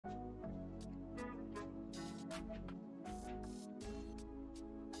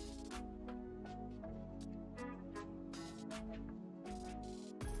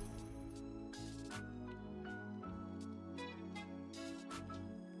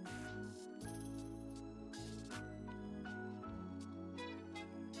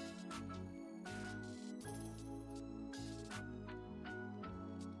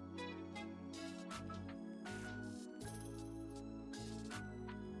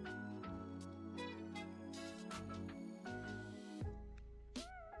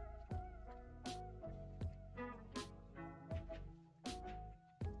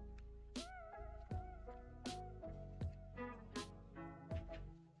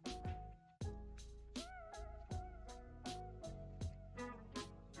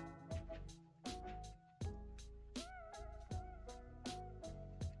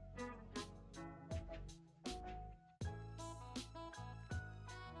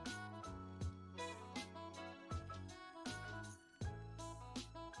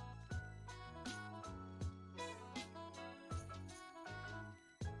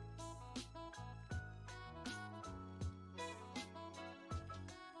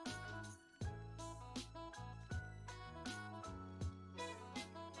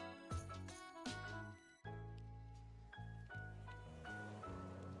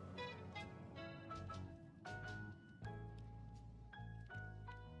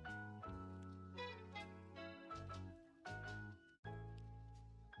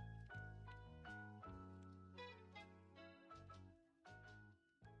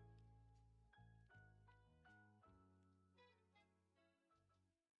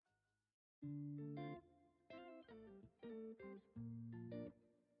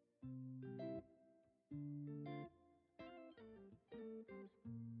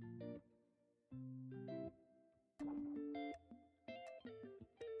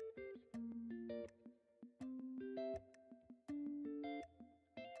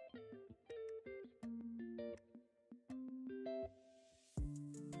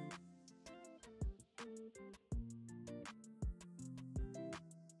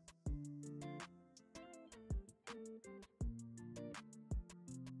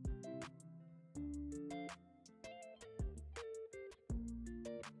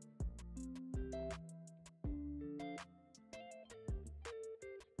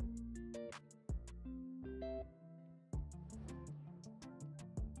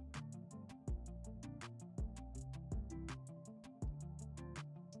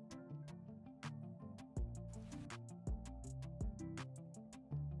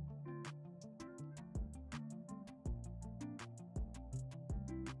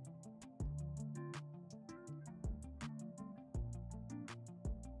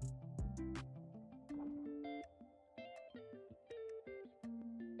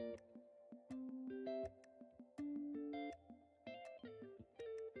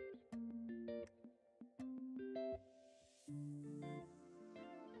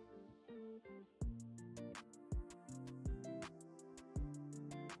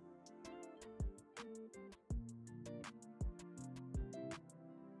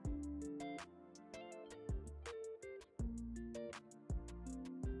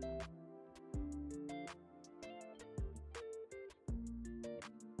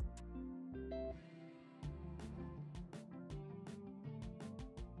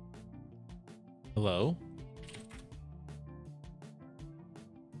Hello?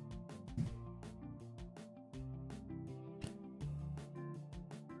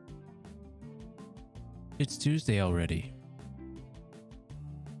 It's Tuesday already.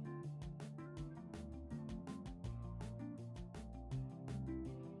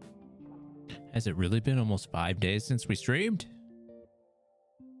 Has it really been almost 5 days since we streamed?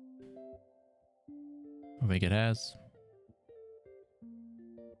 I think it has.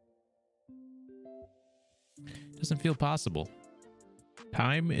 Doesn't feel possible.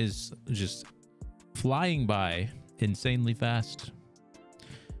 Time is just flying by insanely fast.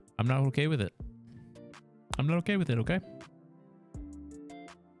 I'm not okay with it. I'm not okay with it, okay?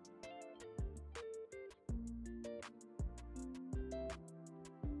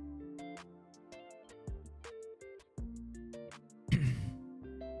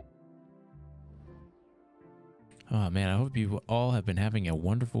 Oh man, I hope you all have been having a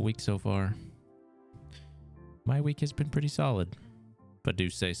wonderful week so far. My week has been pretty solid, but do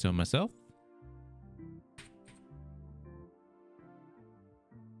say so myself.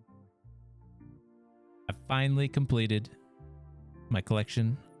 I finally completed my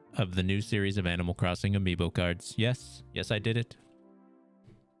collection of the new series of Animal Crossing amiibo cards. Yes, I did it.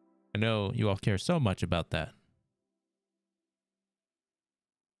 I know you all care so much about that.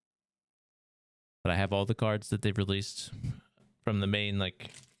 But I have all the cards that they've released from the main, like,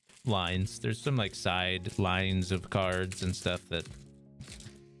 lines. There's some, like, side lines of cards and stuff that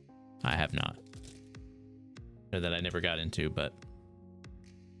I have not. Or that I never got into, but...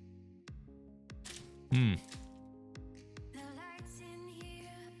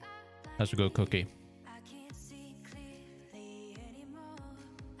 How's it go, Cookie?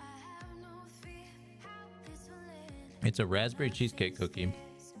 It's a raspberry cheesecake cookie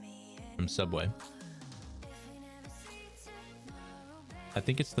from Subway. I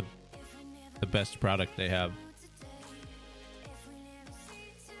think it's the best product they have.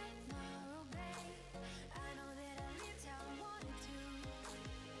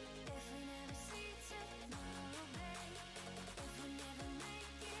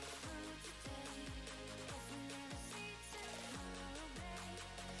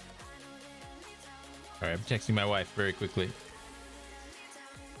 All right, I'm texting my wife very quickly.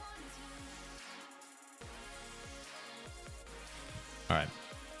 All right.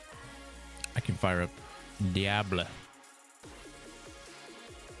 I can fire up Diablo.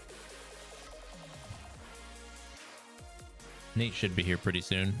 Nate should be here pretty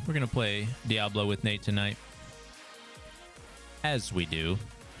soon. We're going to play Diablo with Nate tonight. As we do.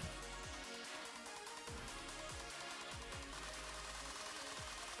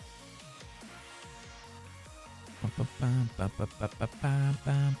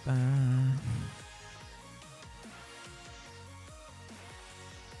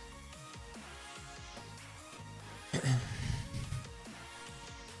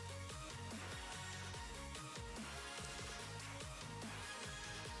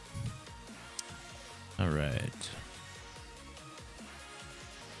 All right.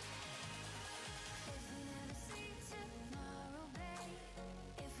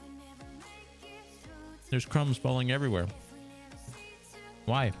 There's crumbs falling everywhere.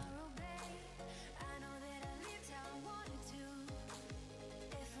 Why?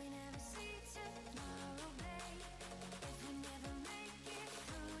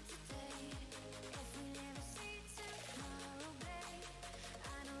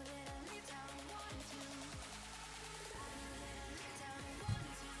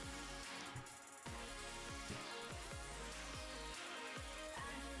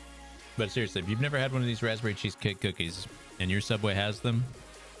 But seriously, if you've never had one of these raspberry cheesecake cookies and your Subway has them,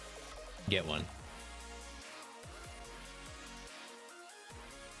 get one.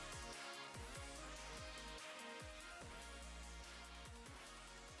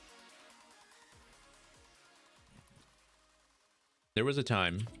 There was a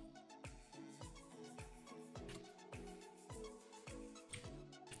time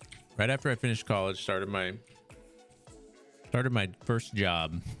right after I finished college, started my first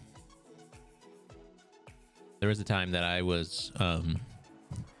job. There was a time that I was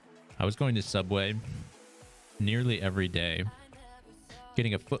going to Subway nearly every day,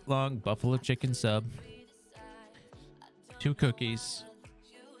 getting a foot-long buffalo chicken sub, 2 cookies,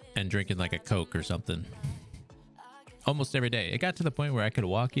 and drinking like a Coke or something. Almost every day. It got to the point where I could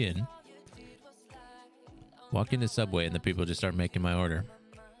walk into Subway and the people just start making my order.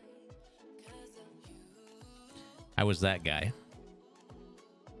 I was that guy.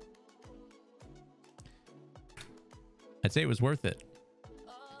 I'd say it was worth it.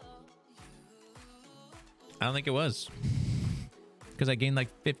 I don't think it was. Because I gained like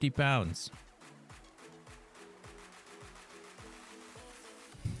 50 pounds.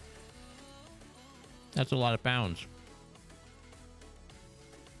 That's a lot of pounds.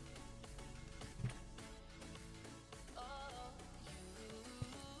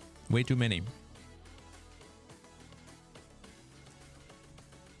 Way too many.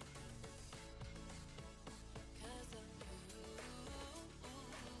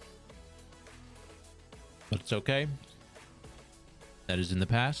 But it's okay. That is in the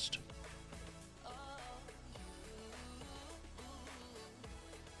past.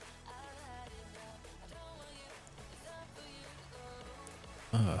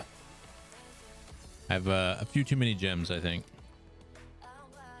 I have a few too many gems, I think.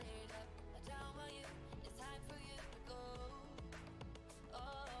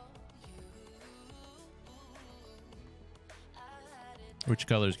 Which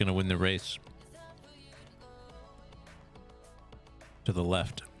color is going to win the race? To the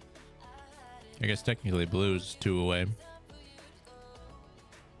left. I guess technically blue's 2 away.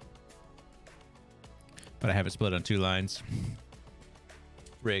 But I have it split on 2 lines.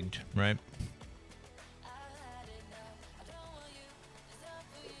 Rigged, right?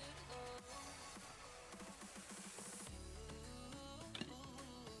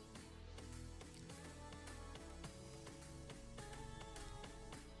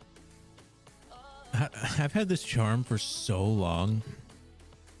 I've had this charm for so long.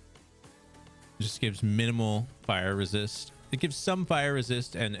 It just gives minimal fire resist. It gives some fire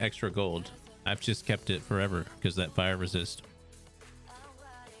resist and extra gold. I've just kept it forever because that fire resist.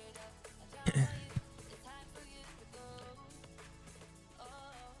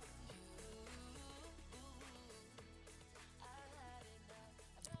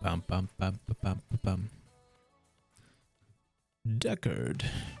 Bum bum bum bum bum. Deckard.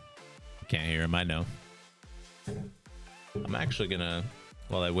 Can't hear him, I know. I'm actually gonna,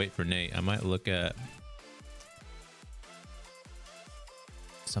 while I wait for Nate, I might look at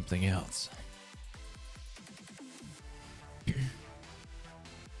something else. My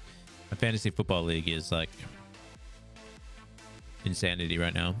fantasy football league is like insanity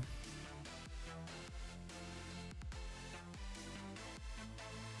right now.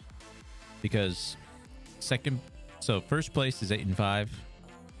 Because first place is 8-5.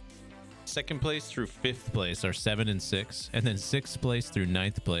 Second place through 5th place are 7-6, and then 6th place through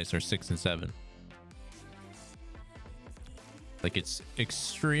 9th place are 6-7. Like, it's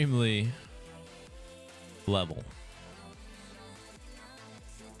extremely level,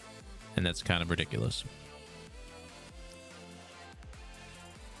 and that's kind of ridiculous.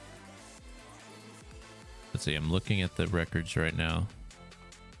 Let's see, I'm looking at the records right now.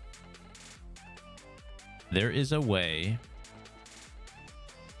 There is a way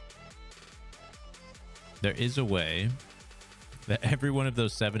that every one of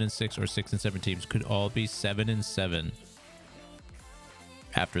those 7-6 or 6-7 teams could all be 7-7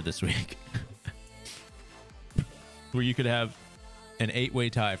 after this week. Where you could have an 8-way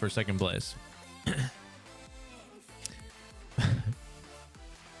tie for second place.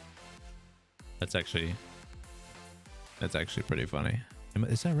 That's actually pretty funny.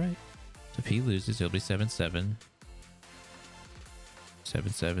 Is that right? If he loses, he'll be 7-7.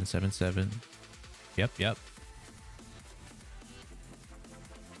 7-7, 7-7. Yep.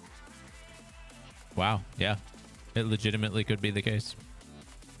 Wow, yeah. It legitimately could be the case.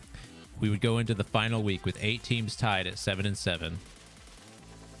 We would go into the final week with 8 teams tied at 7-7.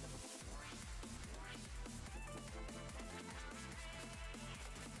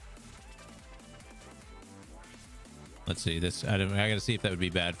 Let's see this. I gotta see if that would be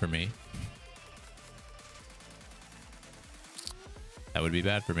bad for me. That would be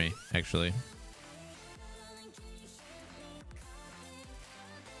bad for me, actually.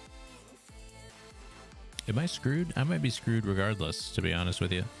 Am I screwed? I might be screwed regardless, to be honest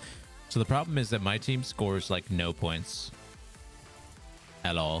with you. So the problem is that my team scores like no points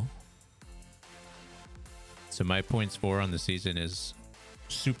at all. So my points for on the season is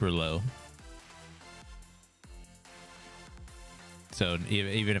super low. So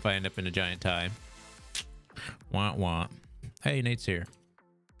even if I end up in a giant tie, wah wah. Hey, Nate's here.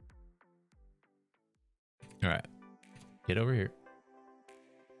 All right, get over here.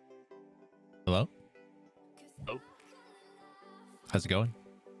 Hello? Oh. How's it going?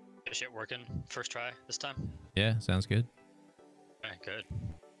 Is shit working? First try this time? Yeah, sounds good. Alright, good.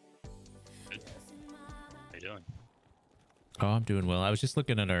 Good. How you doing? Oh, I'm doing well. I was just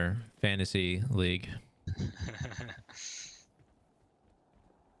looking at our fantasy league.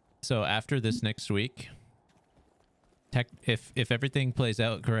 So after this next week, if everything plays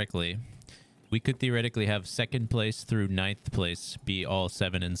out correctly, we could theoretically have 2nd place through 9th place be all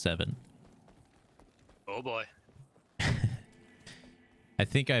 7-7. Oh boy. I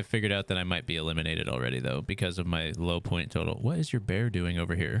think I figured out that I might be eliminated already though because of my low point total. What is your bear doing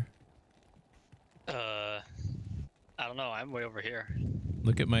over here? I don't know. I'm way over here.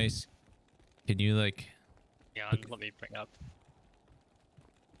 Look at my. Can you like? Yeah, let me bring up.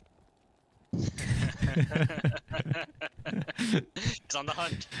 He's on the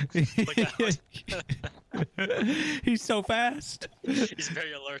hunt. Look out. He's so fast. He's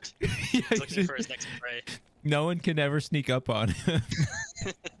very alert. Yeah, He's looking for his next prey. No one can ever sneak up on him.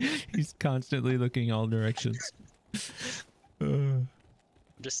 He's constantly looking all directions. I'm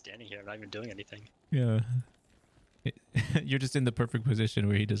just standing here. I'm not even doing anything. Yeah. You're just in the perfect position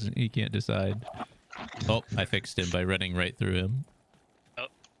where he can't decide. Oh, I fixed him by running right through him. Oh.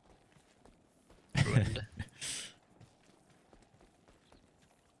 Ruined.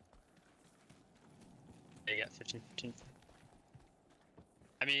 You got 15.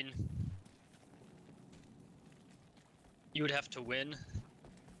 I mean, you would have to win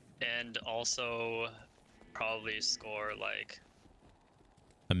and also probably score like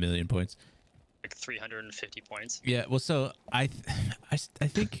a million points. Like 350 points. Yeah, well, so I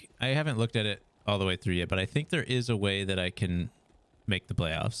think I haven't looked at it all the way through yet, but I think there is a way that I can make the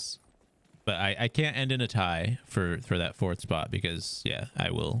playoffs. But I can't end in a tie for that 4th spot because, yeah,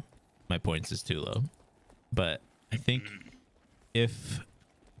 my points is too low. But I think if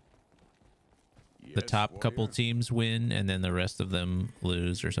the top couple teams win and then the rest of them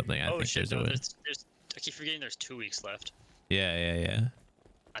lose or something, I think shit, there's a way. I keep forgetting there's 2 weeks left. Yeah.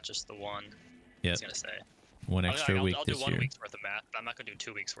 Not just the one. Yeah. I was gonna say. One extra week I'll this do 1 year. week's worth of math, but I'm not gonna do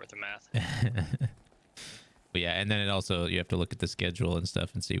 2 weeks worth of math. But yeah, and then it also, you have to look at the schedule and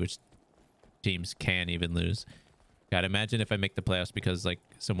stuff and see which teams can even lose. God, imagine if I make the playoffs because like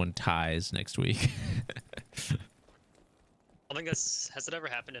someone ties next week. I think has it ever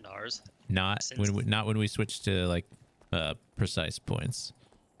happened in ours? Not when we switch to like precise points.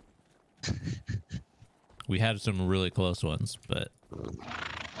 We had some really close ones, but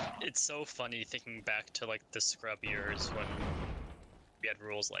it's so funny thinking back to like the scrub years when we had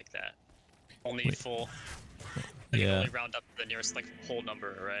rules like that. Only full. Like, yeah. Only round up the nearest like whole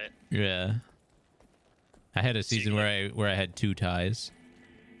number, right? Yeah. I had a season where I had 2 ties.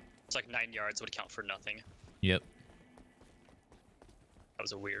 It's like 9 yards would count for nothing. Yep. That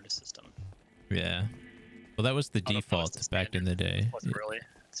was a weird system. Yeah. Well, that was the default back in the day. Wasn't really.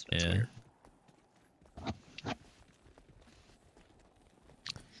 It's yeah. Weird.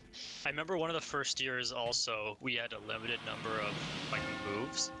 I remember one of the first years also, we had a limited number of like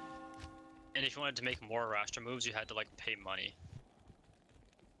moves. And if you wanted to make more roster moves, you had to like pay money.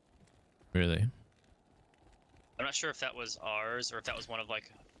 Really? I'm not sure if that was ours or if that was one of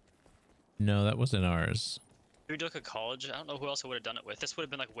like... No, that wasn't ours. We would look at college. I don't know who else would have done it with. This would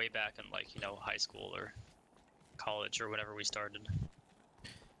have been like way back in like, you know, high school or college or whenever we started.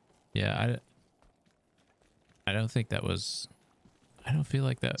 Yeah, I don't think that was... I don't feel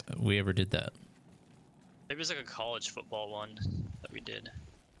like that we ever did that. Maybe it was like a college football one that we did.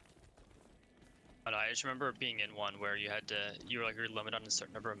 I don't know, I just remember being in one where you were like, you're limited on a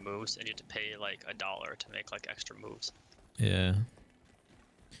certain number of moves, and you had to pay like $1 to make like extra moves. Yeah.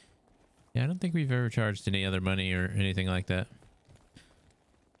 Yeah, I don't think we've ever charged any other money or anything like that.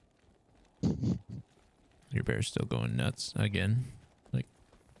 Your bear's still going nuts again. Like,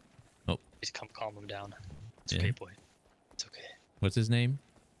 oh. Please come calm him down. It's Yeah. okay, boy. It's okay. What's his name?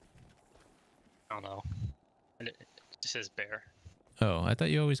 I don't know. And it just says bear. Oh, I thought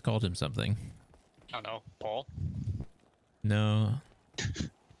you always called him something. I don't know. Paul? No.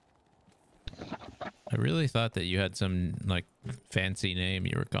 I really thought that you had some like fancy name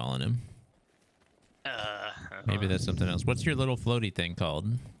you were calling him. Maybe that's something else. What's your little floaty thing called?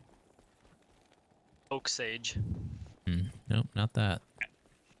 Oak Sage. Nope, not that.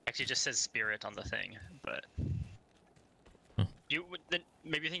 Actually, it just says spirit on the thing, but Huh.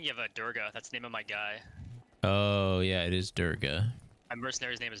 maybe you think you have a Durga. That's the name of my guy. Oh yeah, it is Durga. My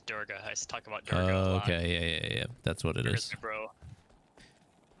mercenary's name is Durga. I was talking about Durga a Oh, lot. okay, yeah. That's what it Durga's is. my bro.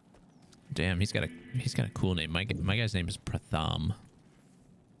 Damn, he's got a cool name. My guy's name is Pratham.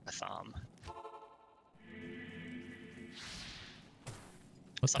 Atham.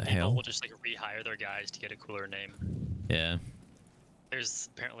 What Some the people hell? will just like rehire their guys to get a cooler name. Yeah. There's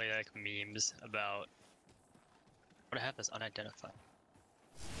apparently like memes about what I have is unidentified.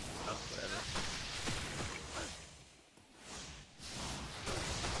 Oh, whatever.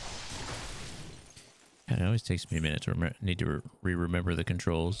 God, it always takes me a minute to need to remember the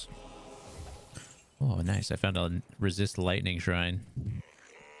controls. Oh, nice. I found a resist lightning shrine.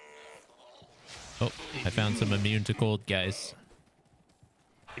 Oh, I found some immune to cold guys.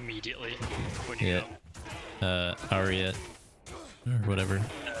 Immediately when you Yeah. Aria or whatever.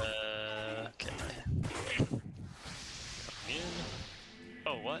 Okay. Immune.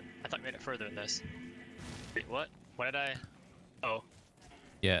 Oh, what? I thought we made it further in this. Wait, what? Why did I? Oh.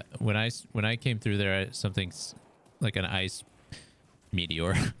 Yeah, when I came through there, something's like an ice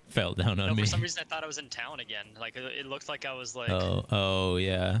meteor fell down on No, me. for some reason I thought I was in town again. Like it looked like I was like. Oh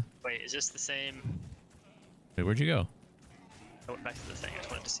yeah. Wait, is this the same? Wait, where'd you go? I went back to the thing. I just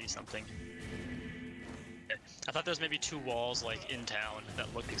wanted to see something. Okay. I thought there was maybe two walls like in town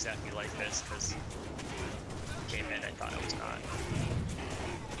that looked exactly like this because came in. I thought it was not.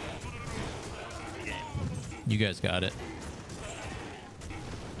 Game. You guys got it.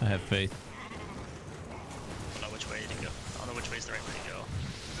 I have faith. I don't know which way to go. I don't know which way is the right way to go.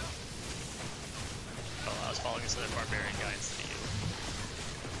 Oh, I was following this other barbarian guy instead of you.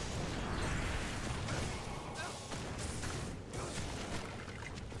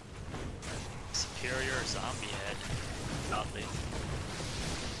 Superior zombie head. Godly.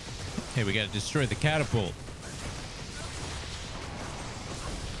 Hey, we gotta destroy the catapult.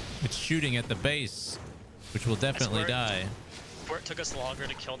 It's shooting at the base, which will definitely die. Where it took us longer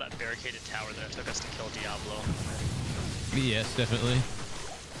to kill that barricaded tower than it took us to kill Diablo. Yes, definitely.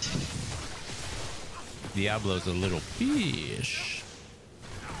 Diablo's a little fish.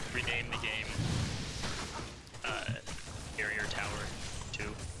 Rename the game Barrier Tower 2.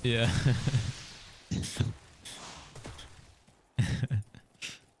 Yeah.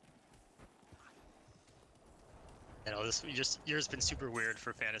 You know, this year's been super weird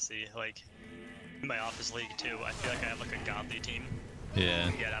for fantasy. Like in my office league too, I feel like I have like a godly team. Yeah.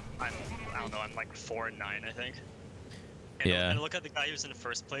 Yet I don't know, I'm like 4-9, I think. And Yeah. And look at the guy who's in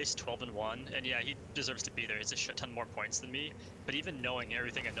first place, 12-1, and yeah, he deserves to be there. He's a shit ton more points than me. But even knowing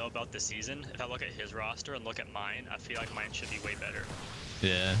everything I know about this season, if I look at his roster and look at mine, I feel like mine should be way better.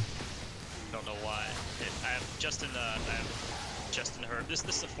 Yeah. Don't know why. I have Justin Herbert. This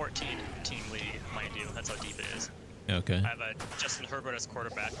is a 14-team league, mind you. That's how deep it is. Okay. I have a Justin Herbert as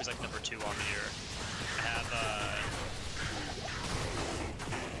quarterback, who's like number 2 on the year. I have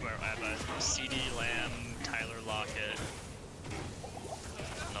a CD Lamb, Tyler Lockett.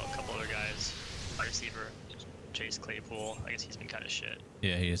 I don't know, a couple other guys. Wide receiver, Chase Claypool. I guess he's been kind of shit.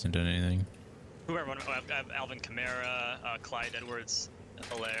 Yeah, he hasn't done anything. I have Alvin Kamara, Clyde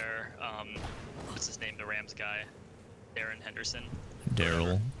Edwards-Helaire, what's his name, the Rams guy? Darren Henderson.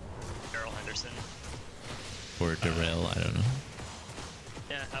 Daryl Henderson. or Darrell, I don't know.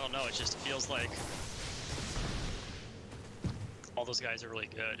 Yeah, I don't know. It just feels like all those guys are really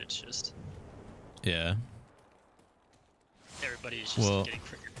good. It's just Yeah. everybody's just Well, getting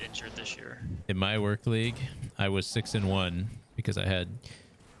freaking injured this year. in my work league, I was 6-1 because I had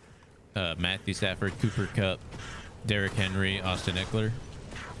Matthew Stafford, Cooper Kupp, Derrick Henry, Austin Eckler.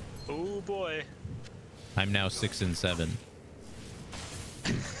 Oh boy. I'm now 6-7.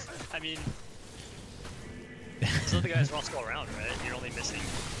 I mean, some of the guys are all still around, right? You're only missing.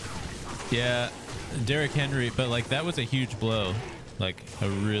 Yeah, Derrick Henry, but like that was a huge blow. like a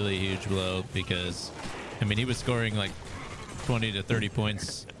really huge blow, because I mean he was scoring like 20 to 30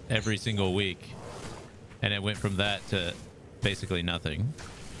 points every single week, and it went from that to basically nothing.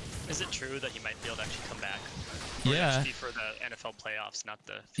 Is it true that he might be able to actually come back? Yeah. Actually for the NFL playoffs, not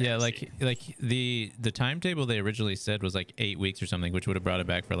the fantasy? Yeah, like the timetable they originally said was like 8 weeks or something, which would have brought it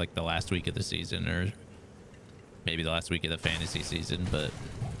back for like the last week of the season, or maybe the last week of the fantasy season. But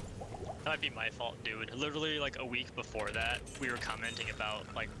that might be my fault, dude. Literally like a week before that, we were commenting about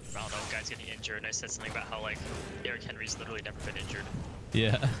like, I don't know, guys getting injured, and I said something about how like Derrick Henry's literally never been injured.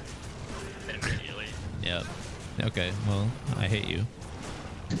 yeah. Then immediately. Yeah. Okay. Well, I hate you.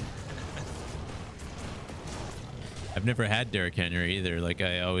 I've never had Derrick Henry either. Like,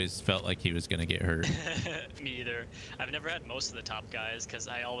 I always felt like he was gonna get hurt. Me either. I've never had most of the top guys because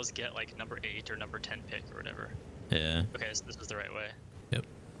I always get like number 8 or number 10 pick or whatever. Yeah. Okay, so this was the right way. Yep.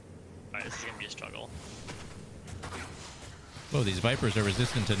 Alright, this is gonna be a struggle. Whoa, these Vipers are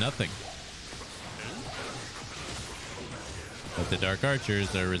resistant to nothing. But the Dark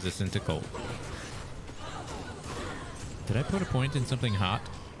Archers are resistant to cold. Did I put a point in something hot?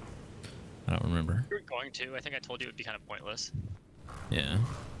 I don't remember. You were going to. I think I told you it would be kind of pointless. Yeah.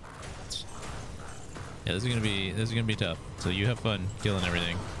 Yeah, this is gonna be tough. So you have fun killing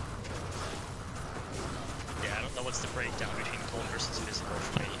everything. Yeah, I don't know what's the breakdown between cold versus physical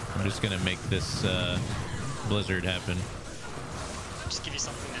for me. I'm just gonna make this blizzard happen. Just give you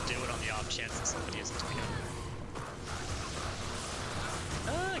something to do it on the off chance that somebody isn't doing it.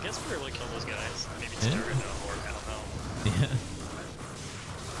 I guess we were able to kill those guys. Maybe it's Yeah. it'll work. I don't know. Yeah.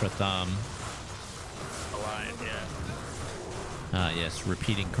 Pratham. Alive, yeah. Ah, yes,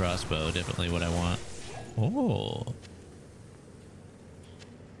 repeating crossbow, definitely what I want. Oh.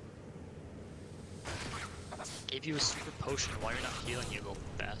 Gave you a super potion. Why are you not healing, you little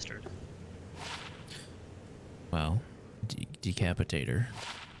bastard? Wow. Decapitator.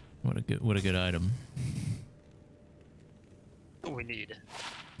 What a good item. What we need.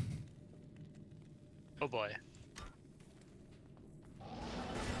 Oh boy.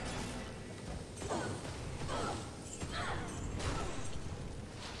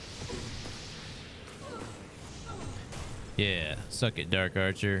 Yeah, suck it, Dark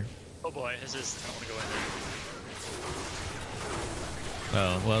Archer. Oh boy, I don't want to go in there.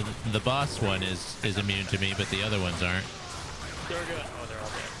 Oh, well, the boss one is immune to me, but the other ones aren't. They're good. Oh, they're all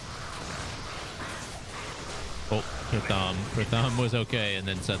dead. Oh, Pratham was okay, and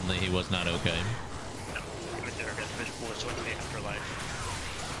then suddenly he was not okay. No, they're good. Fish pool is 20 afterlife.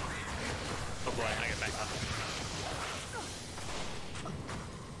 Oh boy, I get back up.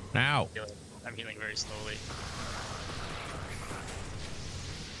 Ow! I'm healing very slowly.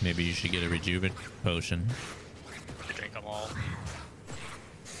 Maybe you should get a rejuvenate potion. I drink them all.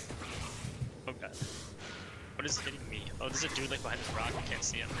 Oh god. What is hitting me? Oh, there's a dude like behind this rock. I can't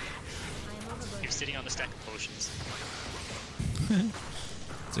see him. He's sitting on the stack of potions.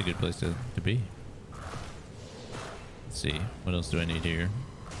 It's a good place to be. Let's see. What else do I need here?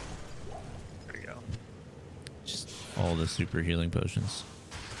 There we go. Just all the super healing potions.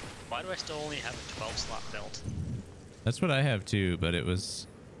 Why do I still only have a 12 slot belt? That's what I have too, but it was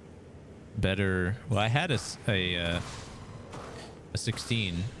better. Well, I had a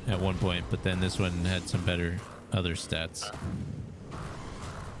 16 at one point, but then this one had some better other stats.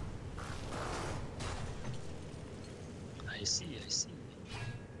 I see.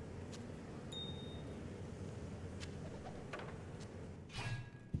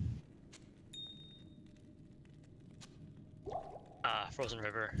 Frozen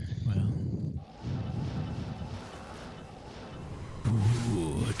River. Well,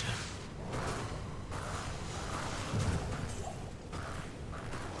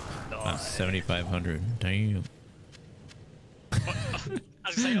 good. 7,500. Damn. I was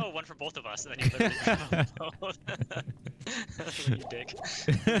gonna say, oh, one for both of us, and then you literally both. You dick.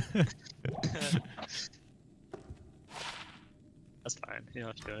 That's fine. You don't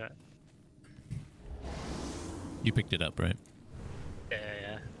have to do that. You picked it up, right?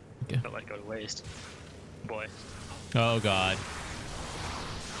 Yeah. Okay. Don't let it go to waste. Boy. Oh god.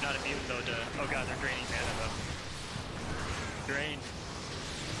 Not immune though to. Oh god, they're draining mana though. Drain.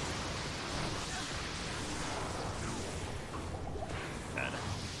 Bad.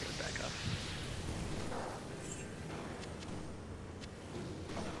 Get it back up.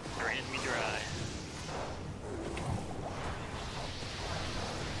 Drain me dry.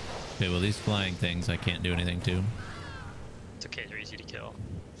 Okay, well these flying things I can't do anything to. It's okay, they're easy to kill.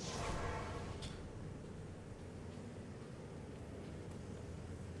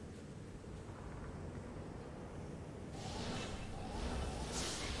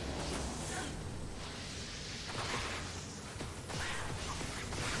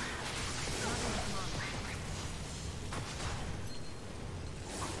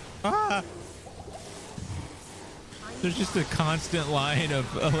 There's just a constant line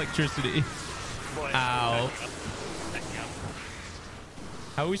of electricity. Boy, Ow. back me up.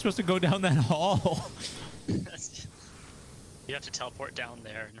 How are we supposed to go down that hall? You have to teleport down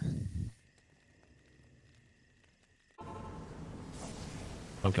there.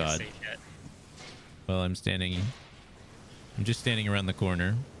 Oh god. Safe yet. Well, I'm just standing around the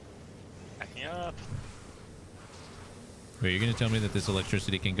corner. Back me up. Wait, you're gonna tell me that this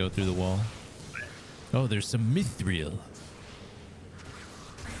electricity can go through the wall? Oh, there's some mithril.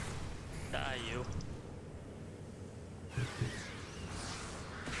 Die, you.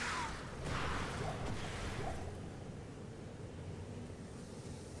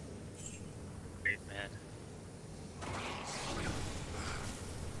 Great man.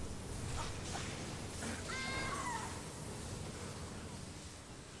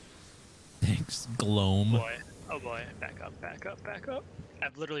 Thanks, Gloam. Boy. Oh boy. Back up, back up, back up. I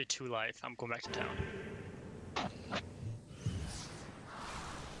have literally 2 life. I'm going back to town.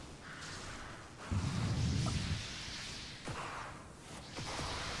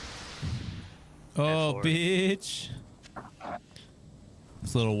 Oh, forward. bitch.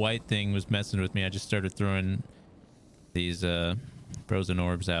 This little white thing was messing with me. I just started throwing these frozen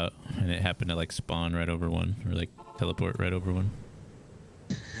orbs out, and it happened to like spawn right over one, or like teleport right over one.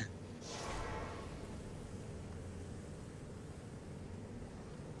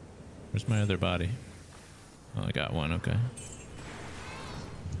 Where's my other body? Oh, I got one. Okay.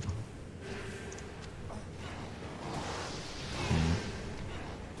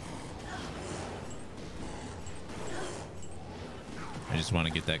 I just want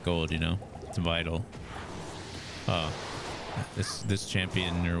to get that gold, you know? It's vital. Oh, this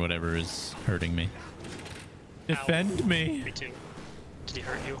champion or whatever is hurting me. Defend me. Me too. Did he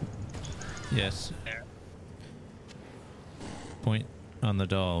hurt you? Yes. There. Point on the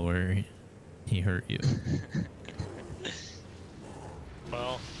doll where he hurt you.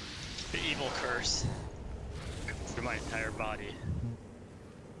 Well, the evil curse through my entire body.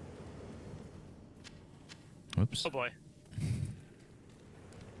 Whoops. Oh boy.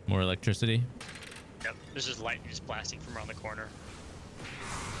 More electricity. Yep. There's just lightning just blasting from around the corner.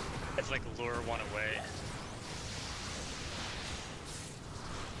 It's like lure one away.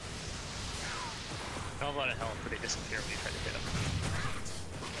 Not a lot of health, but they disappear when you try to hit them.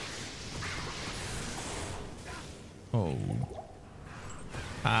 Oh.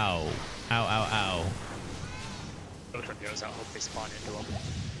 Ow. Ow, ow, ow. Those torpedoes, I hope they spawn into them.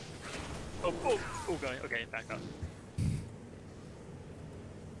 Oh, oh, oh, God. Okay, back up.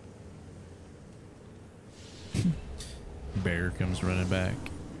 Bear comes running back.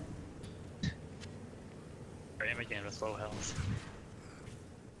 I am again with low health.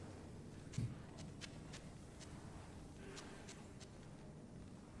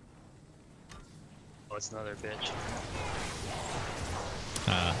 Oh, it's another bitch.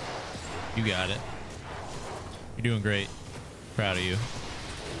 You got it. You're doing great. Proud of you.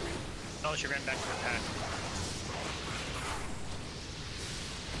 Oh, she ran back to the pack.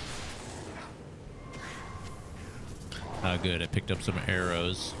 Good. I picked up some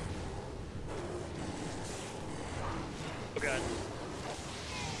arrows. Oh god.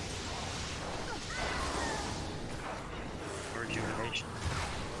 Rejuvenation.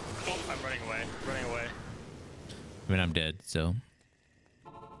 Oh, I'm running away. Running away. I mean, I'm dead, so.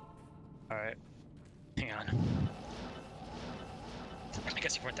 Alright. Hang on. I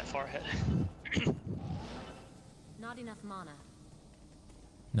guess you weren't that far ahead. Not enough mana.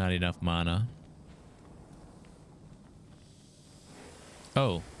 Not enough mana.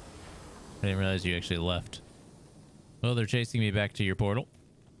 Oh. I didn't realize you actually left. Well, they're chasing me back to your portal.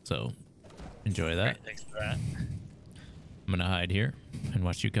 So, enjoy that. Alright, thanks for that. I'm gonna hide here and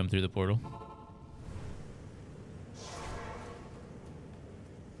watch you come through the portal.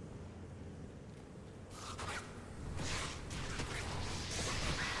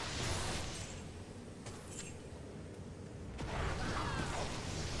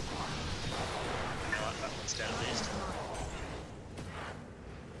 That one's dead at least.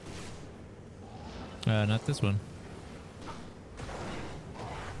 Not this one.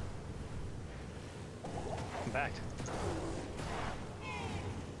 I'm back.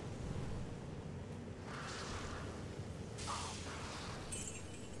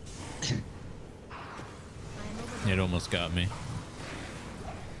 It almost got me. It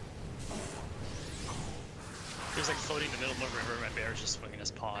was like floating in the middle of a river, and my bear's just swinging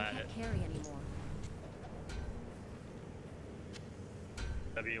his paw I at it. can't carry anymore.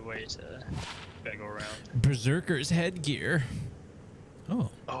 That'd be a way to go around. Berserker's headgear. Oh.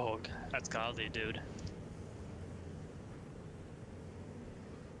 Oh, that's godly, dude.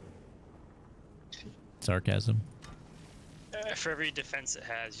 Sarcasm. For every defense it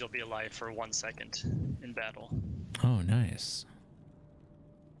has, you'll be alive for 1 second in battle. Oh, nice.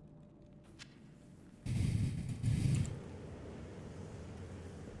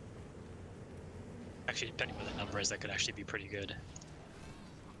 Actually, depending on the numbers, that could actually be pretty good.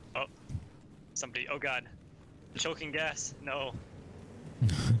 Oh, somebody! Oh God, choking gas! No,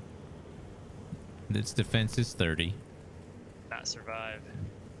 Its defense is 30. not survive.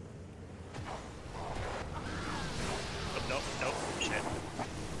 Oh, nope, nope, shit.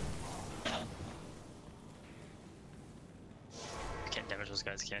 You can't damage those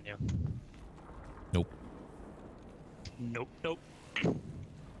guys, can you? Nope. Nope, nope.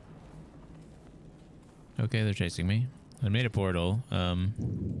 Okay, they're chasing me. I made a portal. Yeah,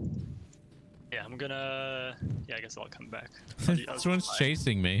 I'm gonna. Yeah, I guess I'll come back. This one's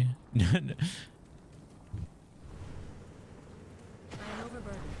chasing me.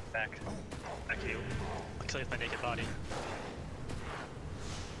 Back. Back to you. I'll kill you with my naked body.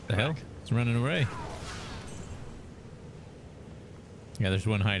 The hell? It's running away. Yeah, there's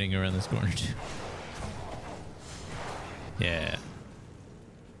one hiding around this corner too. Yeah.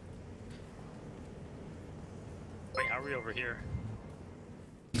 Wait, how are we over here?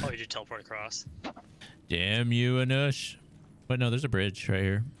 Oh, you did teleport across. Damn you, Anush. But no, there's a bridge right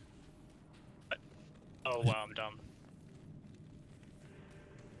here. Oh wow, I'm dumb.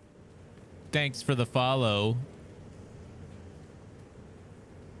 Thanks for the follow.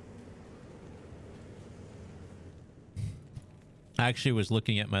 I actually was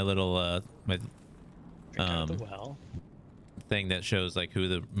looking at my little my Well, thing that shows like who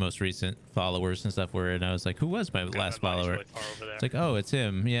the most recent followers and stuff were, and I was like, who was my last follower? really far over there. It's like, oh, it's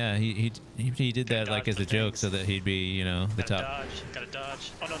him. Yeah, he did that like as a joke so that he'd be, you know, the top Gotta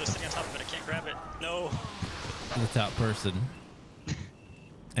dodge. Oh no, they're sitting on top of it. I can't grab it. No. the top person.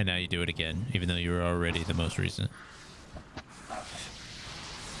 And now you do it again, even though you were already the most recent.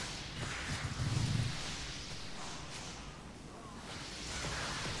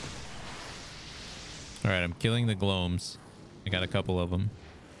 All right, I'm killing the glomes. I got a couple of them.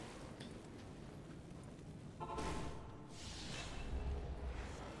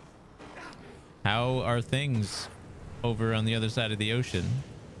 How are things over on the other side of the ocean?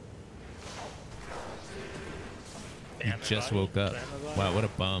 You just woke up. Wow, what a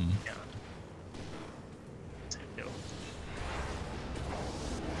bum. Yeah.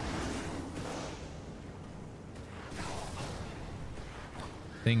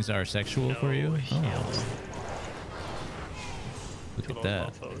 Things are sexual for you? Oh. Look at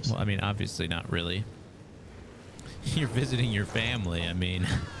that. Well, I mean, obviously not really. You're visiting your family. I mean,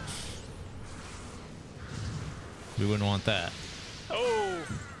 we wouldn't want that. Oh!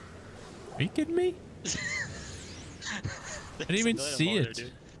 Are you kidding me? I didn't even see it. There,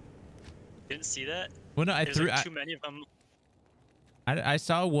 didn't see that? Well, no, There's like too many of them. I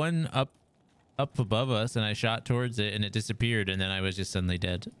saw one up above us, and I shot towards it, and it disappeared, and then I was just suddenly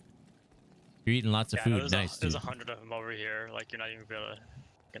dead. You're eating lots of food. Nice, There's dude. 100 of them over here. Like, you're not even gonna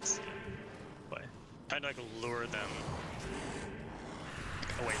get to see them. But trying to like lure them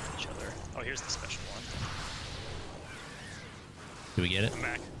away from each other. Oh, here's the special one. Do we get it? I'm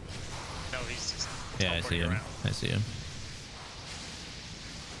back. No, he's just Yeah, I see him. around. I see him.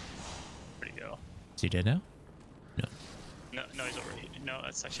 Where'd he go? Is he dead now? No. No, he's over here. No,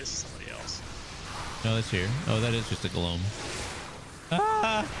 that's actually somebody else. No, that's here. Oh, that is just a gloam.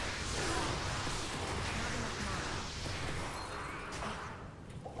 Ah!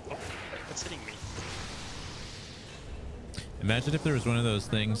 Oh, what's hitting me? Imagine if there was one of those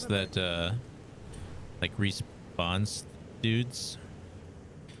things that, like respawns dudes,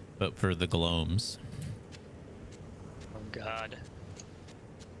 but for the gloams. Oh God.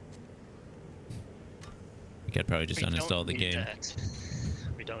 You could probably just uninstall the game. That.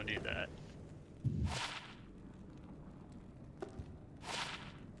 We don't need that.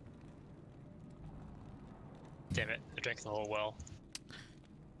 Damn it! I drank the whole well.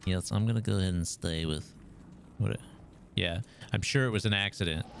 Yes, I'm gonna go ahead and stay with what it. Yeah, I'm sure it was an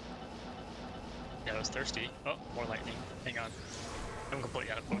accident. Yeah, I was thirsty. Oh, more lightning. Hang on. I'm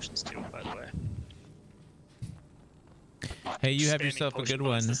completely out of potions too, by the way. Hey, you have Spamming yourself a potion good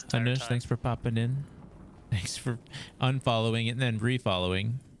buttons one, this entire Anush. time. Thanks for popping in. Thanks for unfollowing and then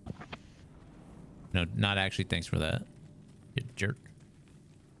refollowing. No, not actually. Thanks for that. You jerk.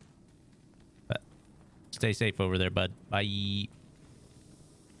 But stay safe over there, bud. Bye.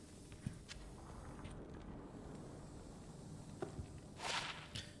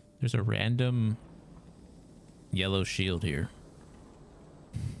 There's a random yellow shield here.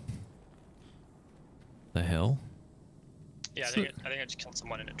 The hell? Yeah, I think I just killed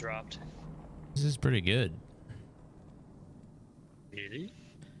someone and it dropped. This is pretty good. Really?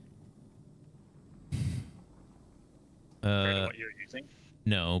 Compared to what you're using?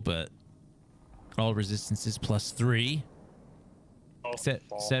 No, but all resistances +3. Oh,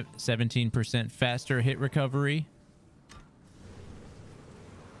 17% faster hit recovery.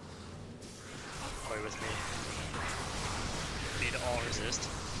 Play with me. Need to all resist.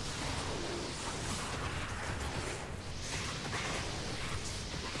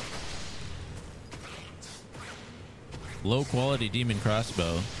 Low quality demon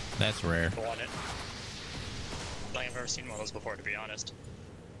crossbow. That's rare. I want it. I don't think I've ever seen one of those before, to be honest.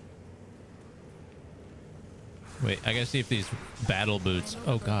 Wait, I gotta see if these battle boots,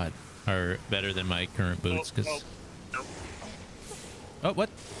 oh god, are better than my current boots. Because oh, what?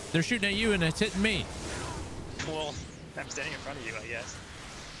 They're shooting at you and it's hitting me. Well, I'm standing in front of you, I guess.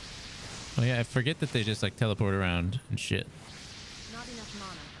 Oh yeah, I forget that they just like teleport around and shit. Not enough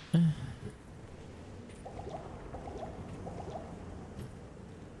mana.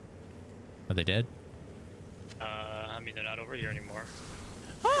 Are they dead? I mean, they're not over here anymore.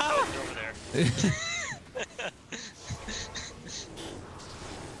 Ah! Oh, they're over there.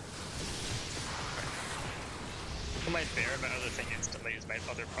 My bear, my other thing instantly is my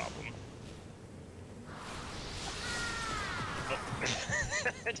other problem. Oh.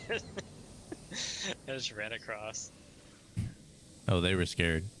 I just ran across. Oh, they were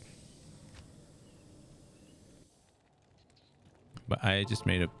scared. But I just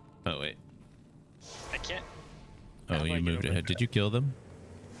made a... Oh, wait. I can't. Oh, you moved ahead. Did you kill them?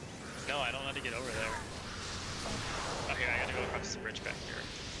 No, I don't know how to get over there. Oh, here, I gotta go across the bridge back here.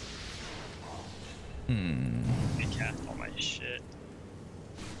 Let me cast all my shit.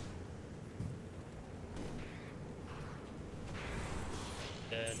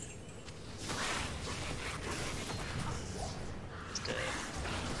 Dead. It's dead.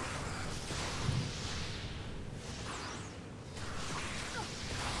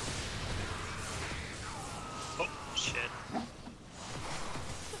 Oh, shit.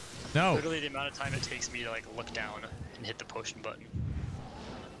 No. Literally the amount of time it takes me to like look down and hit the potion button.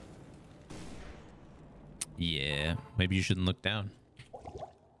 Yeah, maybe you shouldn't look down.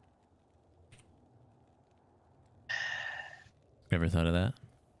 Ever thought of that?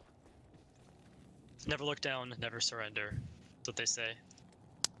 Never look down, never surrender. That's what they say.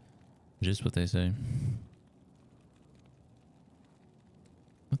 Just what they say.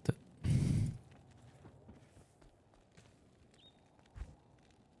 What the?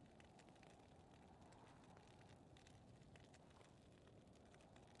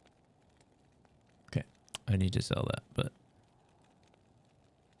 Okay, I need to sell that, but...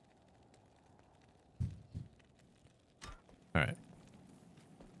 Alright.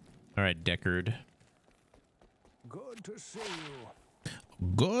 Alright, Deckard. Good to see you.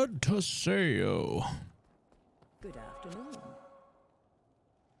 Good to see you. Good afternoon.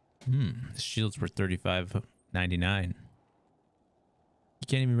 The shields were $35.99. You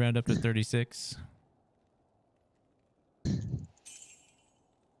can't even round up to 36.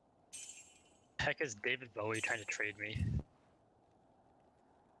 Heck is David Bowie trying to trade me?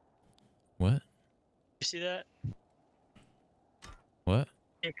 What? You see that? What?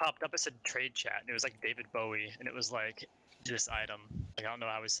 It popped up, it said trade chat, and it was like David Bowie, and it was like this item. Like, I don't know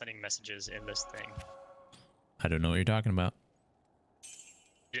how I was sending messages in this thing. I don't know what you're talking about.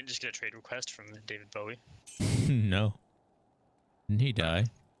 You didn't just get a trade request from David Bowie? No. Didn't he die?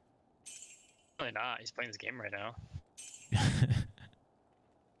 Probably not, he's playing this game right now.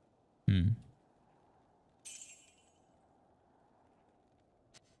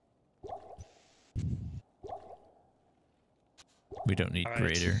 We don't need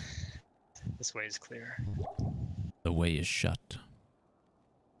greater. This way is clear. The way is shut.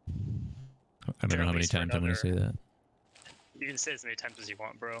 I don't know how many times I'm going to say that. You can say as many times as you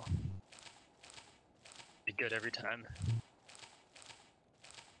want, bro. Be good every time.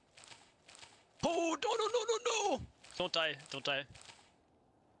 Oh, no! Don't die, don't die.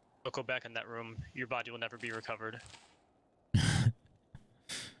 Don't go back in that room. Your body will never be recovered.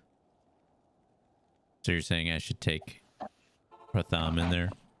 So you're saying I should take Pratham in there?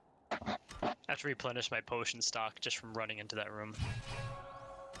 I have to replenish my potion stock just from running into that room.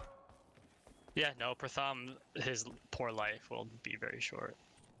 Yeah, no, Pratham, his poor life will be very short.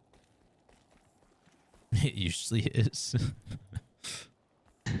 It usually is.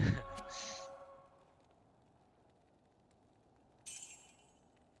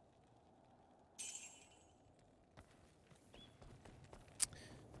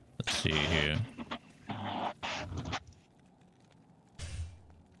 Let's see here.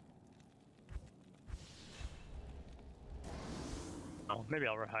 Oh, maybe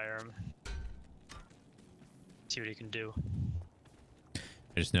I'll rehire him. See what he can do.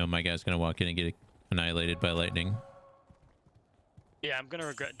 I just know my guy's gonna walk in and get annihilated by lightning. Yeah, I'm gonna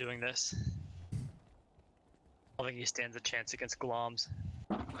regret doing this. I don't think he stands a chance against Gloms.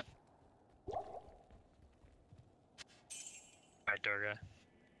 Alright, Durga.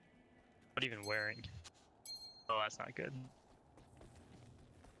 What are you even wearing? Oh, that's not good.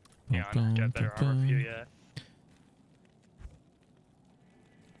 Hang on, do I have better armor for you yet?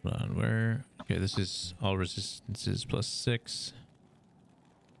 Hold on, where? Okay, this is all resistances plus 6.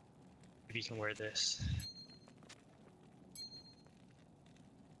 Maybe you can wear this.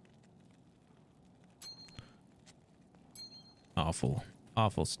 Awful,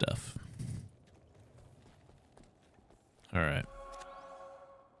 awful stuff. All right.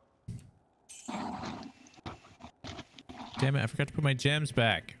 Damn it, I forgot to put my gems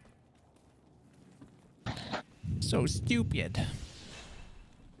back. So stupid.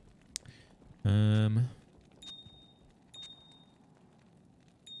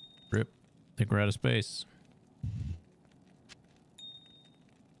 Rip. I think we're out of space.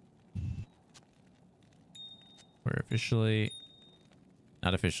 We're officially...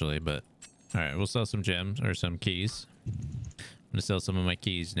 Not officially, but... Alright, we'll sell some gems, or some keys. I'm gonna sell some of my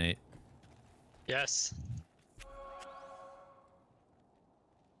keys, Nate. Yes.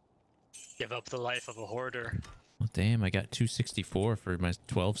 Give up the life of a hoarder. Well, damn, I got 264 for my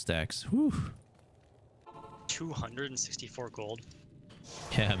 12 stacks. Whew. 264 gold.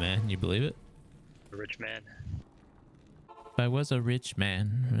 Yeah, man, you believe it? A rich man. If I was a rich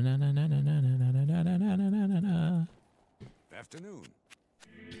man. Na, na, na, na, na, na, na, na, na, na, na, na. Afternoon.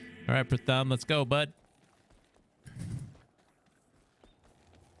 All right, Pratham, let's go, bud.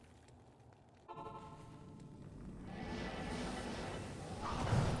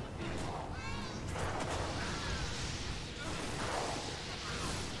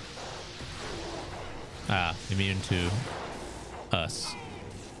 Ah, immune to us.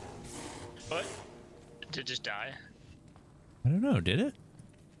 What? Did it just die? I don't know, did it?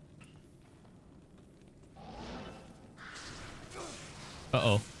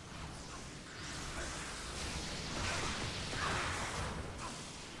 Uh-oh.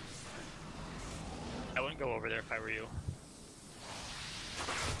 I wouldn't go over there if I were you.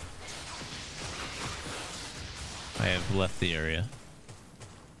 I have left the area.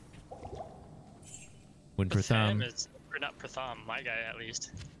 When Pratham Pratham... is, or not Pratham, my guy at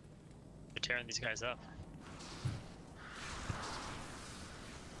least. They're tearing these guys up.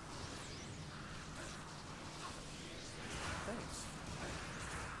 Thanks.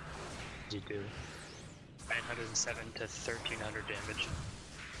 You do. 907 to 1300 damage.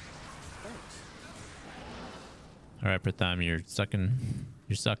 Thanks. All right, Pratham, you're sucking.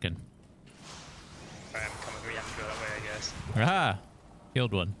 You're sucking. Alright, I'm coming. We have to go that way, I guess. Aha!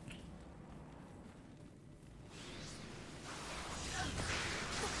 Killed one.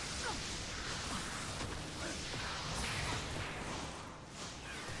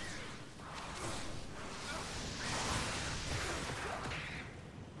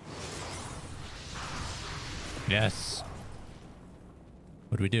 Yes.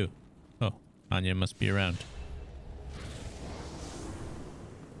 What do we do? Oh, Anya must be around.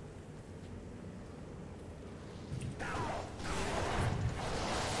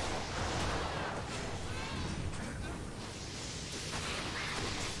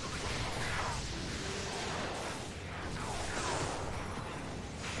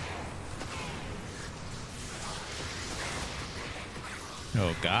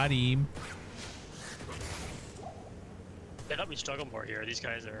 Oh, got him. They help me struggle more here. These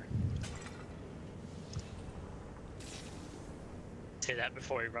guys are... Say that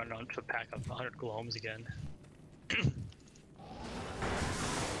before we run onto a pack of 100 gloams again.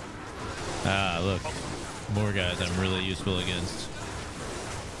 Ah, look. More guys I'm really useful against.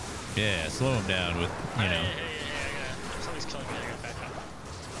 Yeah, slow him down with, you know. Hey, somebody's killing me. I gotta back up.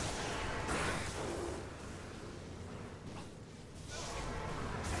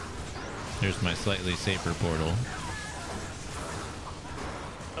 There's my slightly safer portal.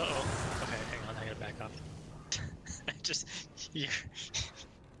 Uh-oh. Okay, hang on. I gotta back up. Just...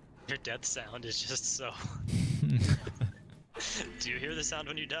 Your death sound is just so... Do you hear the sound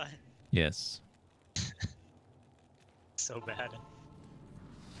when you die? Yes. So bad.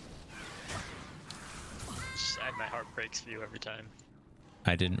 My heart breaks for you every time.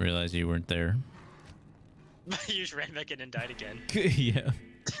 I didn't realize you weren't there. You just ran back in and died again. Yeah.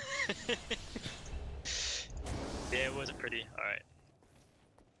 Yeah, it wasn't pretty. Alright.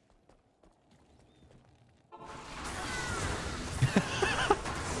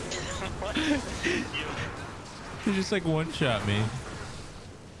 What? You just like one-shot me.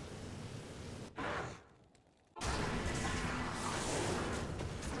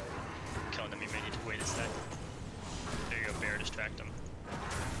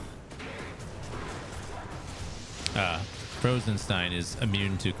 Ah, Frozenstein is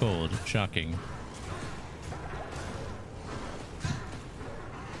immune to cold. Shocking.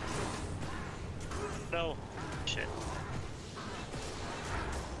 No. Shit.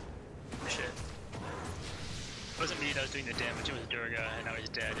 Shit. It wasn't me that was doing the damage, it was Durga, and now he's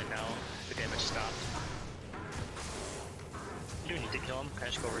dead, and now the damage stopped. You don't need to kill him, I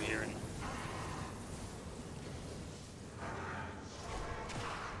just go over here and...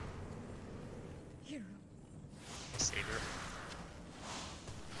 Save her.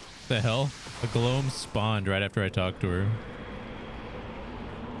 The hell? A Gloam spawned right after I talked to her.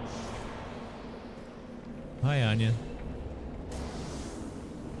 Hi, Anya.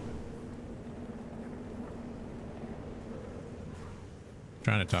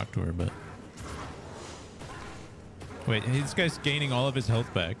 Trying to talk to her, but... Wait, this guy's gaining all of his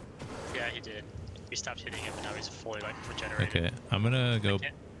health back. Yeah, he did. We stopped hitting him, and now he's fully, like, regenerated. Okay, I'm gonna go I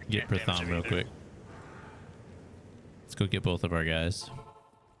get can't damage Pratham him real either. quick. Let's go get both of our guys.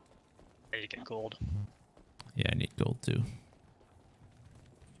 I need to get gold. Yeah, I need gold too.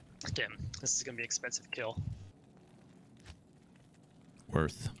 Damn, this is gonna be an expensive kill.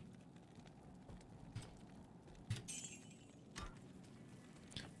 Worth.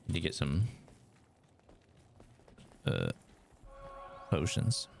 Need to get some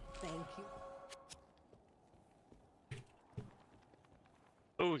potions. Thank you.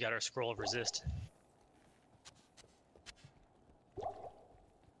 Oh, we got our scroll of resist.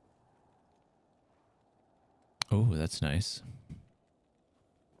 Oh, that's nice.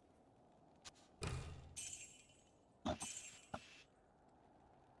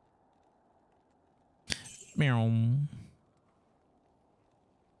 Meow.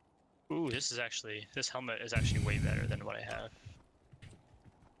 Ooh, this helmet is actually way better than what I have.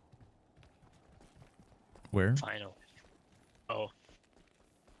 Where? Final. Oh,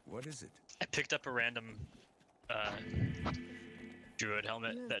 What is it? I picked up a random druid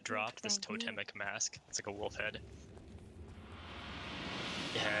helmet that dropped this totemic mask. It's like a wolf head.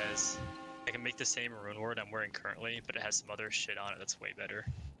 It has... I can make the same rune word I'm wearing currently, but it has some other shit on it that's way better.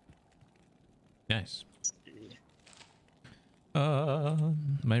 Nice. Let's see.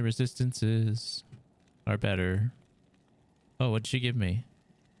 My resistances are better. Oh, what'd she give me?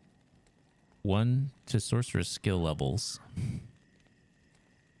 1 to sorceress skill levels.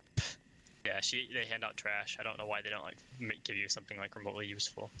 Yeah, they hand out trash. I don't know why they don't like give you something like remotely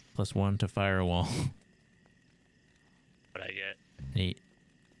useful. Plus 1 to firewall. But I get Neat.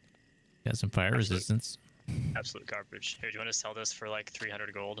 Got some fire Absolute. resistance. absolute garbage. Here, do you want to sell this for like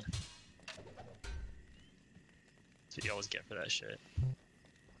 300 gold? That's what you always get for that shit.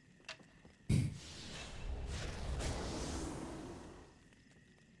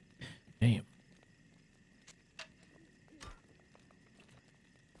 Damn.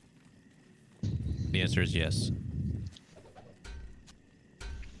 The answer is yes.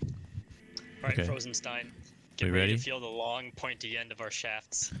 Alright, Okay. Frozenstein. Get We ready ready? to feel the long, pointy end of our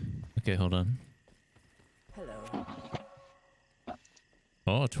shafts. Okay, hold on. Hello.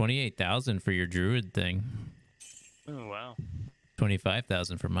 Oh, 28,000 for your druid thing. Oh, wow.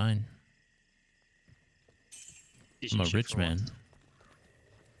 25,000 for mine. I'm a Decent shit rich for man. once.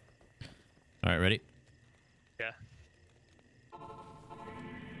 All right, ready? Yeah.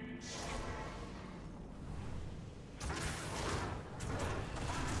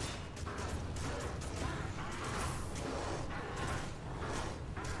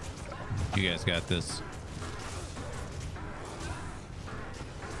 You guys got this.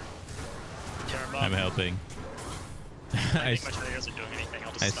 Tear him up. I'm helping. I think my tornadoes are doing anything.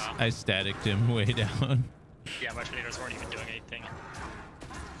 I'll just stop. I staticked him way down. Yeah, my tornadoes weren't even doing anything.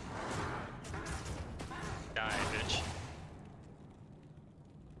 Die, bitch.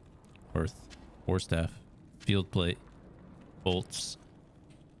 Worth. War staff. Field plate. Bolts.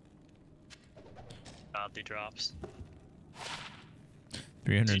 Oddly drops.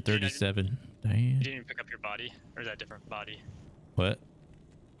 337. Damn. You didn't even pick up your body? Or is that a different body? What?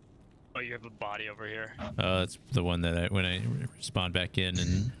 Oh, you have a body over here. That's the one that when I spawned back in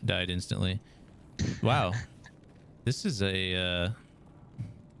and died instantly. Wow. This is a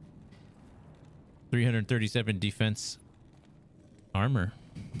 337 defense armor,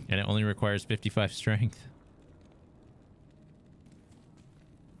 and it only requires 55 strength.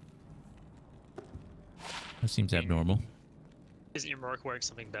 That seems abnormal. Isn't your Merc wearing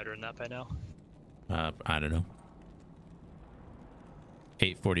something better than that by now? I don't know.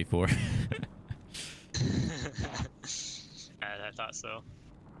 844. I thought so.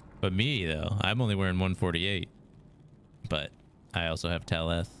 But me though, I'm only wearing 148. But I also have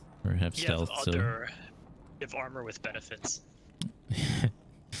Taleth or have You stealth. have you have armor with benefits.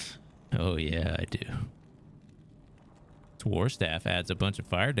 Oh yeah, I do. War staff adds a bunch of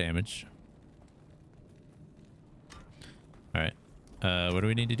fire damage. All right. What do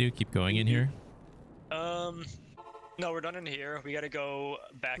we need to do? Keep going in here? No, we're done in here. We gotta go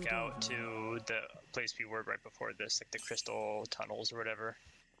back out to the place we were right before this, like the crystal tunnels or whatever.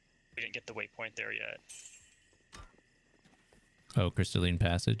 We didn't get the waypoint there yet. Oh, Crystalline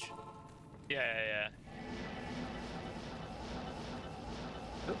Passage. Yeah.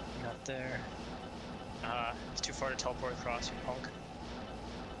 Oop, not there. It's too far to teleport across, you punk.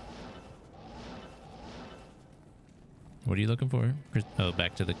 What are you looking for? Oh,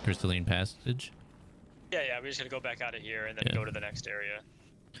 back to the Crystalline Passage? Yeah, we're just gonna go back out of here and then go to the next area.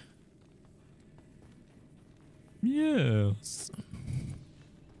 Yes.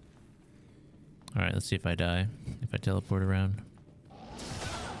 All right, let's see if I die. If I teleport around.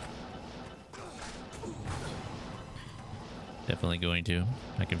 Definitely going to.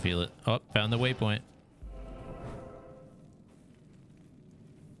 I can feel it. Oh, found the waypoint.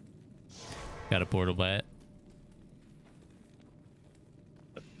 Got a portal by it.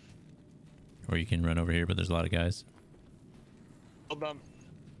 Or you can run over here, but there's a lot of guys. Hold on.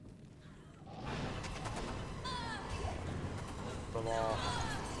 The law.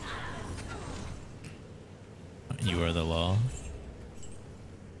 You are the law.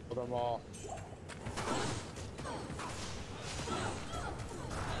 Hold them all.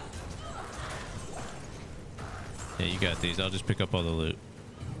 Yeah, you got these. I'll just pick up all the loot.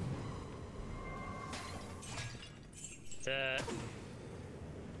 That.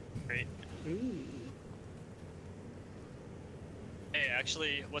 Great. Ooh. Hey,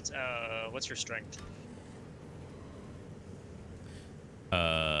 actually, what's your strength?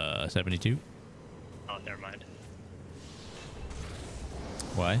 72. Oh, never mind.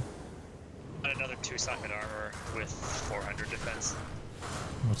 Why? Another 2 socket armor with 400 defense.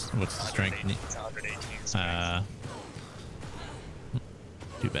 What's the strength? It's 118 strength.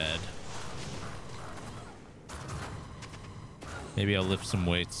 Too bad. Maybe I'll lift some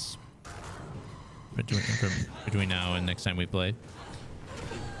weights between now and next time we play.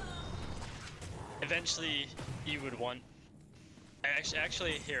 Eventually, you would want.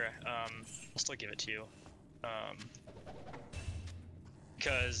 Actually, here, I'll still give it to you,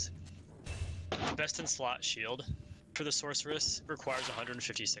 because the best in slot shield for the sorceress requires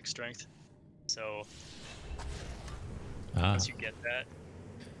 156 strength. So once you get that,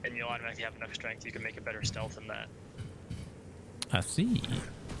 and you'll automatically have enough strength, you can make a better stealth than that. I see.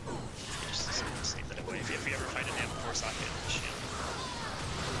 Just save that away if we ever find a damn 4-socket shield.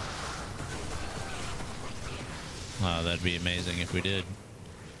 Wow, that'd be amazing if we did.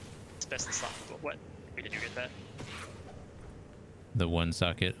 It's best in slot. What? Did you get that? The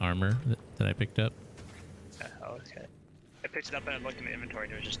 1-socket armor that I picked up. Oh, okay. I picked it up and I looked in the inventory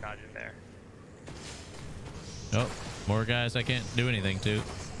and it was just not in there. Oh, more guys I can't do anything to.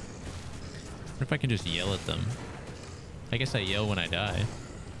 What if I can just yell at them? I guess I yell when I die.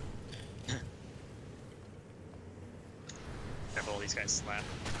 Careful, these guys slap.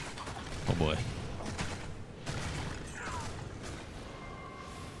 Oh boy.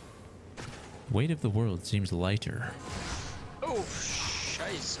 Weight of the world seems lighter. Oh,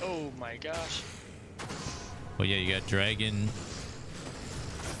 shice. Oh my gosh. Well, yeah, you got dragon.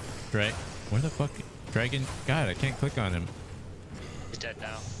 Where the fuck? Dragon. God, I can't click on him. He's dead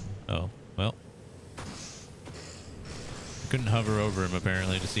now. Oh, well. Couldn't hover over him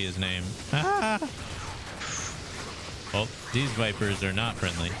apparently to see his name. Ah! Well, these vipers are not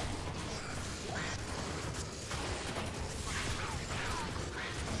friendly.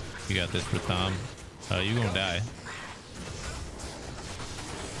 You got this for Tom. You gonna die.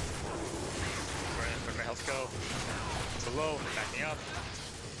 Where'd my health go? So low. Back me up.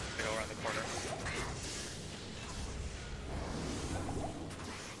 Go around the corner.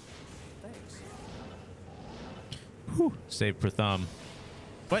 Thanks. Whew. Save for Thumb.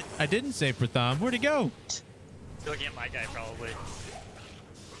 What? I didn't save for Thumb. Where'd he go? You're looking at my guy, probably.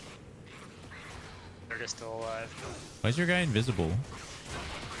 They're just still alive. Why is your guy invisible?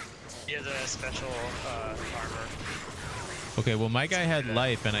 He has a special armor. Okay, well, my guy had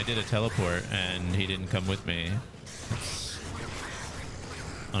life, and I did a teleport, and he didn't come with me. That's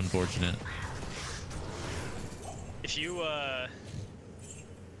unfortunate. If you,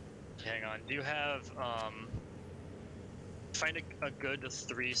 hang on. Do you have, find a good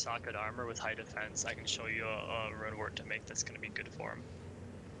 3-socket armor with high defense. I can show you a rune word to make that's going to be good for him.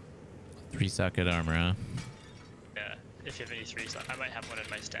 3-socket armor, huh? Yeah, if you have any 3-socket. I might have one in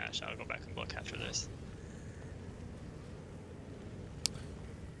my stash. I'll go back and look after this.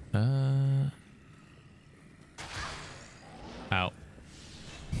 Ow.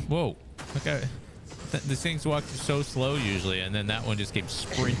 Whoa. Okay. These things walk so slow usually, and then that one just came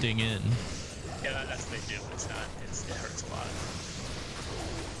sprinting in. Yeah, that's what they do. It's not. It hurts a lot.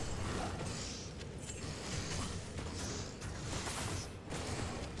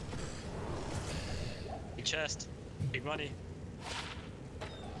 Big chest, big money.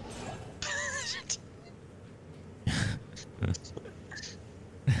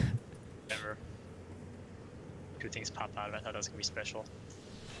 Never. Two things pop out of it. I thought that was gonna be special.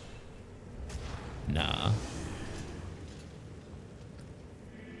 Nah.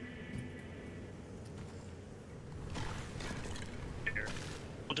 Here.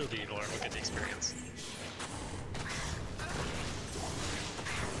 We'll do the evil and we'll get the experience.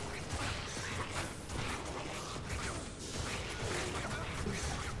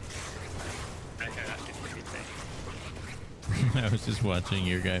 I gotta have to do everything. I was just watching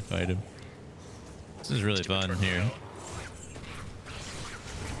your guy fight him. This is really fun here.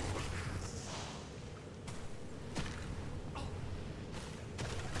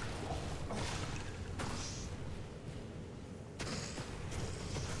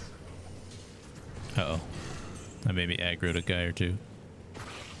 Uh-oh. I maybe aggroed a guy or two.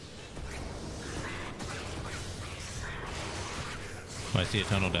 Oh, I see a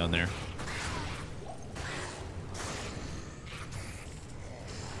tunnel down there.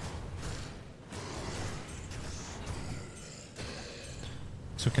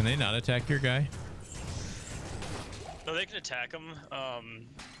 So can they not attack your guy? No, they can attack him.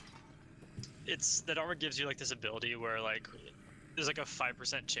 It's that armor gives you like this ability where like there's like a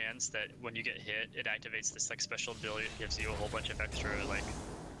 5% chance that when you get hit, it activates this like special ability that gives you a whole bunch of extra like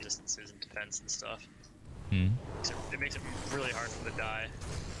resistances and defense and stuff. Hmm. So it makes it really hard for them to die.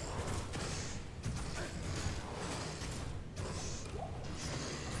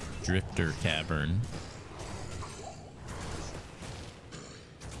 Drifter Cavern.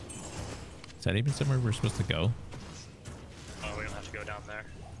 Is that even somewhere we're supposed to go? Oh, we don't have to go down there.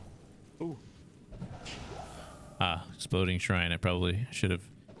 Ooh. Ah, exploding shrine. I probably should have.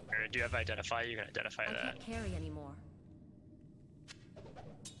 Do you have identify? You can identify I that. can't carry anymore.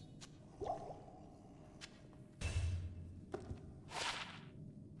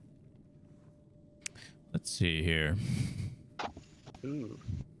 Let's see here. Ooh.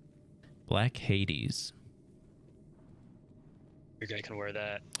 Black Hades. Your guy can wear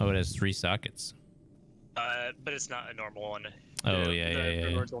that. Oh, it has 3 sockets. But it's not a normal one. Oh, The yeah.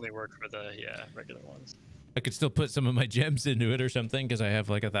 rewards only work for the regular ones. I could still put some of my gems into it or something because I have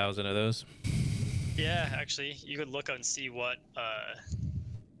like 1,000 of those. Yeah, actually, you could look and see what I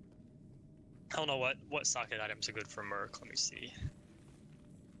don't know what socket items are good for Merc. Let me see.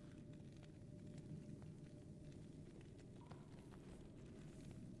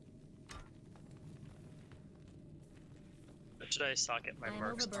 What should I socket my I am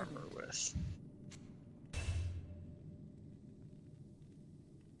Merc's overburdened. armor with?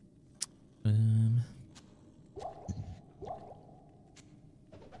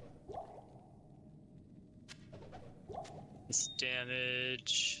 It's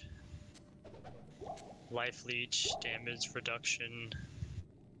damage, life leech, damage reduction.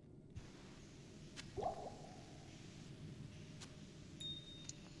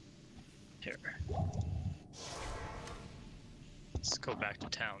 Here. Let's go back to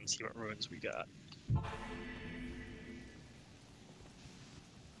town and see what ruins we got.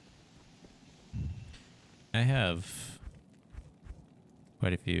 I have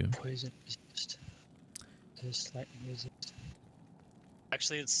quite a few. Poison resist. This lightning resist.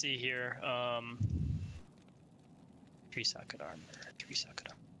 Actually, let's see here. 3 socket armor. 3 socket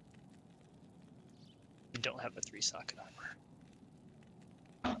armor. We don't have a 3 socket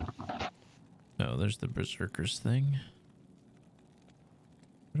armor. Oh, there's the Berserkers thing.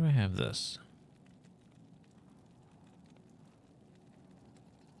 Where do I have this?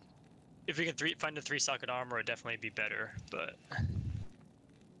 If we can find a 3 socket armor, it'd definitely be better. But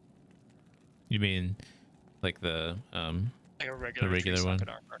You mean like the like a regular, regular 3 one?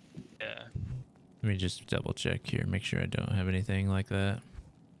 socket armor. Yeah. Let me just double check here, make sure I don't have anything like that.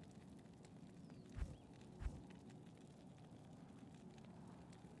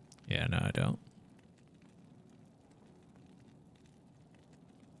 Yeah, no, I don't.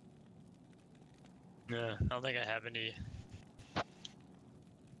 Yeah, I don't think I have any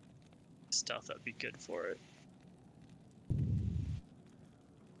stuff that'd be good for it.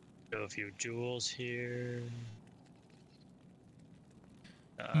 Go a few jewels here.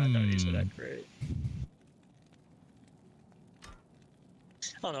 None of these are that great. I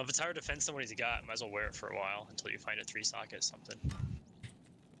don't know, if it's hard to defend somebody's got, might as well wear it for a while until you find a 3 socket something.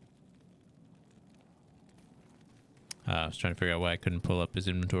 I was trying to figure out why I couldn't pull up his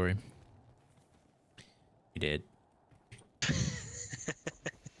inventory. did.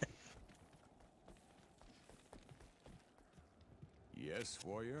 Yes,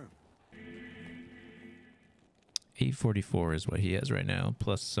 warrior. 844 is what he has right now,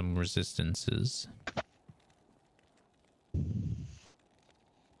 plus some resistances.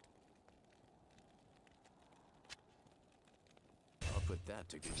 I'll put that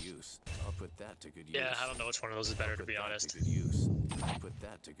to good use. I'll put that to good use. Yeah, I don't know which one of those is better, to be honest. Good use. I'll put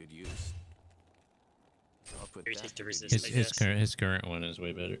that to good use. I'll put Maybe that take to the good resist, use. I His guess. his current one is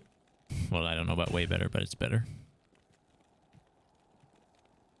way better. Well, I don't know about way better, but it's better.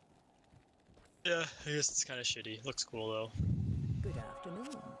 Yeah, I guess it's kind of shitty. Looks cool though. Good afternoon.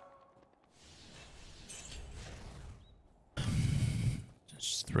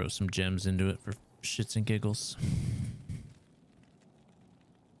 Just throw some gems into it for shits and giggles.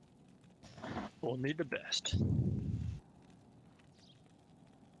 Only the best.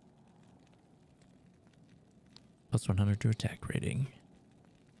 Plus 100 to attack rating.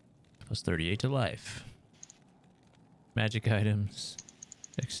 Plus 38 to life. Magic items.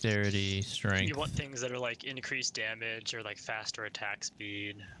 Dexterity, strength. You want things that are like increased damage or like faster attack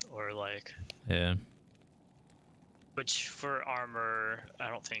speed or like, Yeah. which for armor, I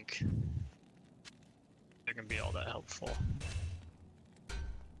don't think they're gonna be all that helpful.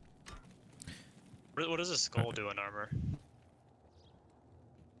 What does a skull do in armor?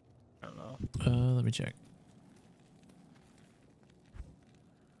 I don't know. Let me check.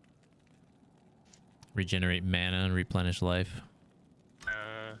 Regenerate mana and replenish life.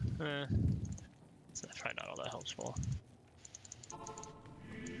 It's probably not all that helpful.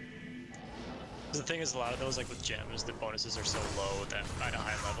 The thing is, a lot of those, like with gems, the bonuses are so low that at a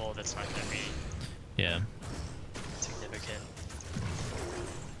high level, that's not gonna be Yeah. significant.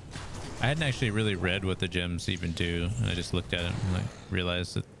 I hadn't actually really read what the gems even do. I just looked at it and like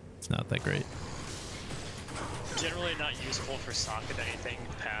realized that it's not that great. Generally not useful for socket anything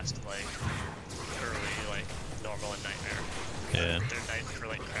past like early, like normal and nightmare. Yeah. They're nice for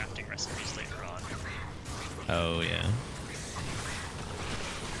like crafting recipes later on. Oh yeah.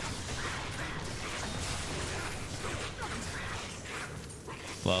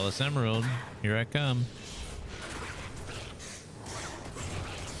 Flawless Emerald, here I come.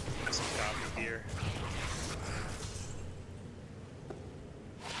 Some goblin gear.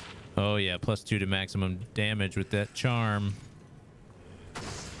 Oh yeah, plus 2 to maximum damage with that charm.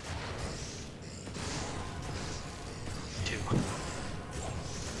 2.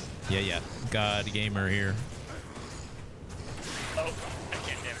 Yeah. God gamer here. Oh, I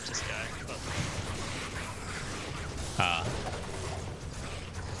can't damage this guy. But Ah.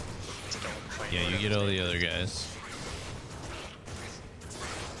 Stone Flame, Yeah, you whatever get his all name the other is. guys.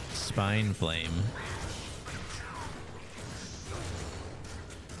 Spine Flame.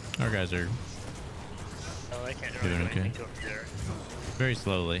 Our guys are Oh, I can't really doing do okay. anything to him there. very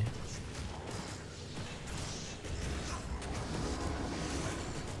slowly.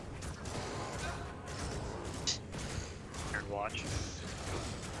 Nerd watch.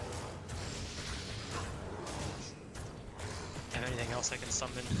 Have anything else I can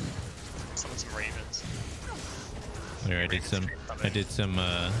summon? Summon some ravens. Here, I did some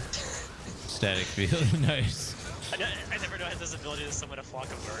static field. Nice. I never know I had this ability to summon a flock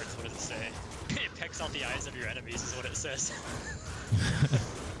of birds. What does it say? It pecks out the eyes of your enemies is what it says.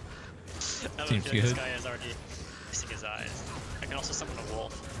 I Seems think this good. guy is already missing his eyes. I can also summon a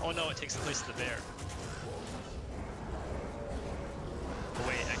wolf. Oh no, it takes the place of the bear. Oh,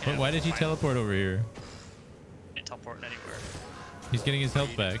 wait, I can But why did he teleport over here? Can't teleport anywhere. He's getting his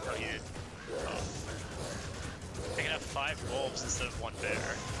health back. Oh, oh. I can have 5 wolves instead of 1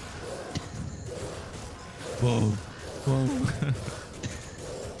 bear. Whoa. Whoa.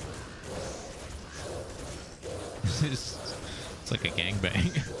 It's like a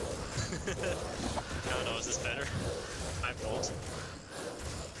gangbang. No, is this better? 5 wolves.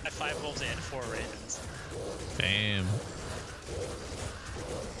 I have 5 wolves and 4 ravens. Damn.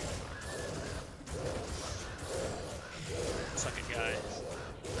 Suck it, guy.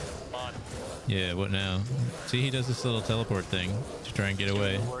 Come on. Yeah, what now? See, he does this little teleport thing to try and get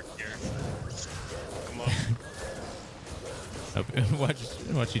away. Work here. Come on.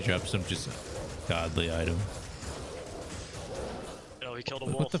 Watch you drop some just godly item. No, he killed a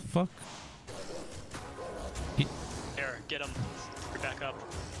What wolf. the fuck? Here, get him. You're back up.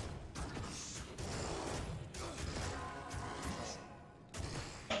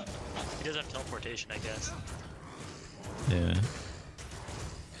 He does have teleportation, I guess. Yeah.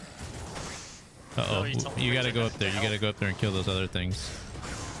 Uh-oh. No, he teleports You gotta right go back up there. to You gotta go up there and kill those other things.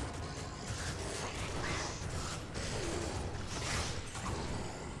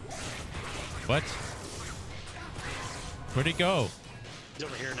 What? Where'd he go? He's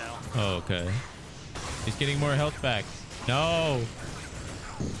over here now. Oh, okay. He's getting more health back. No.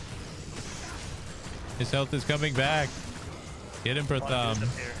 His health is coming back. Get him, Pratham.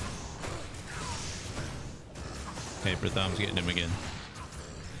 Hey, Pratham's getting him again.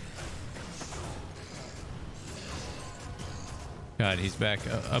 God, he's back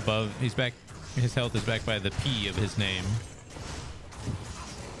above. He's back. His health is back by the P of his name.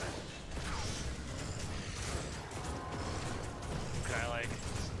 Can I like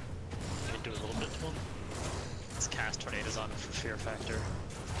do a little bit to him? Let's cast tornadoes on him for fear factor.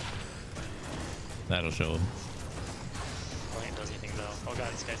 That'll show him. I don't think it does anything though. Oh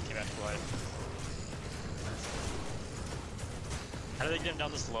god, these guys came back to life. How do they get him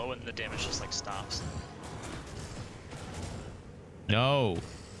down this low and the damage just like stops? No.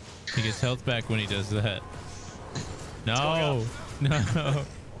 He gets health back when he does that. No. No.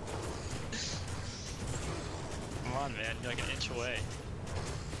 Come on, man. You're like an inch away.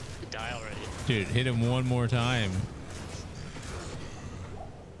 You die already. Dude, hit him one more time.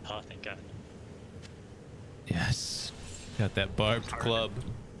 Oh, thank god. Yes. Got that barbed club.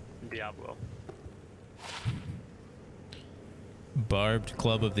 Diablo. Barbed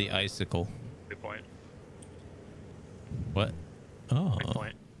club of the icicle. Good point. What? Oh. Good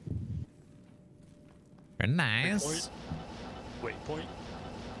point. Very nice. Wait, point.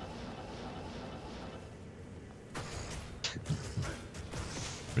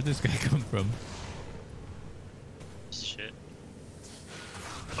 Where'd this guy come from? Shit.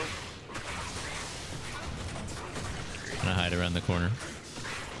 Oh. I'm gonna hide around the corner.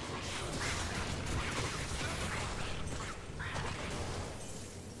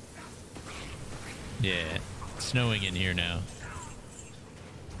 Yeah, it's snowing in here now.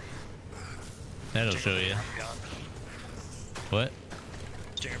 That'll show you. What?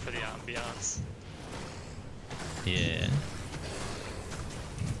 Stinger for the ambiance. Yeah.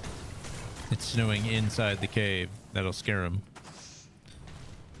 It's snowing inside the cave. That'll scare him.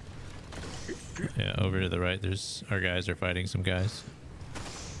 Yeah, over to the right, there's our guys are fighting some guys.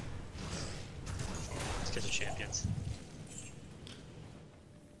 These guys are champions.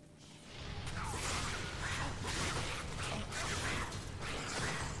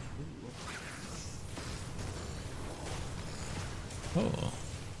 Oh.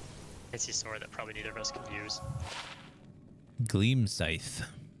 Fancy sword that probably neither of us can use. Gleam Scythe.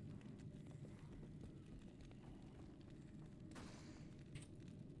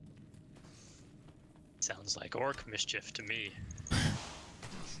 Sounds like orc mischief to me.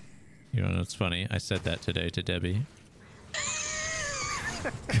 You know what's funny? I said that today to Debbie.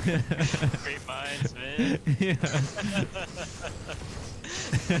 Great minds, man. Yeah.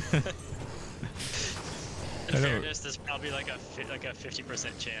 In fairness, there's probably like a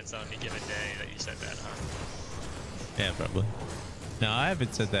 50% chance on any given day that you said that, huh? Yeah, probably. No, I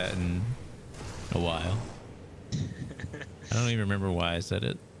haven't said that in a while. I don't even remember why I said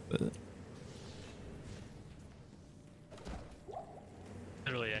it. But...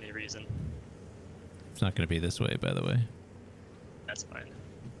 Literally any reason. It's not going to be this way, by the way. That's fine.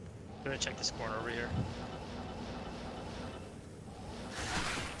 I'm gonna check this corner over here.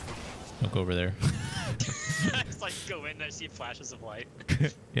 I'll go over there. I just like go in and I see flashes of light.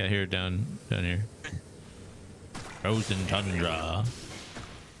 Yeah, here, down here. Frozen tundra.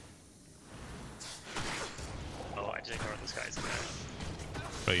 Oh, I just ignored those guys in there.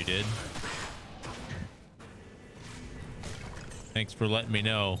 Oh, you did? Thanks for letting me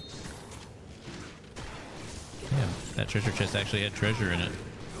know. Damn, that treasure chest actually had treasure in it.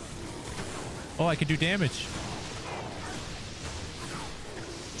 Oh, I can do damage.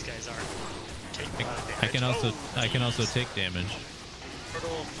 These guys aren't taking a lot of damage. I can also take damage. Turtle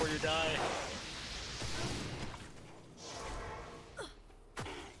before you die.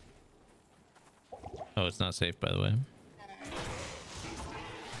 Oh, it's not safe, by the way.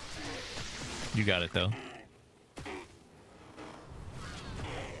 You got it, though.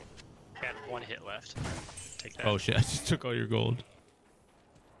 Had one hit left. Take that. Oh, shit. I just took all your gold.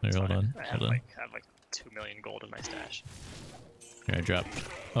 There, hold on. I have Hold on. like 2 million gold in my stash. Here, I dropped.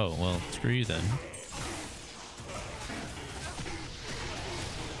 Oh, well, screw you then.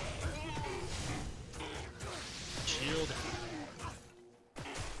 Shield.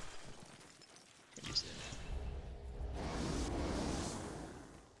 Use it.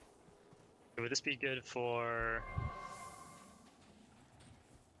 Would this be good for...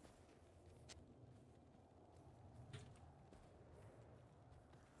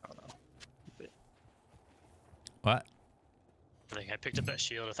 I don't know. What? I think I picked up that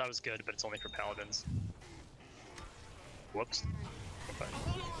shield. I thought it was good, but it's only for paladins. Whoops. Okay.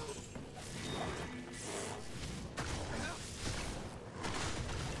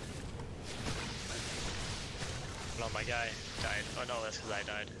 No, my guy died. Oh no, that's because I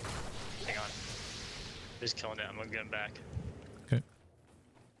died. Hang on. He's killing it. I'm gonna get him back. Okay.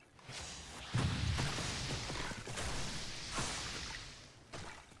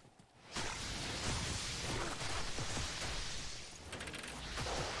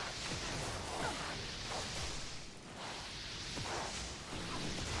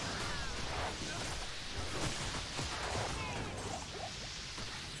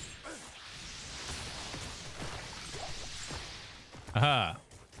 Aha!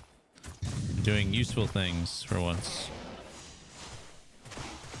 I'm doing useful things for once.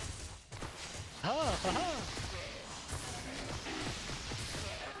 I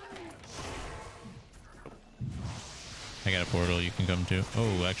got a portal you can come to.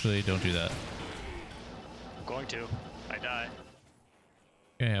 Oh, actually, don't do that. I'm going to. I die.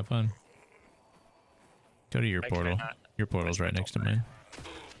 Okay, have fun. Go to your I portal. cannot. Your portal's Where's right my next to portal? mine.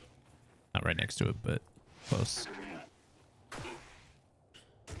 Not right next to it, but close.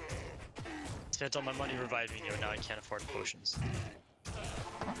 Spent all my money reviving you, and now I can't afford potions.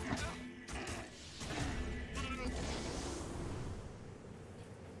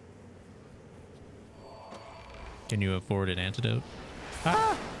 Can you afford an antidote?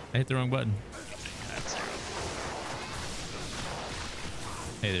 Ah! I hit the wrong button. That's zero.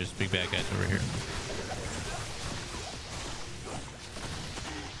 Hey, there's big bad guys over here.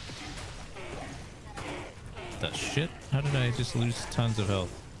 The shit? How did I just lose tons of health?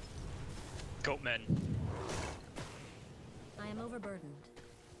 Goatmen. I am overburdened.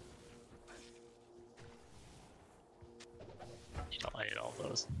 You know, I need all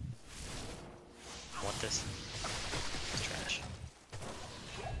those. I want this. It's trash.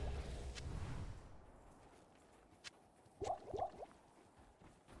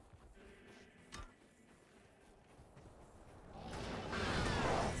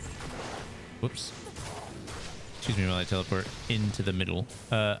 Whoops. Excuse me while I teleport into the middle.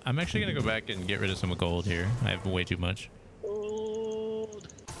 I'm actually gonna go back and get rid of some gold here. I have way too much. Gold.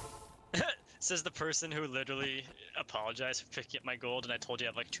 Says the person who literally apologized for picking up my gold, and I told you I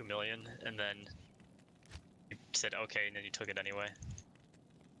have like 2 million, and then you said okay, and then you took it anyway.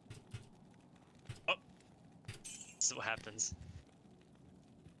 Oh, this is what happens.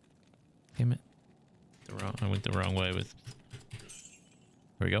 Damn it. I went the wrong way with...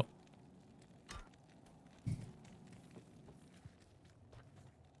 There we go.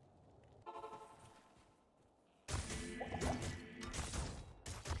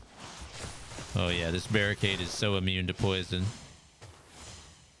 Oh yeah, this barricade is so immune to poison.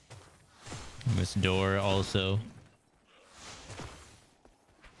 And this door also.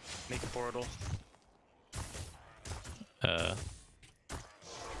 Make a portal.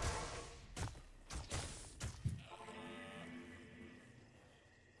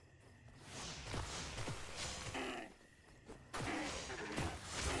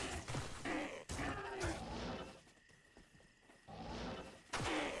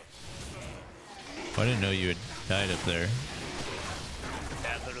 I didn't know you had died up there.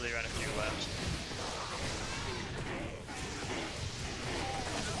 Yeah, literally right after you left.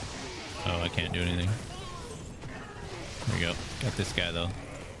 Oh, I can't do anything. There we go. Got this guy though.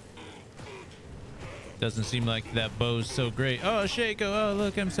 Doesn't seem like that bow's so great. Oh, Shaco! Oh,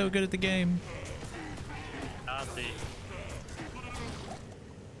 look, I'm so good at the game. The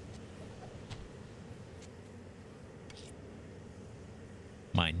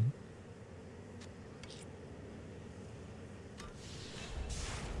Mine.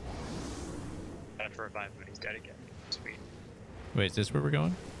 I have to revive him, and he's dead again. Sweet. Wait, is this where we're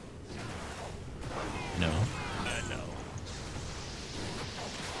going? No. No.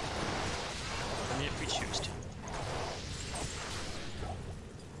 Only if we choose to.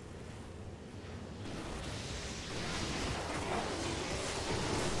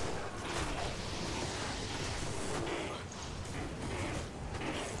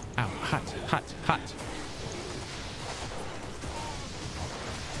 Ow, hot, hot, hot.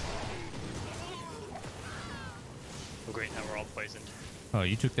 Oh great, now we're all poisoned. Oh,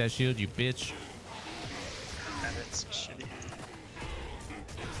 you took that shield, you bitch. And it's shitty.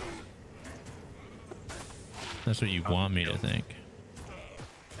 That's what you want me to think.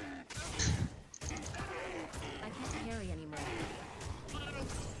 I can't carry anymore.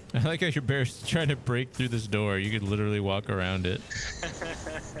 I like how your bear's trying to break through this door. You could literally walk around it.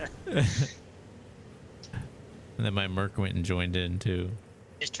 And then my merc went and joined in too.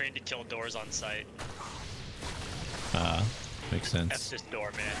 He's trained to kill doors on sight. Makes F sense. this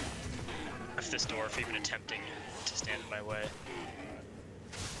door, man. F this door for even attempting to stand in my way.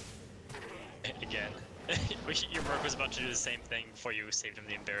 Again. Your merc was about to do the same thing before you saved him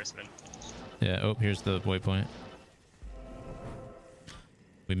the embarrassment. Yeah, oh, here's the waypoint.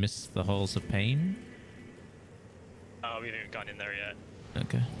 We missed the halls of pain. Oh, we haven't even gone in there yet.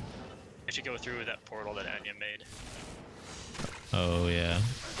 Okay. We should go through that portal that Anya made Oh yeah.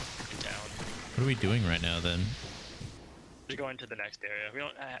 in town. What are we doing right now then? We're going to the next area. We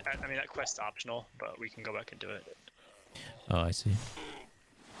don't. I mean, that quest's optional, but we can go back and do it. Oh, I see.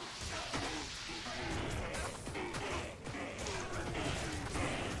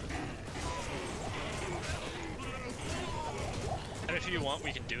 And if you want,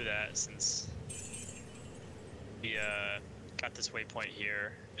 we can do that since we got this waypoint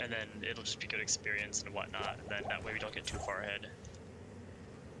here, and then it'll just be good experience and whatnot, and then that way we don't get too far ahead.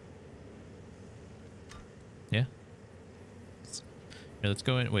 Yeah. Here, let's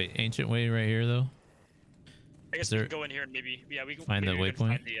go in. Wait, ancient way right here though. I guess Is we there- can go in here and maybe we can Find the maybe we can waypoint?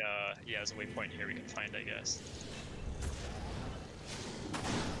 find the yeah, there's a waypoint here we can find, I guess.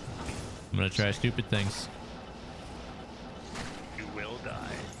 I'm gonna try stupid things. You will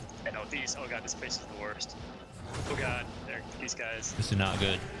die. I know these. Oh god, this place is the worst. Oh god, these guys. This is not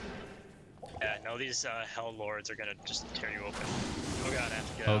good. Yeah, no, these hell lords are gonna just tear you open. Oh god, I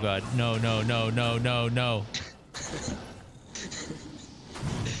have to get Oh out. god. No, no, no, no, no, no.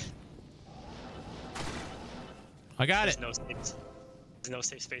 I got There's it. there's no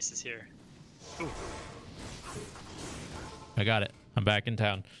safe spaces here. Ooh. I got it. I'm back in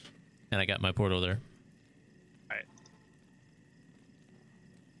town. And I got my portal there. Alright.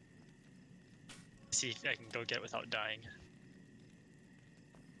 See if I can go get it without dying.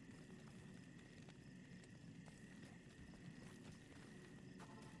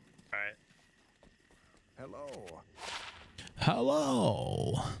 Alright. Hello.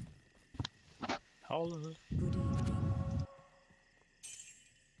 Hello. Hello. Good evening.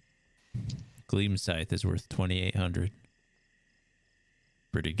 Gleam Scythe is worth 2,800.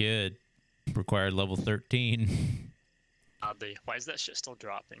 Pretty good. Required level 13. Oddly, why is that shit still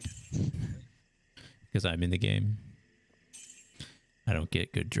dropping? Because I'm in the game. I don't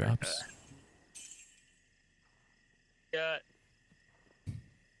get good drops. Yeah.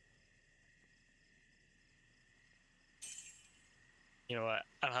 You know what?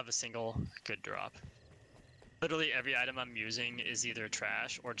 I don't have a single good drop. Literally every item I'm using is either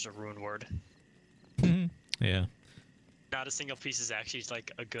trash or just a rune word. Yeah. Not a single piece is actually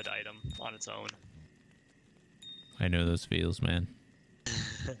like a good item on its own. I know those feels, man.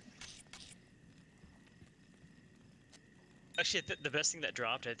 Actually, the best thing that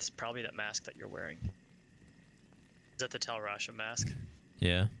dropped is probably that mask that you're wearing. Is that the Tal Rasha mask?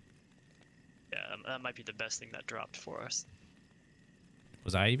 Yeah. Yeah, that might be the best thing that dropped for us.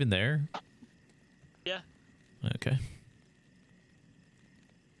 Was I even there? Yeah, Okay.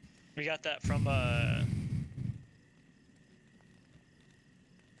 we got that from I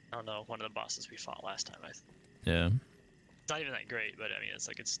don't know, one of the bosses we fought last time. It's Yeah. not even that great, but I mean,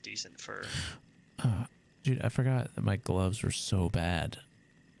 it's decent for. Dude, I forgot that my gloves were so bad.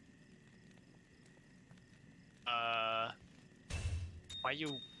 Why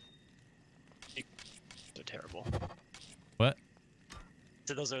you? They're terrible. What?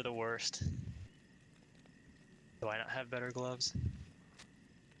 So those are the worst. Do I not have better gloves?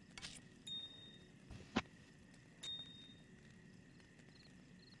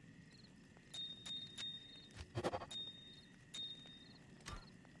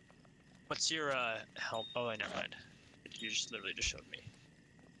 What's your help? Oh, never mind. You just literally just showed me.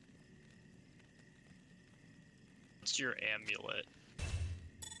 What's your amulet?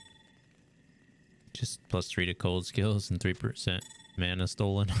 Just +3 to cold skills and 3% mana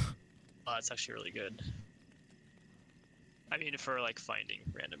stolen. Oh, that's actually really good. I mean, for like finding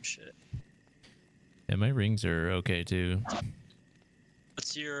random shit. Yeah, my rings are okay too.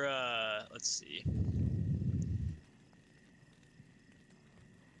 What's your let's see.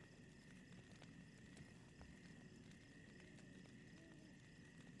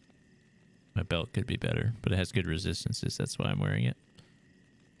 My belt could be better, but it has good resistances. That's why I'm wearing it.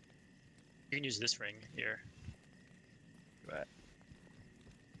 You can use this ring here. But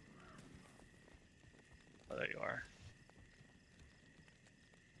oh, there you are.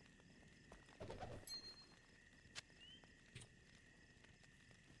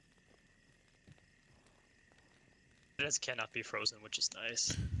 This cannot be frozen, which is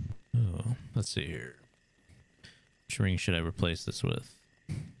nice. Oh, let's see here. Which ring should I replace this with?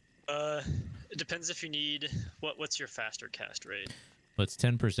 It depends if you need what's your faster cast rate, Well, it's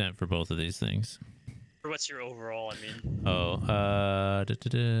 10% for both of these things. or what's your overall. I mean, Oh,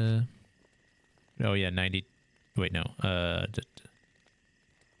 oh yeah, 90. Wait, no. The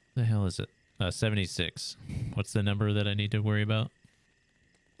hell is it? 76. What's the number that I need to worry about?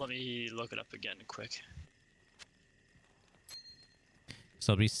 let me look it up again quick.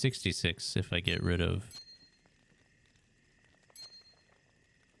 So I'll be 66 if I get rid of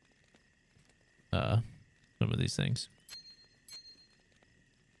some of these things.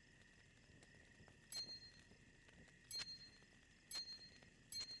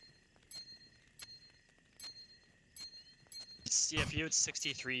 Yeah, for you it's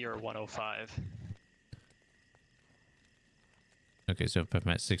 63 or 105. Okay, so if I'm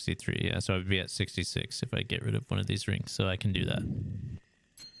at 63, yeah, so I'd be at 66 if I get rid of one of these rings, so I can do that.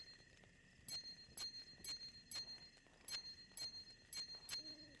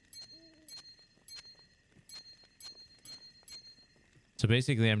 So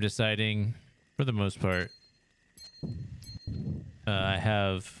basically I'm deciding, for the most part, I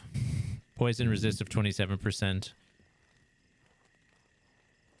have poison resist of 27%.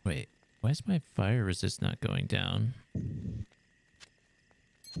 Wait, why is my fire resist not going down?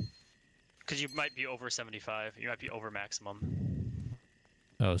 Because you might be over 75. You might be over maximum.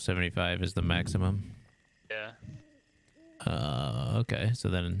 Oh, 75 is the maximum. Yeah. Okay, so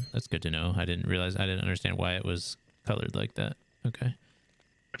then that's good to know. I didn't understand why it was colored like that. Okay.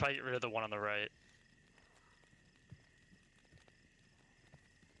 I'd probably get rid of the one on the right.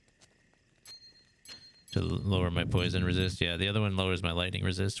 To lower my poison resist. Yeah, the other one lowers my lightning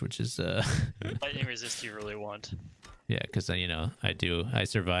resist, which is Lightning resist you really want. yeah, because you know, I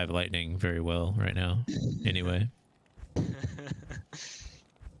survive lightning very well right now. Anyway.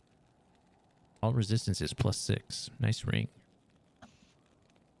 All resistance is +6. Nice ring.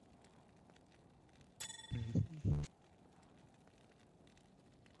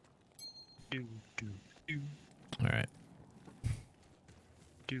 All right.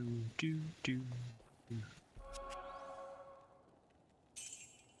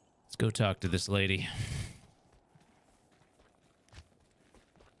 Let's go talk to this lady.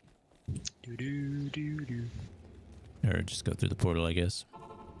 Or just go through the portal, I guess.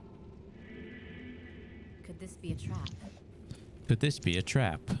 Could this be a trap? Could this be a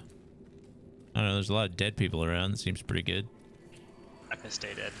trap? I don't know, there's a lot of dead people around. That seems pretty good. I'm gonna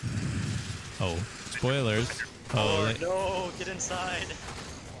stay dead. Oh, spoilers. Oh, No, get inside.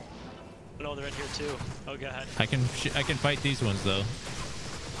 No, they're in here too. Oh god. I can fight these ones though.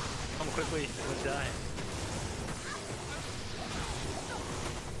 Come quickly, we'll die.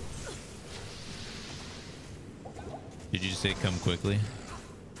 Did you just say come quickly?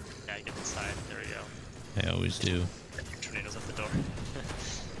 Yeah, get inside. There we go. I always do. Tornadoes at the door.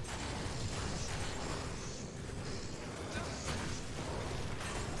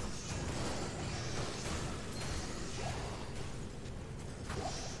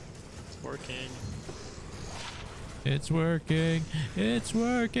 It's working. It's working. It's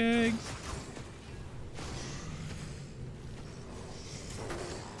working.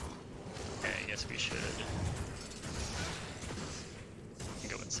 Okay, I guess we should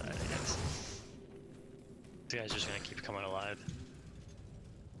go inside, I guess. This guy's just gonna keep coming alive.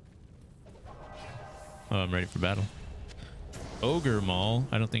 Oh, I'm ready for battle. Ogre Maul.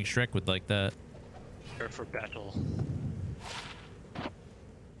 I don't think Shrek would like that. Prepare for battle.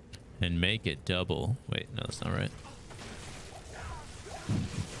 And make it double. Wait, no, that's not right.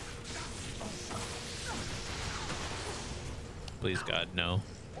 Please, God, no.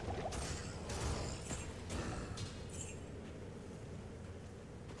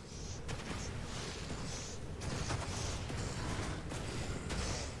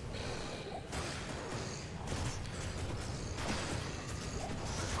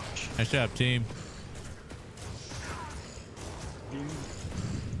 Nice job, team.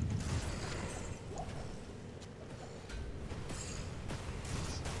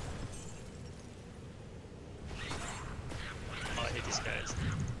 Oh, I hate these guys.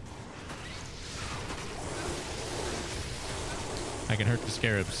 I can hurt the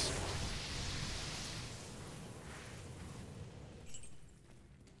scarabs.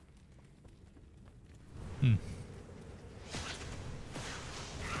 Hmm.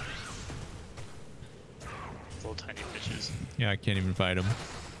 Little tiny bitches. Yeah, I can't even fight them.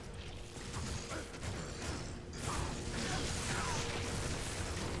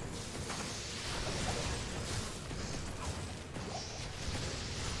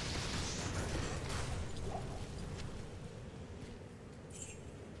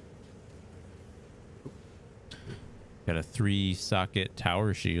 Got a 3-socket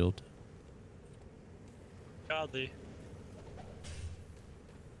tower shield. Godly.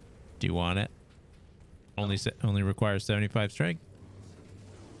 Do you want it? Only requires 75 strength.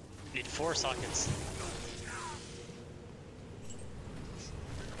 Need 4 sockets.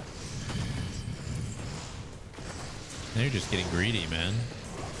 Now you're just getting greedy, man.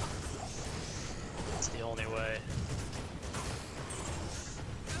 It's the only way.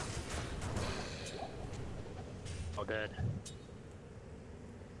 dead.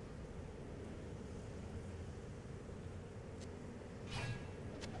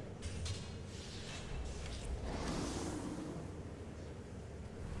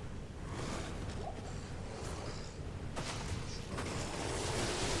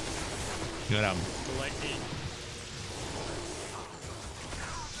 Good. The lightning.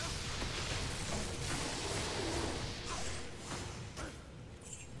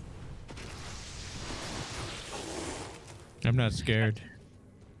 I'm not scared.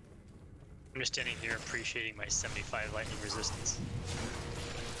 I'm just standing here appreciating my 75 lightning resistance.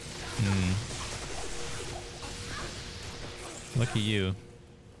 Lucky you.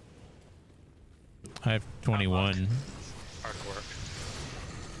 I have 21. Hard work.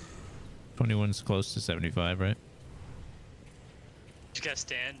 21's close to 75, right? You gotta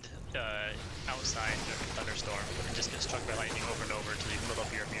stand outside during a thunderstorm and just get struck by lightning over and over until you build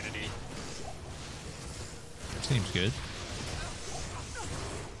up your immunity. Seems good.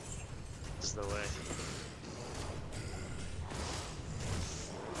 This is the way.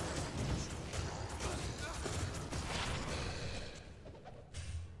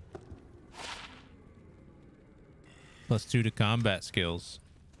 +2 to combat skills.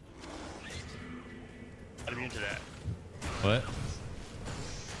 I'm immune to that. What?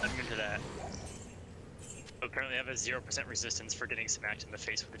 I'm immune to that. Apparently I have a 0% resistance for getting smacked in the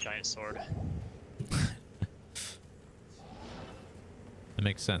face with a giant sword. That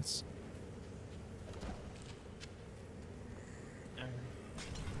makes sense.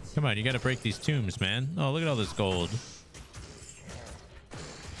 Come on, you gotta break these tombs, man. Oh, look at all this gold.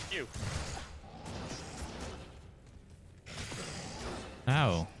 You.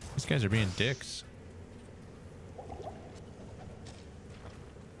 Ow. These guys are being dicks.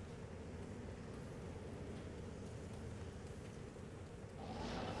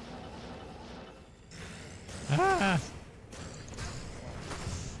 Ah!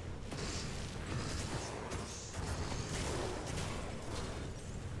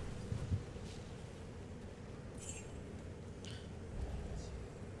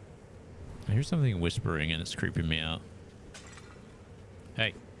 I hear something whispering and it's creeping me out.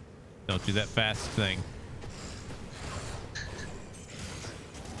 Hey, don't do that fast thing.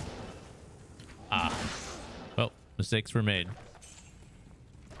 Ah. Well, mistakes were made.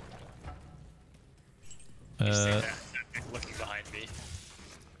 You say that. Looking behind me.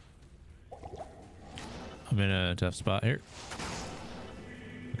 I'm in a tough spot here.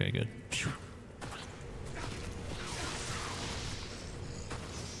 Okay, good.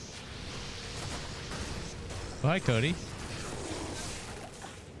 Hi, Cody.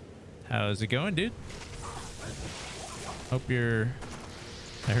 How's it going, dude? Hope you're...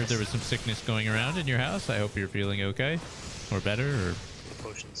 I heard there was some sickness going around in your house. I hope you're feeling okay. Or better, or...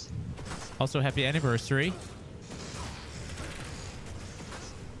 Potions. Also, happy anniversary.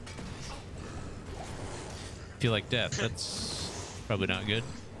 Feel like death. That's probably not good.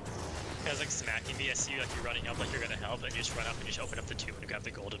 Guys like smacking me. I see you like you're running up like you're gonna help, and you just run up and you just open up the tube and grab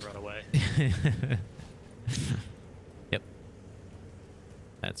the gold and run away. Yep.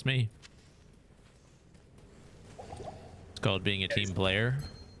 That's me. It's called being a team player.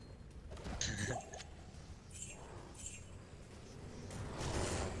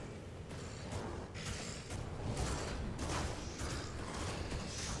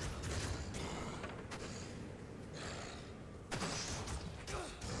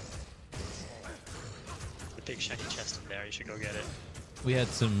 The big shiny chest in there. You should go get it. We had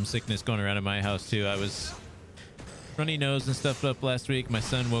some sickness going around in my house too. I was runny nose and stuff up last week. My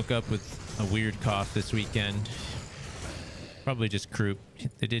son woke up with a weird cough this weekend. Probably just croup.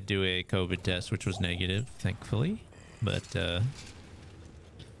 They did do a COVID test, which was negative, thankfully. But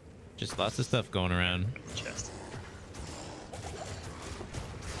just lots of stuff going around. Chest.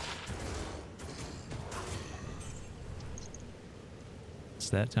 It's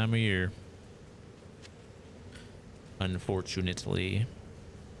that time of year. Unfortunately.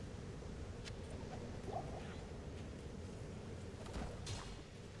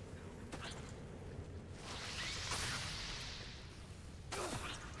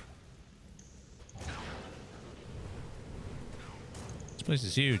 This place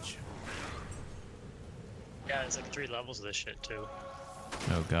is huge. Yeah, there's like 3 levels of this shit too.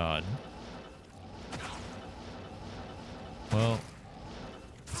 Oh god. Well,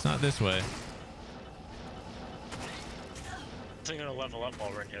 it's not this way. I think I'm gonna level up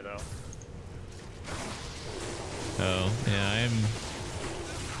while we're in here though. Oh, yeah, I'm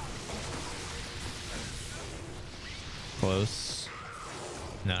close.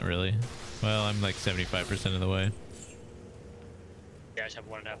 Not really. Well, I'm like 75% of the way. Yeah, I just have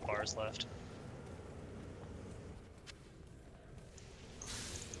 1.5 bars left.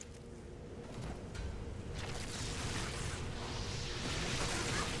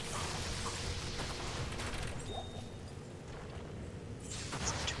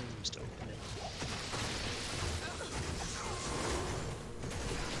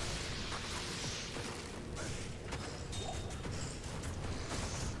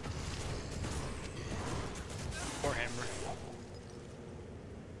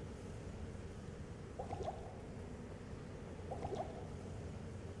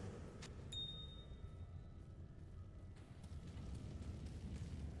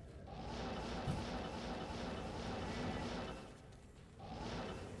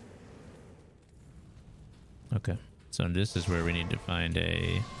 Okay, so this is where we need to find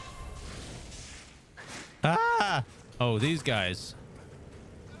a... Ah! Oh, these guys.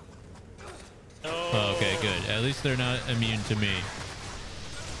 Oh, okay, good. At least they're not immune to me.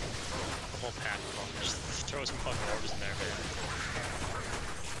 The whole pack of them. Just throw some fucking orbs in there, man.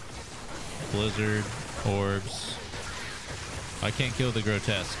 Blizzard, orbs. I can't kill the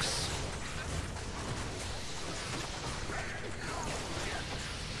grotesques.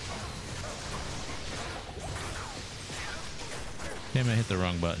 Damn, I hit the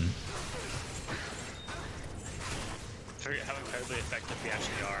wrong button. I forget how incredibly effective we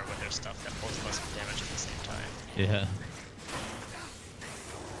actually are when there's stuff that pulls less damage at the same time. Yeah.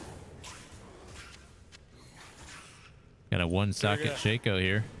 Got a one socket Shaco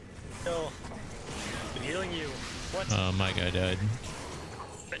here. No. I'm healing you. What? Oh, my guy died.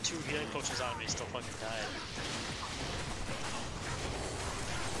 Got 2 healing potions on me, still fucking died.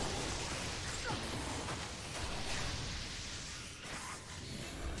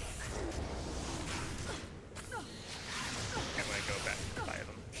 I'm gonna go back and buy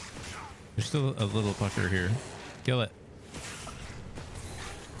them. There's still a little fucker here. Kill it.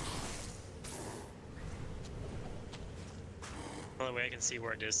 The only way I can see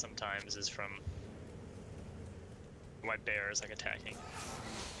where it is sometimes is from my bear is like attacking.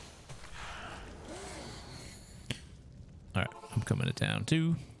 All right, I'm coming to town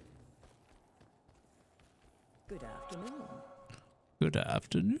too. Good afternoon. Good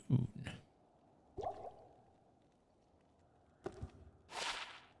afternoon.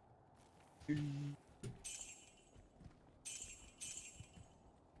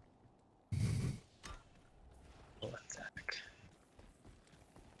 Attack.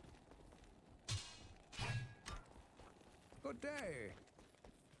 Good day.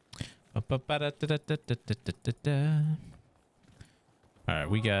 All right,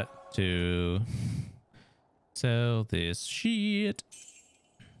 we got to sell this shit.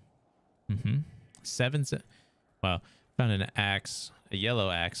 Wow, found an axe, a yellow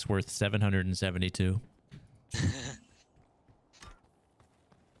axe worth 772. It's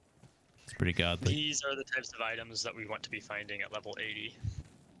pretty godly. These are the types of items that we want to be finding at level 80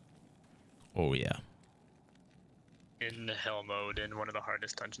 Oh yeah. in hell mode in one of the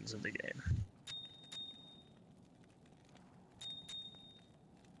hardest dungeons in the game.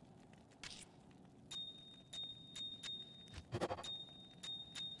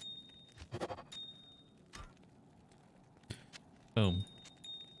 Boom.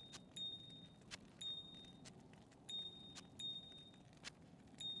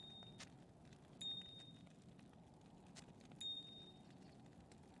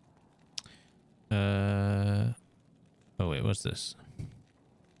 Oh wait, what's this?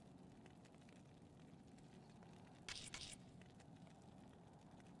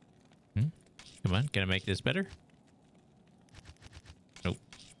 Come on, can I make this better? Nope.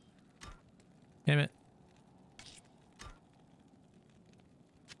 Damn it.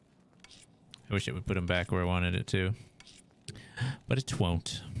 I wish it would put them back where I wanted it to, but it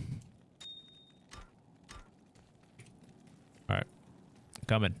won't. All right,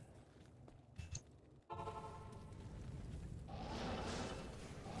 coming.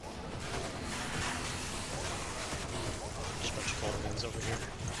 Just a bunch of golden ones over here.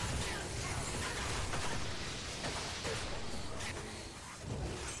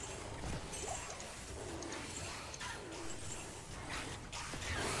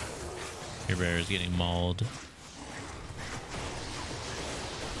 Your bear is getting mauled.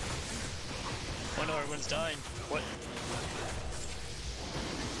 Oh no, everyone's dying. What?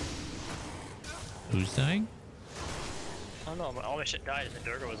 Who's dying? I don't know, all my shit died and the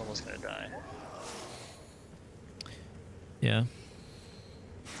Durga was almost gonna die. Yeah.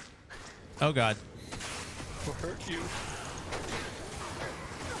 Oh god. Who hurt you?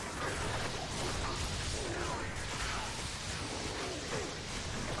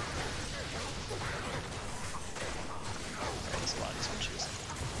 There's a lot of switches.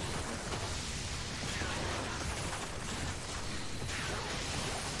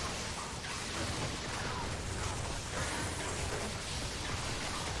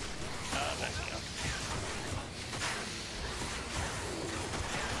 Backing up.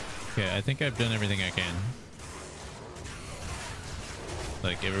 Okay, I think I've done everything I can.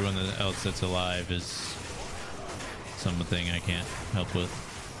 Like, everyone else that's alive is something I can't help with.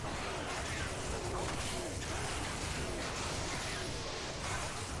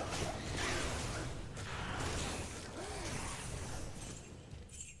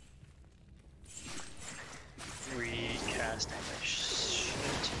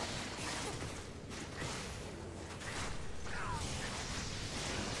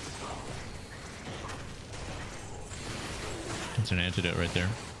 That's an antidote right there.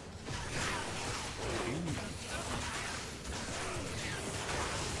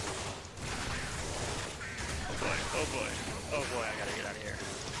 Oh boy, oh boy, oh boy, I gotta get out of here.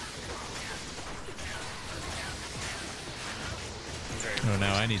 Oh,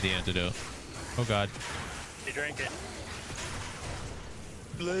 now I need the antidote. Oh god. He drank it.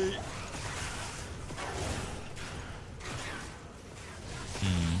 Late.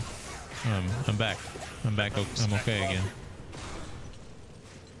 I'm back. I'm back. I'm okay again.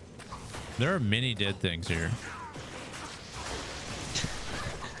 There are many dead things here.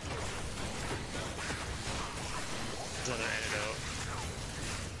 There's another antidote.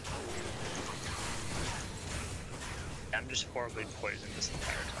 I'm just horribly poisoned this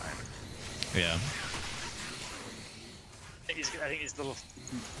entire time. Yeah. I think these little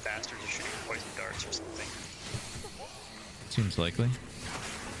bastards are shooting poison darts or something. Seems likely.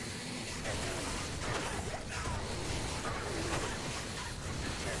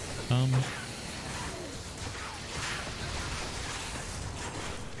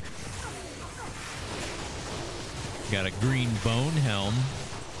 Got a green bone helm.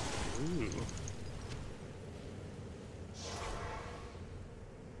 Ooh.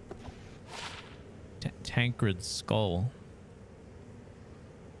 Tancred skull.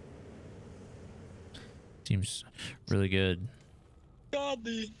 Seems really good.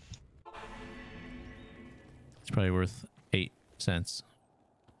 Godly. It's probably worth 8 cents.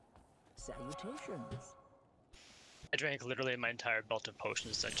 Salutations. I drank literally my entire belt of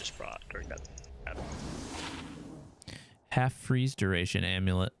potions I just brought during that battle. Half freeze duration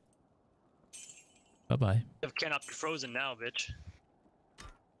amulet. Bye bye. It cannot be frozen now, bitch.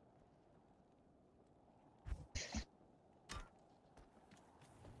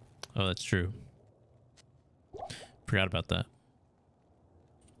 Oh, that's true. Forgot about that.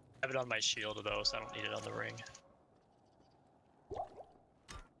 I have it on my shield though, so I don't need it on the ring.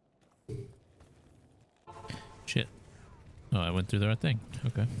 Shit. Oh, I went through the right thing.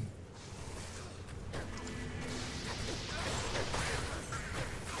 Okay.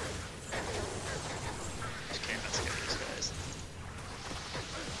 Okay, I'm not scared of these guys.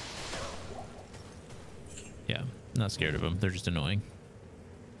 Yeah, not scared of them. They're just annoying.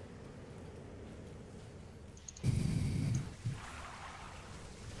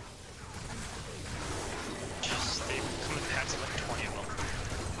 Jeez, they come in packs of like 20 of them.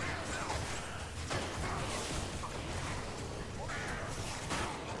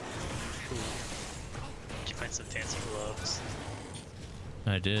 Did you find some fancy gloves?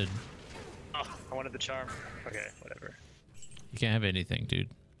 I did. Oh, I wanted the charm. Okay, whatever. You can't have anything, dude.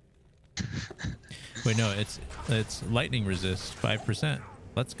 Wait, no, it's lightning resist 5%.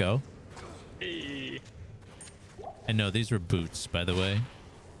 Let's go. Hey. And no, these were boots, by the way.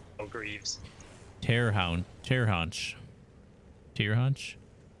 Oh, Greaves. Tear haunch.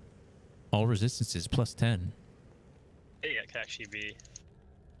 All resistances plus 10. Hey, that could actually be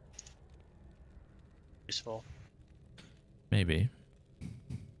useful. Maybe.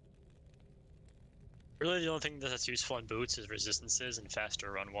 Really, the only thing that's useful in boots is resistances and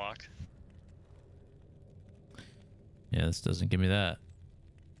faster run walk. Yeah, this doesn't give me that.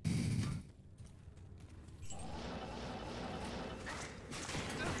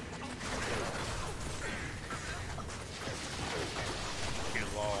 You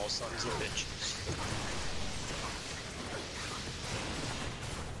lol, sons of bitches.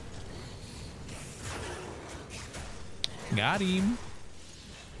 Got him.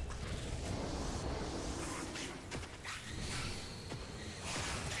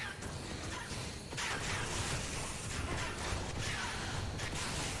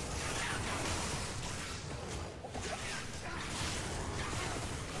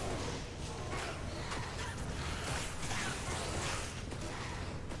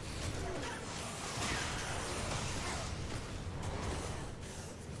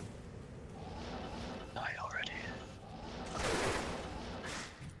 Die already.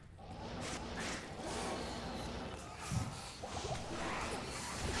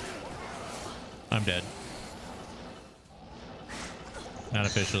 I'm dead. Not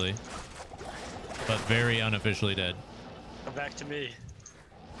officially, but very unofficially dead. Come back to me.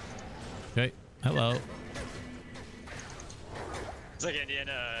 Okay. Hello. It's like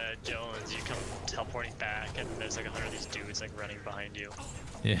Indiana Jones, you come teleporting back and there's like 100 of these dudes like running behind you.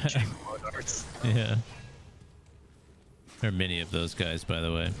 Yeah. Blow darts. Yeah. There are many of those guys, by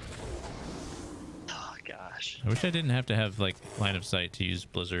the way. Oh gosh. I wish I didn't have to have like line of sight to use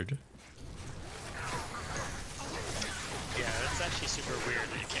Blizzard. Yeah, that's actually super weird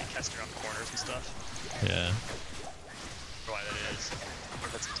that you can't cast around corners and stuff. Yeah. I don't know why that is. Or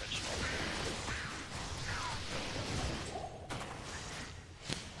if that's intentional.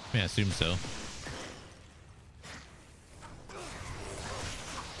 Yeah, I assume so.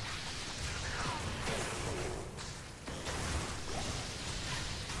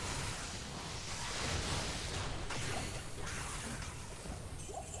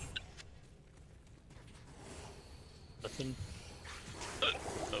 Nothing.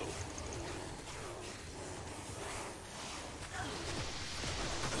 Oh.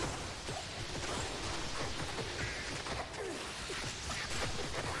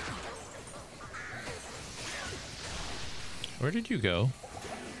 Where did you go?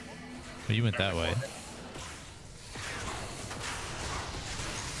 Oh, you went that way.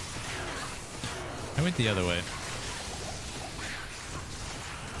 I went the other way.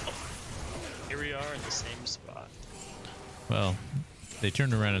 Here we are in the same spot. Well, they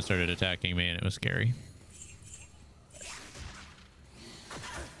turned around and started attacking me, and it was scary.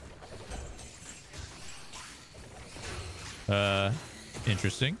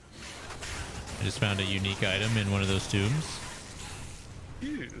 Interesting. I just found a unique item in one of those tombs.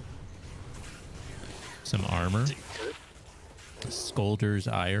 Ew. Some armor. Is it good? Scolder's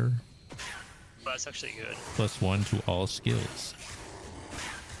Ire. Well, that's actually good. +1 to all skills.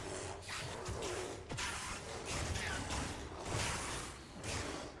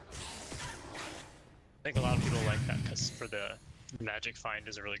 I think a lot of people like that because for the magic find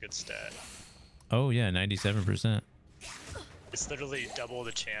is a really good stat. Oh yeah, 97%. It's literally double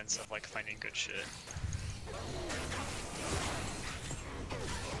the chance of like finding good shit.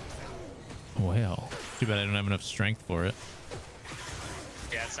 Well, too bad I don't have enough strength for it.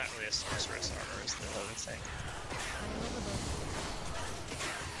 Yeah, it's not really a sorceress armor, is the other thing.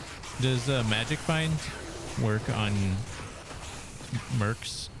 Does Magic Find work on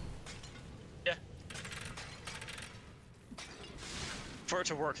mercs? Yeah. For it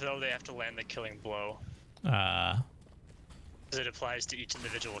to work though, they have to land the killing blow. Ah, Because it applies to each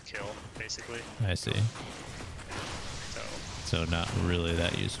individual kill, basically. I see. So, So not really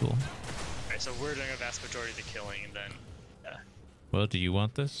that useful. okay, so we're doing a vast majority of the killing, and then, Well, do you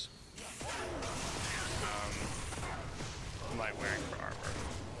want this? what am I wearing for armor?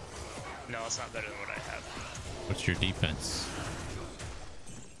 No, it's not better than what I have. What's your defense?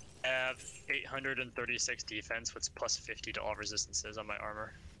 I have 836 defense, with plus 50 to all resistances on my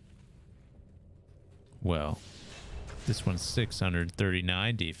armor. Well, this one's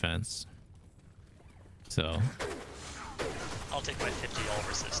 639 defense. So, I'll take my 50 all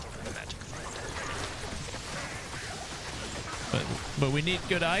resist over the magic find. but we need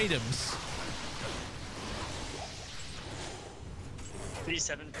good items.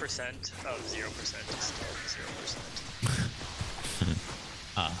 37% of 0% is still 0%.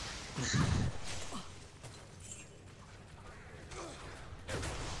 Ah.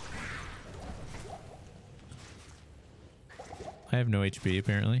 I have no HP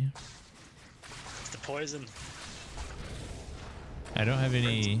apparently. It's the poison. I don't have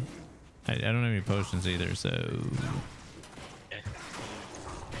any. I don't have any potions either, so Okay.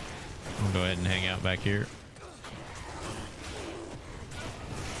 I'm gonna go ahead and hang out back here.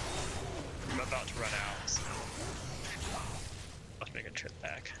 I'm about to run out, so I'll make a trip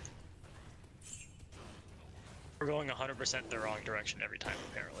back. We're going 100% the wrong direction every time,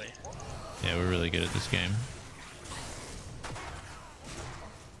 apparently. Yeah, we're really good at this game.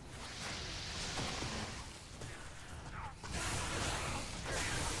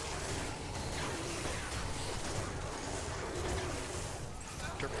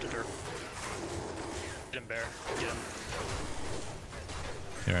 Derp to derp. Get him, bear. Get him.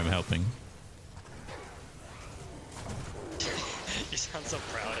 Here, I'm helping. You sound so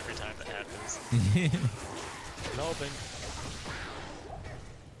proud every time that happens. I'm helping.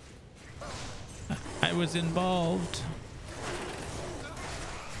 I was involved.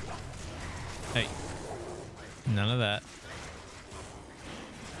 Hey, none of that.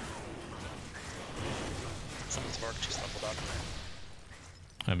 Someone's work just leveled up.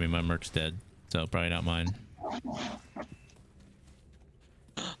 I mean, my merc's dead, so probably not mine.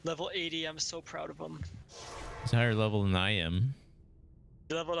 Level 80, I'm so proud of him. He's higher level than I am.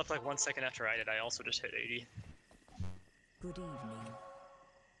 He leveled up like 1 second after I did. I also just hit 80. Good evening.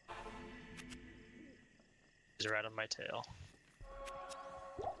 He's right on my tail.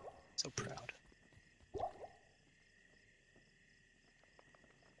 So proud.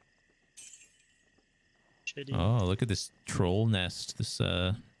 Shitty. Oh, look at this troll nest. This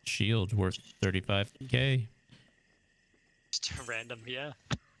shield worth 35k. Just random, yeah.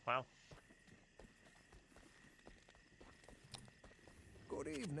 Wow. Good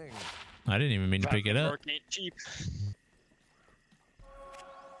evening. I didn't even mean to pick it up. Work ain't cheap.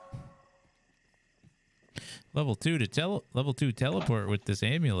 Level 2 to level 2 teleport with this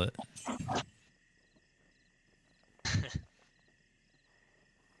amulet.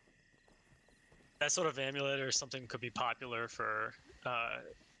 That sort of amulet or something could be popular for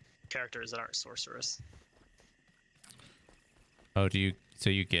characters that aren't sorceress. Oh, so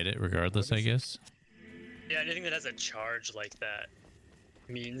you get it regardless, I guess? Yeah, anything that has a charge like that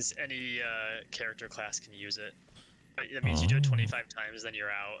means any character class can use it. But that means you do it 25 times, then you're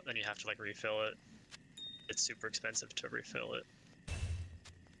out, then you have to like refill it. It's super expensive to refill it.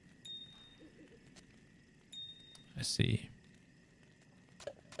 I see.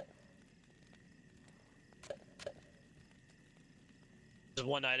 There's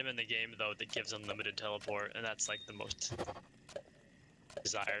one item in the game though that gives unlimited teleport, and that's like the most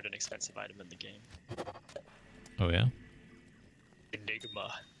desired and expensive item in the game. Oh yeah?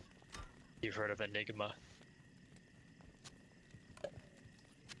 Enigma. You've heard of Enigma?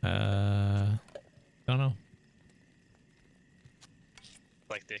 Don't know.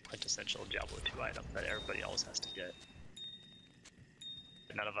 Like the quintessential Diablo 2 item that everybody else has to get.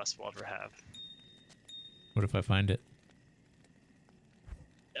 That none of us will ever have. What if I find it?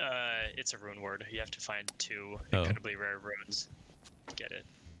 It's a rune word. You have to find 2 incredibly rare runes to get it.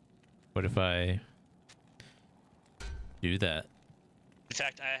 What if I do that? In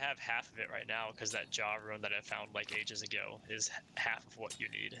fact, I have half of it right now because that jaw rune that I found like ages ago is half of what you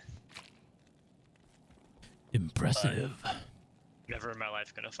need. Impressive. Never in my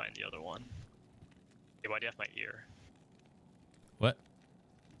life gonna find the other one. Hey, why do you have my ear? What?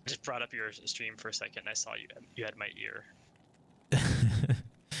 I just brought up your stream for a second and I saw you had my ear.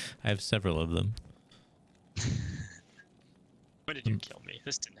 I have several of them. When did you kill me?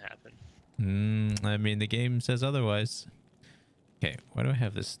 This didn't happen. I mean, the game says otherwise. Okay, why do I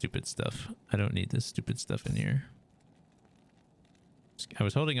have this stupid stuff? I don't need this stupid stuff in here. I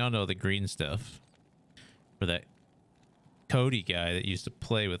was holding on to all the green stuff for that Cody guy that used to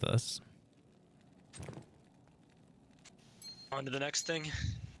play with us. On to the next thing.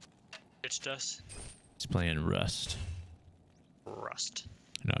 Ditched us. He's playing Rust. Rust.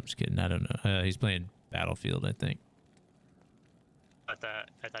 No, I'm just kidding. I don't know. He's playing Battlefield, I think. I thought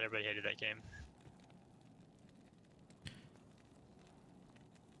everybody hated that game.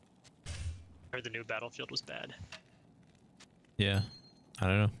 I heard the new Battlefield was bad. Yeah, I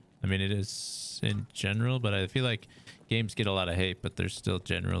don't know. I mean, it is in general, but I feel like games get a lot of hate, but they're still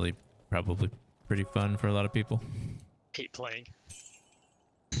generally probably pretty fun for a lot of people. Hate playing.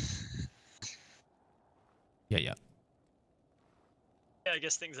 Yeah. Yeah, I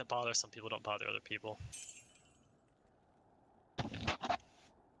guess things that bother some people don't bother other people.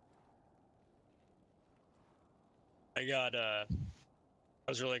 I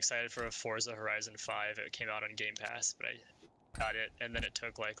was really excited for a Forza Horizon 5. It came out on Game Pass, but I got it, and then it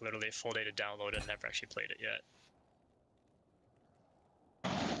took like literally a full day to download it and never actually played it yet.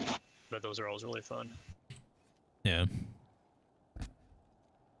 But those are always really fun. Yeah.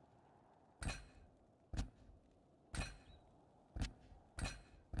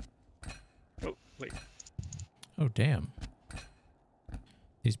 Oh, wait. Oh, damn.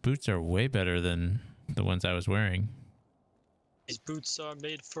 These boots are way better than the ones I was wearing. These boots are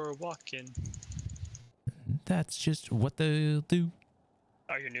made for walking. That's just what they'll do.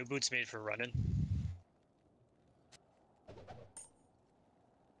 Are your new boots made for running?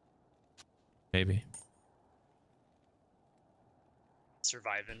 Maybe.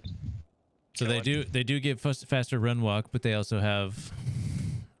 Surviving. So they do get faster run walk, but they also have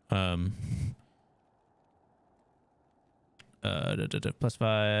 +5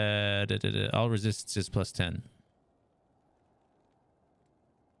 all resistance is +10,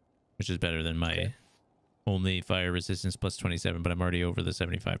 which is better than my only fire resistance +27, but I'm already over the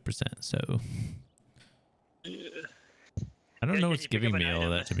 75%, so I don't know what's giving me all of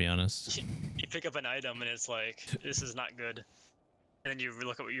that, to be honest. You pick up an item and it's like, this is not good. And then you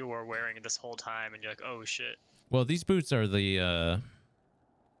look at what you were wearing this whole time and you're like, oh shit. Well, these boots are the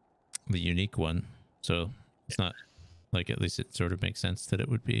unique one, so it's not like, at least it sort of makes sense that it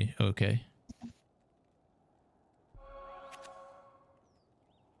would be okay.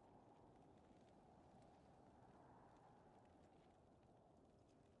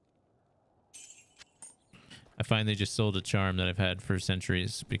 I finally just sold a charm that I've had for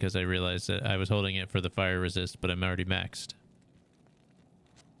centuries because I realized that I was holding it for the fire resist, but I'm already maxed.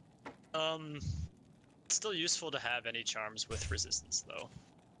 It's still useful to have any charms with resistance, though.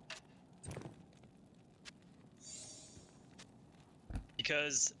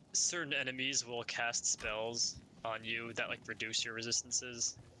 Because certain enemies will cast spells on you that, like, reduce your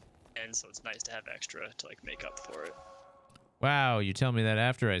resistances, and so it's nice to have extra to, like, make up for it. Wow, you tell me that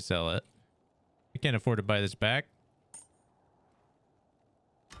after I sell it. I can't afford to buy this back.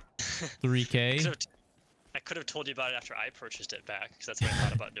 3K. I could have told you about it after I purchased it back, because that's what I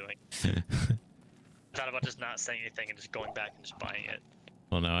thought about doing. I thought about just not saying anything and just going back and just buying it.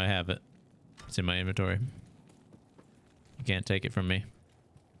 Well, no, I have it. It's in my inventory. You can't take it from me.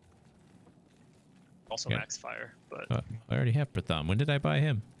 Also Yeah. max fire, but Oh, I already have Pratham. When did I buy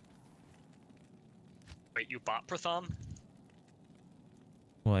him? wait, you bought Pratham?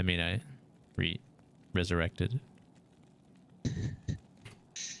 Well, I mean, I resurrected. What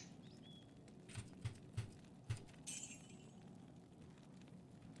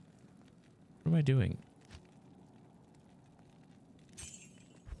am I doing?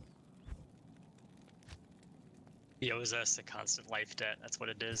 He owes us a constant life debt. That's what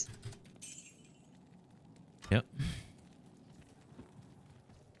it is. Yep.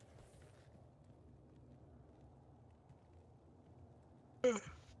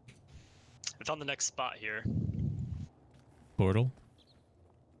 I found the next spot here. Portal.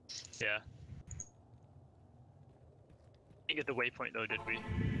 Yeah. Didn't get the waypoint though, did we?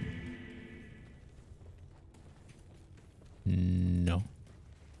 No.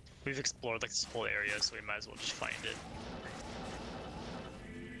 We've explored like this whole area, so we might as well just find it.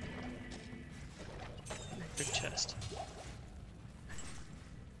 Big chest.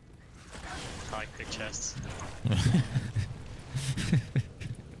 I like big chests.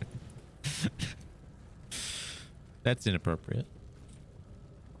 That's inappropriate.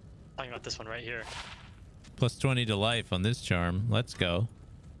 Talking about this one right here. Plus 20 to life on this charm. Let's go.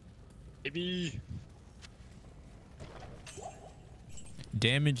 Maybe.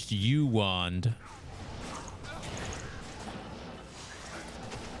 Damaged you wand.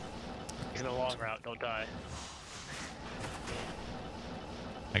 Taking the long route, don't die.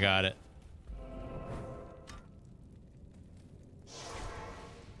 I got it.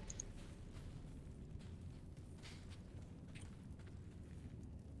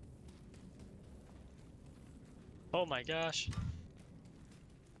 Oh my gosh.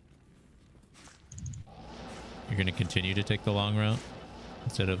 You're gonna continue to take the long route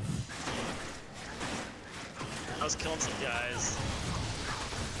instead of. I was killing some guys.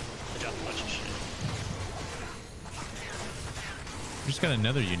 I dropped a bunch of shit. Just got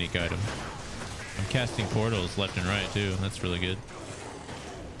another unique item. I'm casting portals left and right too. That's really good.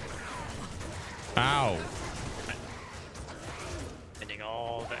 Ow! Ending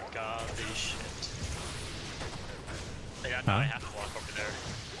all that godly shit. Yeah, now I have to walk over there.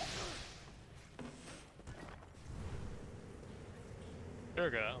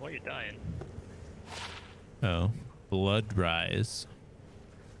 Durga, why are you dying? Oh, blood rise.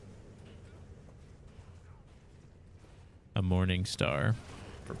 A morning star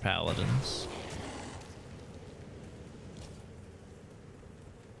for paladins.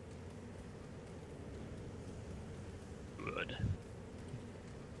 Good.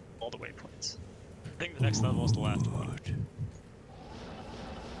 All the waypoints. I think the next level is the last one.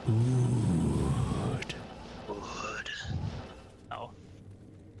 Wood. Wood. Ow.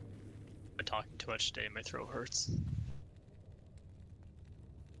 Been talking too much today, my throat hurts.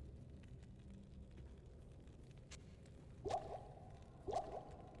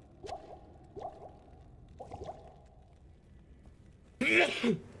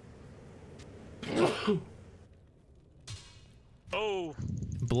 Oh!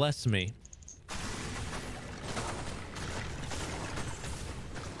 Bless me.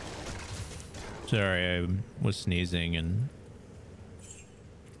 Sorry, I was sneezing and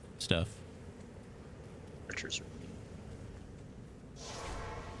stuff. Archers.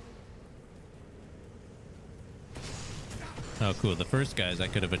 Oh, cool. The first guys I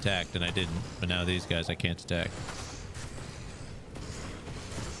could have attacked and I didn't, but now these guys I can't attack.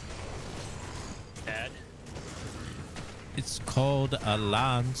 Dad? It's called a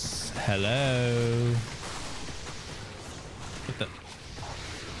lance. Hello. What the?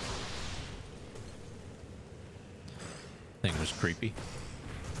 Thing was creepy.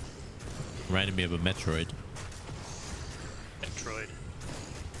 Reminded me of a Metroid. Metroid.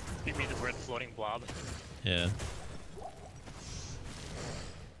 You mean the red floating blob? Yeah.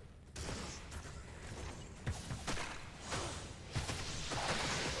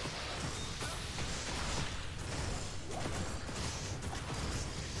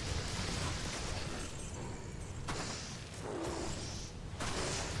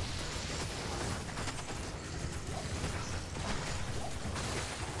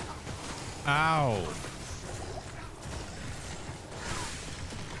 Ow.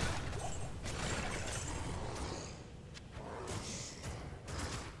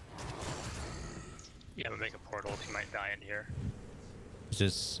 Yeah, I'm gonna make a portal if you might die in here. Is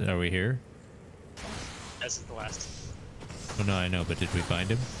this, are we here? This is the last. Oh no, I know, but did we find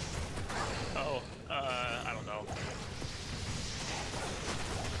him? Oh, I don't know.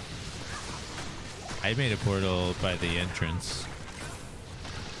 I made a portal by the entrance.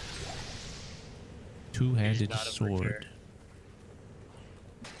 Two-handed not over sword. here.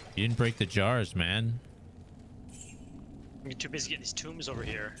 You didn't break the jars, man. You're too busy getting these tombs over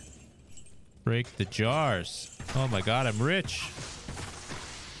here. Break the jars. Oh my god, I'm rich.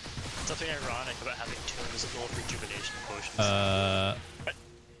 Something ironic about having tombs full of rejuvenation potions.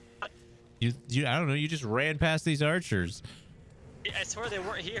 You I don't know, you just ran past these archers. Yeah, I swear they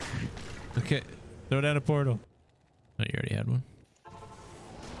weren't here. Okay, throw down a portal. Oh, you already had one.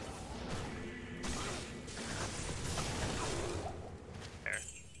 There.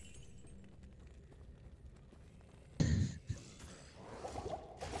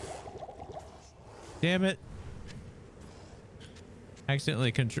 Damn it.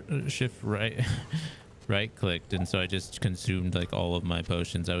 Accidentally shift right right clicked, and so I just consumed like all of my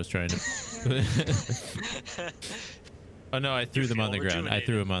potions I was trying to Oh no, I threw them on the ground. I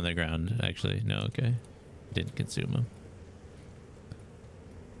threw them on the ground, actually. No, okay. Didn't consume them.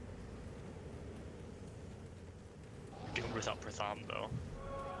 Doomed without Pratham, though.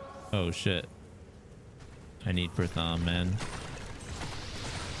 Oh shit. I need Pratham, man.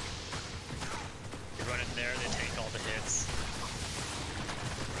 You run in there, they take all the hits.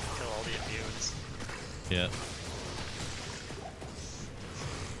 Kill all the immunes. Yeah.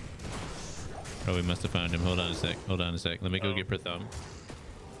 Oh, we must have found him. Hold on a sec. Hold on a sec. Let me go get Pratham.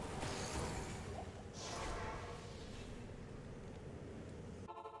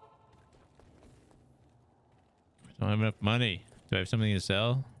 I don't have enough money. Do I have something to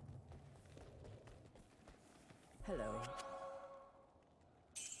sell? Hello.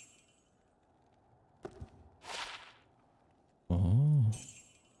 Oh.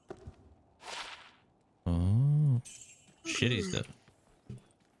 Oh. Shitty stuff.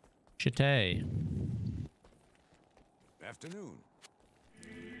 Shitty. Afternoon.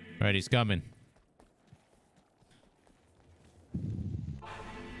 Alright, he's coming.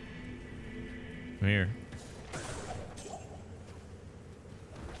 Come here.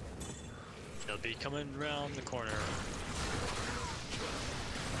 They'll be coming around the corner.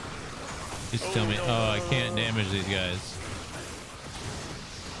 Just tell me. no, Oh, I no, can't no. damage these guys.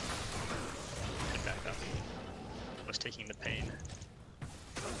 Get back up. I was taking the pain.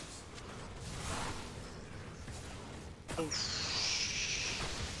 Oof.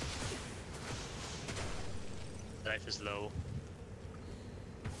 Life is low.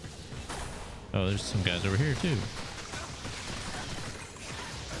 Oh, there's some guys over here too.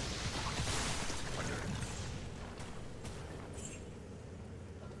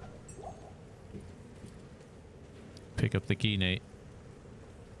 Pick up the key, Nate.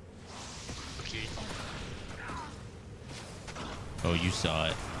 Okay. Oh, you saw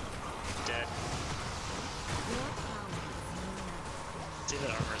it. Dead. See that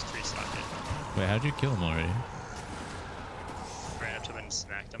armor is 3 socket. Wait, how'd you kill him already? Ran up to him and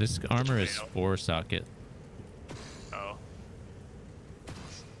smacked him. This with armor the is tornado. 4 socket. Oh.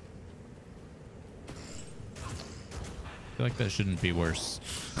 I feel like that shouldn't be worse.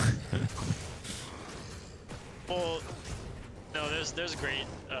 Well, no, there's great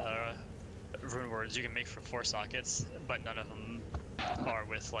rune words you can make for 4 sockets, but none of them are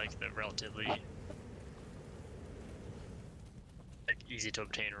with like the relatively like easy to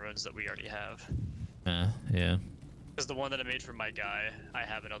obtain runes that we already have. Yeah. Because the one that I made for my guy, I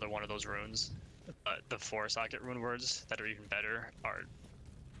have another one of those runes, but the 4 socket rune words that are even better are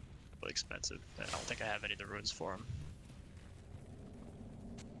really expensive. I don't think I have any of the runes for them.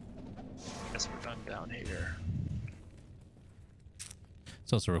 Guess we're done down here.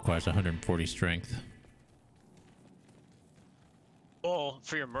 This also requires 140 strength. Well,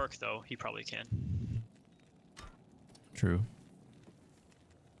 for your merc though, he probably can. True.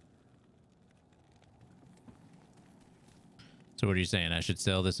 So what are you saying? I should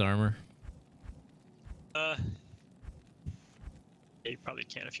sell this armor? Yeah, you probably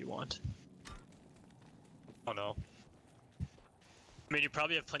can if you want. Oh no. I mean, you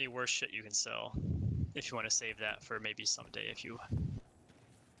probably have plenty worse shit you can sell. If you want to save that for maybe someday if you...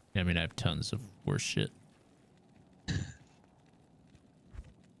 I mean, I have tons of worse shit.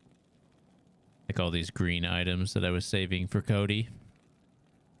 Like all these green items that I was saving for Cody.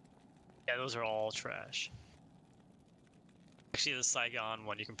 Yeah, those are all trash. Actually, the Saigon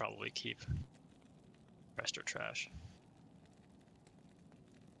one you can probably keep. Rest are trash.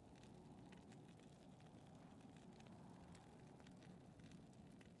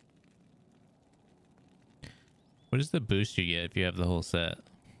 What is the boost you get if you have the whole set?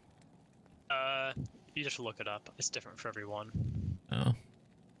 You just look it up. It's different for everyone. Oh.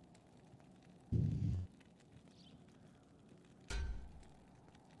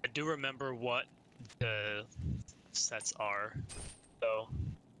 I do remember what the sets are, though.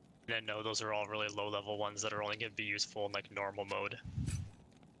 And I know those are all really low-level ones that are only going to be useful in like normal mode.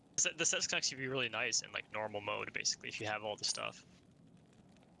 The sets can actually be really nice in like normal mode, basically, if you have all the stuff.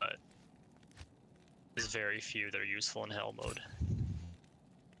 But there's very few that are useful in hell mode.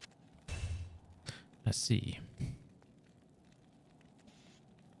 I see.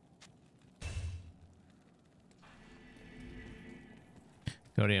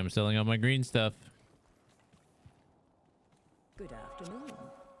 Cody, I'm selling all my green stuff. Good afternoon.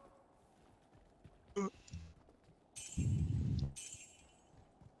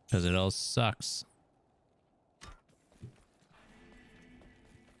 Because it all sucks.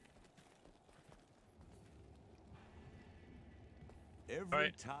 Every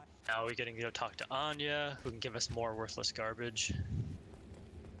Right. time. Now we're getting to go talk to Anya, who can give us more worthless garbage.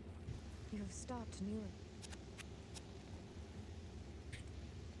 You have stopped nearly.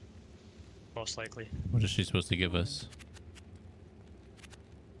 Most likely. What is she supposed to give us?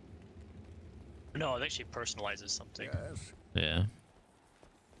 No, I think she personalizes something. Yes. Yeah.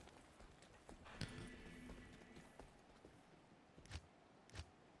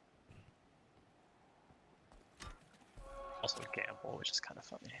 Also gamble, which is kind of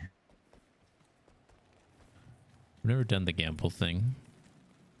funny. I've never done the gamble thing.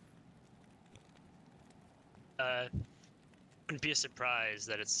 Wouldn't be a surprise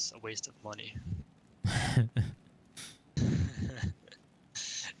that it's a waste of money.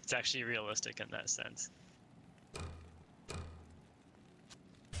 It's actually realistic in that sense.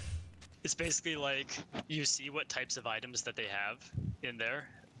 It's basically like you see what types of items that they have in there,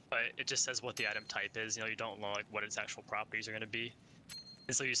 but it just says what the item type is. You know, you don't know like what its actual properties are going to be,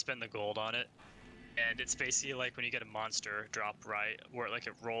 and so you spend the gold on it. And it's basically like when you get a monster drop right, where like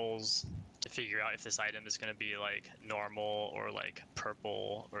it rolls to figure out if this item is going to be like normal or like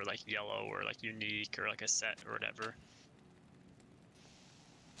purple or like yellow or like unique or like a set or whatever.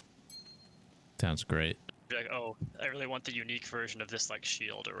 Sounds great. Be like, oh, I really want the unique version of this like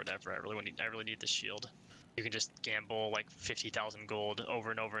shield or whatever. I really need the shield. You can just gamble like 50,000 gold over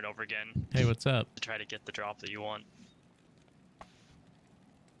and over and over again Hey, what's up? to try to get the drop that you want.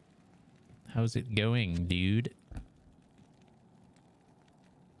 How's it going, dude?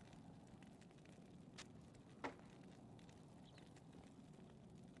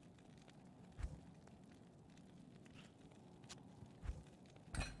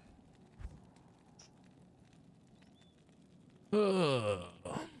 Ugh.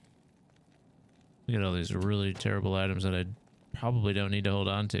 Look at all these really terrible items that I probably don't need to hold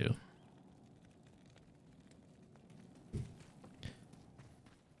on to.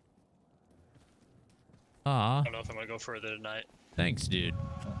 I Aw, don't know if I'm gonna go further tonight. thanks, dude.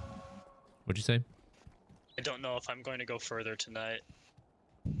 What'd you say? I don't know if I'm going to go further tonight.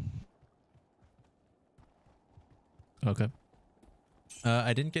 Okay.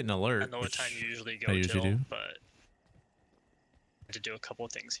 I didn't get an alert. I know what which time you usually I go usually till, do. but I have to do a couple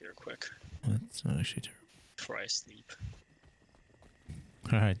of things here quick That's not actually terrible. before I sleep.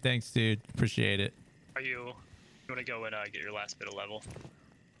 All right, thanks, dude. Appreciate it. Are you want to go and get your last bit of level?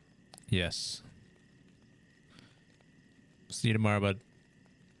 Yes. See you tomorrow, bud.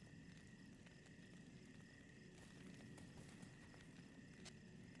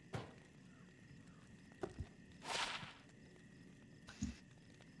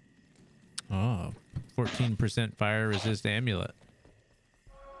 Oh, 14% fire resist amulet.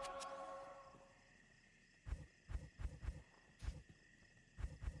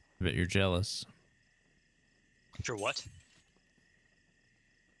 I bet you're jealous. For what?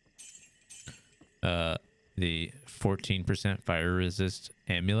 The 14% fire resist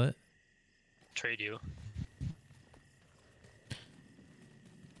amulet. Trade you.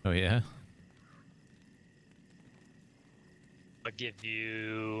 Oh yeah. I'll give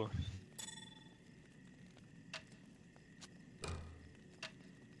you.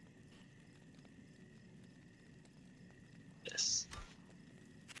 This.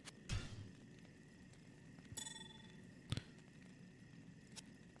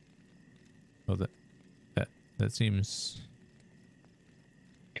 Oh, that seems.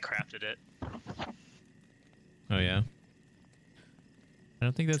 I crafted it. Oh yeah. I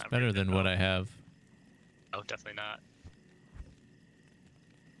don't think that's Not better really good, than what though. I have. Oh, definitely not.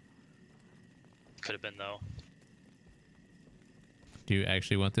 Could have been though. Do you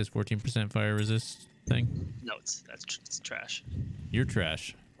actually want this 14% fire resist thing? No, it's trash. You're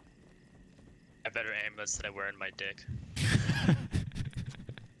trash. I have better amulets that I wear in my dick.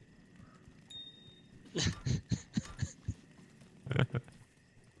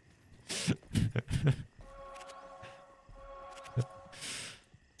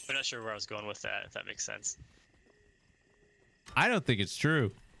 sure where I was going with that, if that makes sense. I don't think it's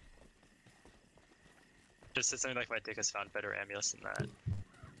true. Just said something like my dick has found better amulets than that.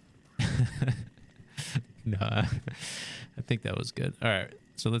 No, I think that was good. All right,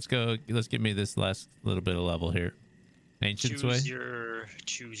 so let's go. Let's give me this last little bit of level here. Ancient's way.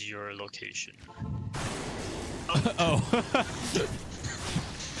 Choose your location. Oh.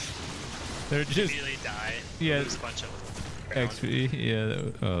 They're just Immediately die. yeah. Lose a bunch of XP.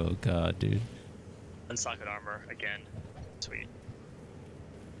 Yeah. Oh god, dude. Unsocket armor again. Sweet.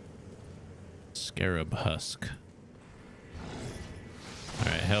 Scarab husk. All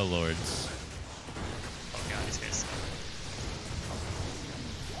right, Hell Lords. Oh god, these guys.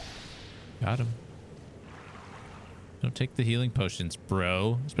 Got him. Don't take the healing potions,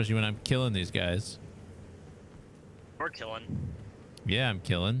 bro. Especially when I'm killing these guys. We're killing. Yeah, I'm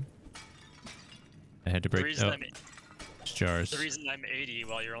killing. I had to break. Jars. The reason I'm 80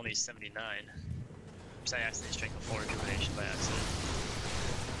 while you're only 79 is I accidentally drank a full rejuvenation by accident.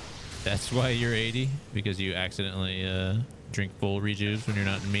 That's why you're 80, because you accidentally drink full rejuves when you're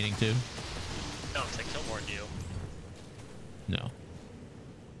not meaning to. No, because I kill more than you. No.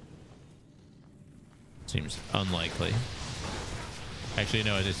 Seems unlikely. Actually,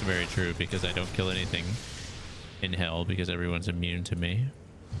 no, it is very true because I don't kill anything in hell because everyone's immune to me.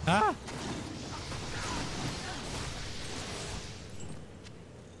 Ah!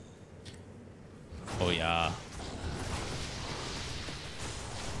 Oh yeah.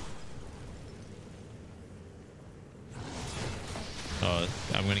 Oh,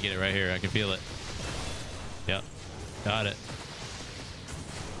 I'm gonna get it right here. I can feel it. Yep. Got it.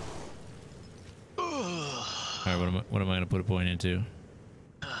 Alright, what am I gonna put a point into?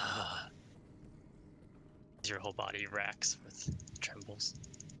 Your whole body racks with trembles.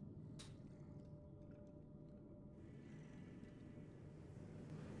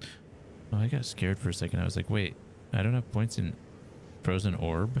 Oh, I got scared for a second. I was like, wait, I don't have points in Frozen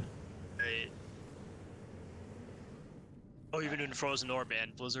Orb? Right. Oh, you've been doing Frozen Orb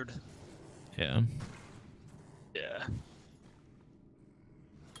and Blizzard? Yeah. Yeah.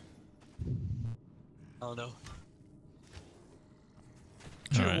 I don't know.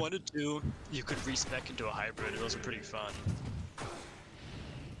 If you wanted to, you could respec into a hybrid. Those are pretty fun.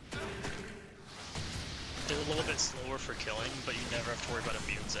 They're a little bit slower for killing, but you never have to worry about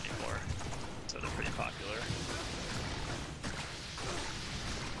immunes anymore. So they're pretty popular.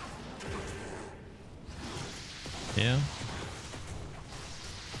 Yeah.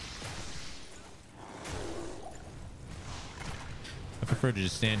 I prefer to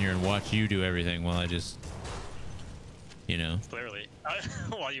just stand here and watch you do everything while I just, you know. Clearly.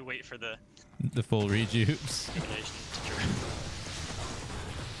 While you wait for the full rejuves. elimination to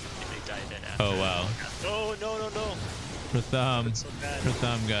they dive in after. Oh wow. Oh no no no. Pratham, So bad.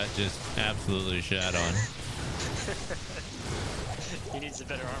 Pratham got just absolutely shot on. He needs a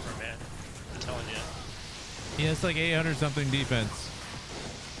better armor, man. I'm telling you. He has like 800 something defense.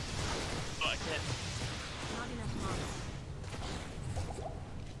 Oh, I can't. Not enough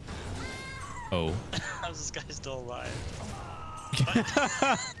mana. Oh. How's this guy still alive?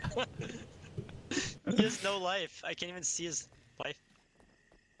 He has no life. I can't even see his life.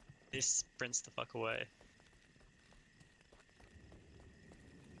 He sprints the fuck away.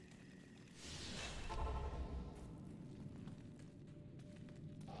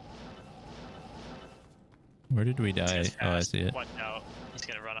 Where did we die? He's Oh, I fast. see it. Watch out. He's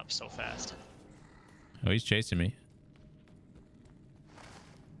gonna run up so fast. Oh, he's chasing me.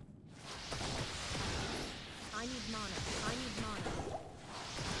 I need mana. I need mana.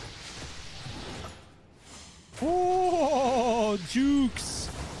 Oh, Jukes.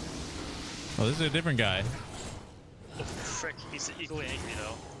 Oh, this is a different guy. Oh, frick. He's equally angry,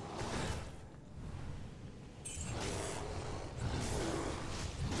 though.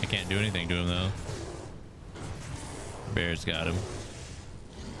 I can't do anything to him though. Bear's got him.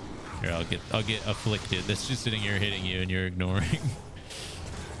 Here, I'll get afflicted. That's just sitting here hitting you and you're ignoring.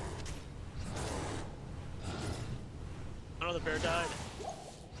 Oh, the bear died.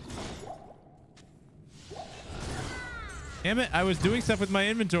 Damn it, I was doing stuff with my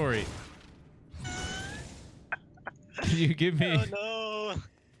inventory. Can you give me Oh no!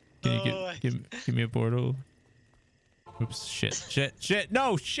 Can you No, give me a portal? Oops, shit.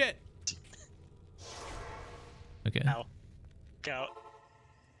 No, shit. Okay. Ow. Look out.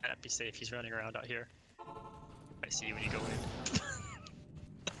 Might not be safe. He's running around out here. I see you when you go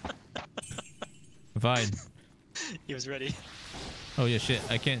in. Fine. He was ready. Oh yeah, shit.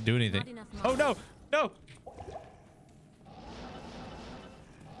 I can't do anything. Not enough mana. Oh no, no.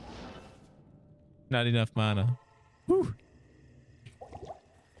 Not enough mana. Whew.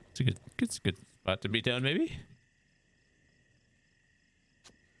 It's a good spot to be down, maybe.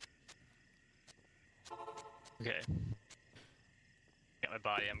 Okay. Got my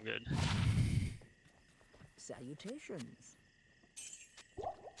body, I'm good. Salutations.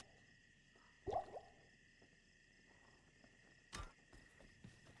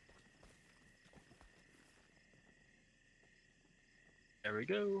 There we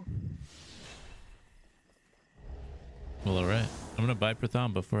go. Well, all right. I'm gonna buy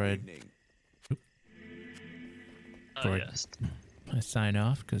Pratham before Evening. Or- Yes. I sign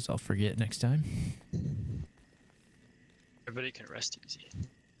off because I'll forget next time. Everybody can rest easy.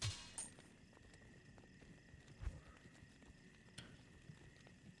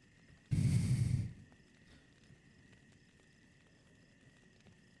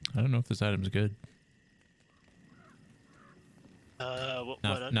 I don't know if this item's good.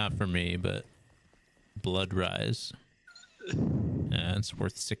 What? Not for me, but Blood Rise. It's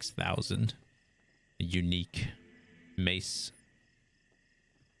worth 6,000. A unique mace.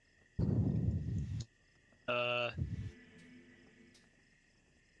 That'd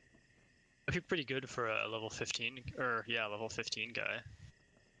be pretty good for a level 15, or yeah, level 15 guy.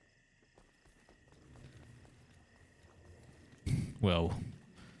 Well,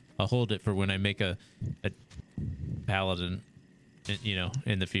 I'll hold it for when I make a paladin, you know,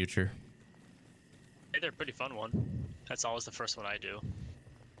 in the future. Hey, they're a pretty fun one. That's always the first one I do.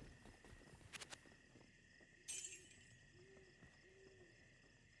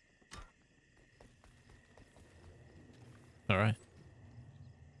 All right.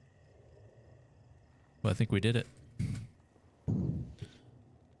 Well, I think we did it. I'm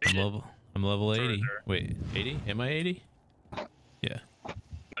level 80. Further. Wait, 80? Am I 80? Yeah. Oh,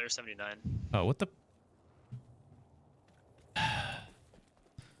 you're 79. Oh, what the?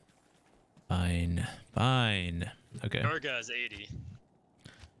 Fine. Fine. Okay. Durga is 80.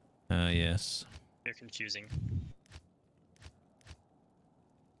 Yes. You're confusing.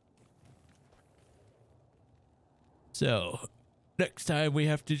 So, next time we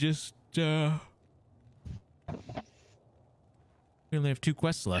have to just, we only have 2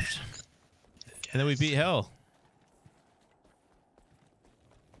 quests left. And then we beat hell.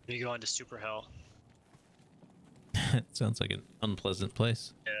 You go into super hell. It sounds like an unpleasant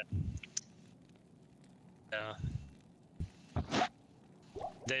place. Yeah.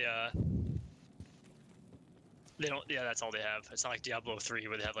 They don't, yeah, that's all they have. It's not like Diablo 3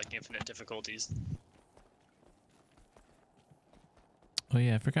 where they have like infinite difficulties. Oh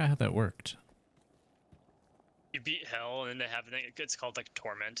yeah, I forgot how that worked. You beat hell, and then they have, I think it's called like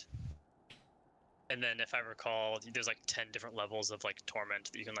torment. And then if I recall, there's like 10 different levels of like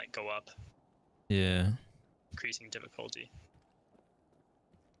torment that you can like go up, Yeah. increasing difficulty.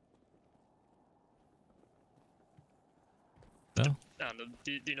 Well,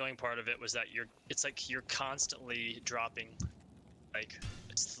 The annoying part of it was that it's like you're constantly dropping like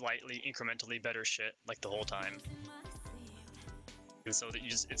slightly incrementally better shit like the whole time. And so that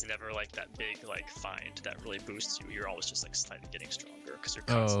it's never like that big like find that really boosts you. You're always just like slightly getting stronger because you're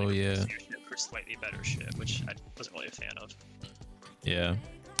constantly yeah. boosting your shit for slightly better shit, which I wasn't really a fan of. yeah.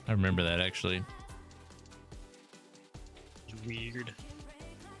 I remember that actually. Weird.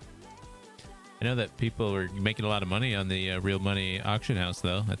 I know that people were making a lot of money on the real money auction house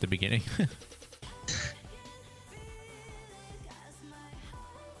though at the beginning.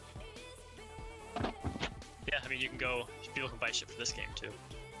 Yeah, I mean you can go. People can buy shit for this game too.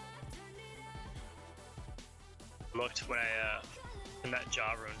 I looked when when that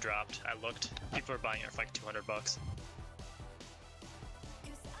jaw rune dropped. I looked. People are buying it for like $200.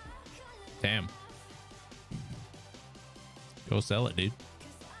 Damn. Go sell it, dude.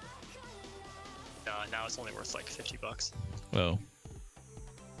 Now it's only worth like $50. Well.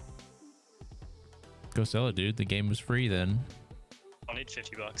 Go sell it, dude. The game was free then. I don't need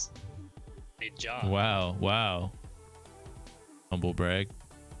 $50. I need jaw. Wow. Wow. Humble brag.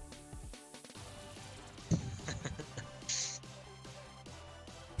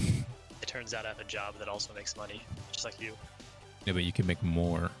 It turns out I have a job that also makes money, just like you. Yeah, but you can make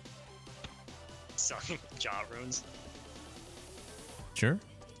more. Selling jaw runes. Sure.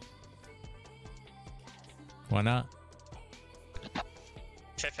 Why not?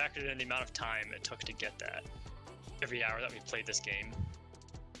 If I factored in the amount of time it took to get that, every hour that we played this game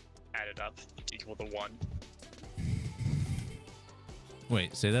added up to equal to 1.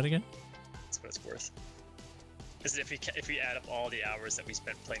 Wait, say that again? That's what it's worth. This is if we add up all the hours that we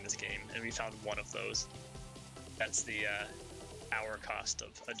spent playing this game and we found one of those, that's the hour cost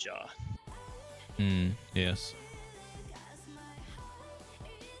of a jaw. Yes.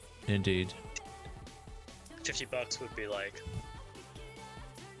 Indeed. $50 would be like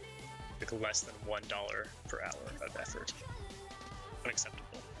like less than $1 per hour of effort. Unacceptable.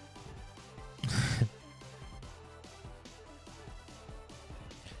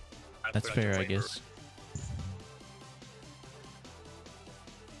 That's fair, I guess.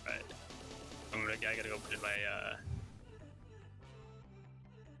 Right. I gotta go put in my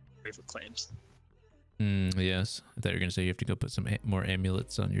Grave of Claims. Yes. I thought you were gonna say you have to go put some more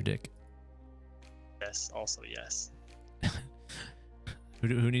amulets on your dick. Yes, also yes.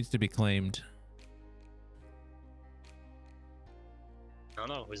 Who needs to be claimed? I don't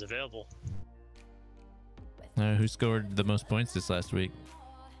know who's available. Who scored the most points this last week?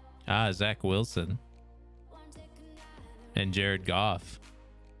 Zach Wilson and Jared Goff.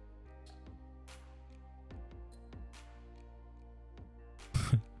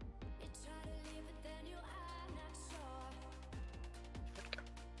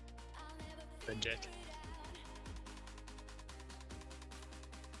 Good dick.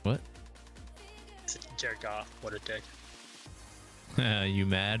 What? Jared Goff, what a dick. You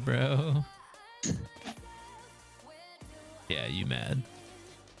mad, bro? Yeah, you mad.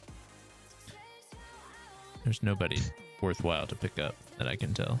 There's nobody worthwhile to pick up that I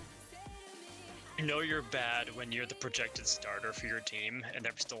can tell. You know you're bad when you're the projected starter for your team and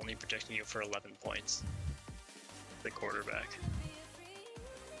they're still only projecting you for 11 points. The quarterback.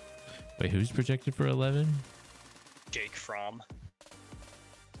 Wait, who's projected for 11? Jake Fromm.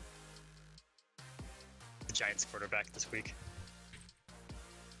 The Giants quarterback this week.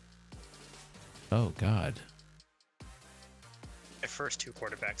 Oh, God. Their first two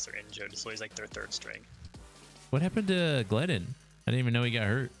quarterbacks are injured, so he's like their third string. What happened to Glennon? I didn't even know he got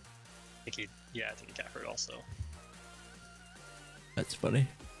hurt. I think he got hurt also. That's funny.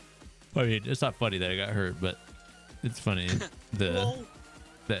 I mean, it's not funny that I got hurt, but it's funny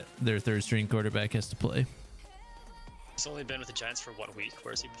that their third string quarterback has to play. He's only been with the Giants for 1 week.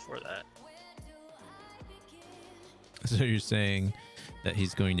 Where's he before that? So you're saying that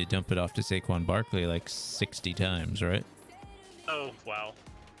he's going to dump it off to Saquon Barkley like 60 times, right? Oh, wow.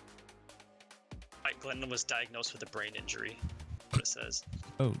 Mike Glennon was diagnosed with a brain injury. What it says.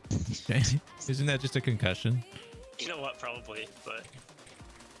 Oh, okay. Isn't that just a concussion? You know what? Probably, but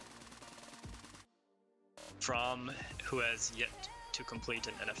Fromm, who has yet to complete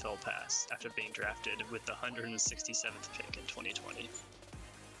an NFL pass after being drafted with the 167th pick in 2020.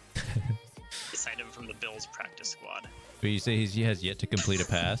 They signed him from the Bills practice squad. But you say he has yet to complete a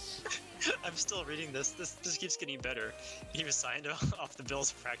pass? I'm still reading this. This keeps getting better. He was signed off the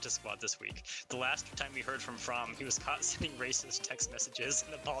Bills practice squad this week. The last time we heard from Fromm, he was caught sending racist text messages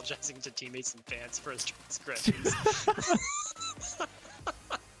and apologizing to teammates and fans for his transgressions.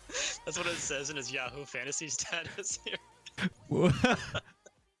 That's what it says in his Yahoo Fantasy status here.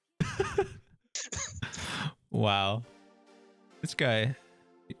 Wow. This guy,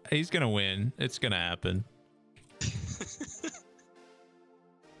 he's gonna win. It's gonna happen.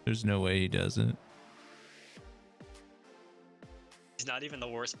 There's no way he doesn't. He's not even the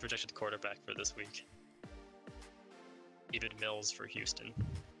worst projected quarterback for this week. David Mills for Houston.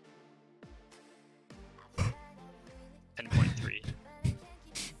 10.3.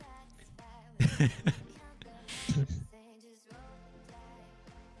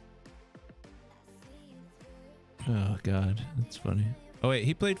 Oh God, that's funny. Oh wait,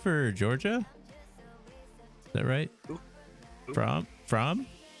 he played for Georgia? Is that right? Who? From?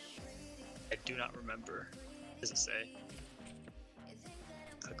 I do not remember. Does it say?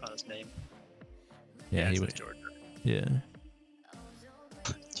 Click on his name. Yeah, he it was says Georgia. Yeah.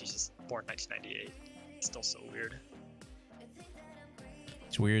 Jesus, born 1998. It's still so weird.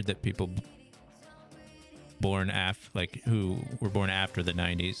 It's weird that people who were born after the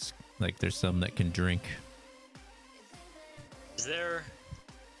 90s, like there's some that can drink. Is there?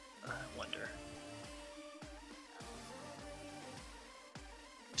 I wonder.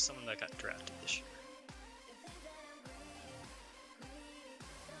 There's someone that got drafted this year.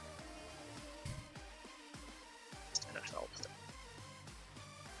 It's NFL.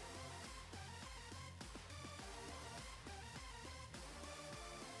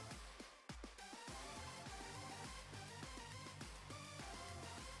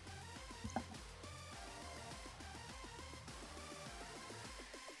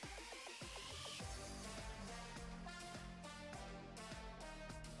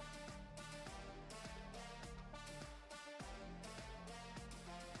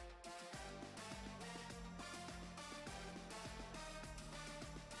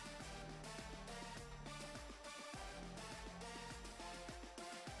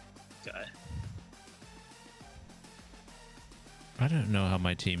 Guy. I don't know how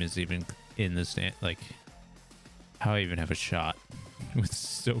my team is even in the stand. Like, how I even have a shot. with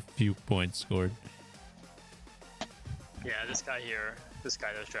so few points scored. Yeah, this guy here, this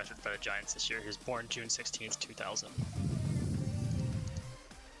guy that was drafted by the Giants this year, he was born June 16th, 2000.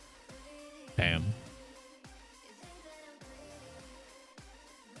 Damn.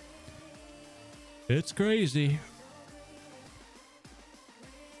 It's crazy.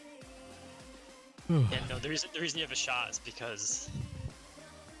 Yeah, no, the reason you have a shot is because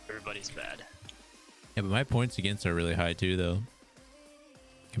everybody's bad. Yeah, but my points against are really high too, though.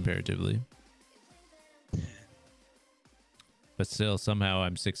 Comparatively. But still, somehow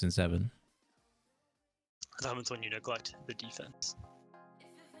I'm 6 and 7. That happens when you neglect the defense.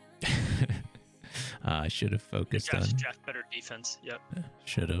 I should have focused on. Draft better defense. Yep.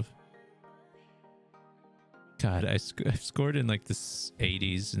 Should have. God, I've scored in like the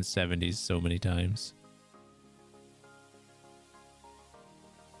 80s and 70s so many times.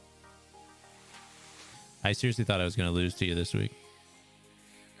 I seriously thought I was going to lose to you this week.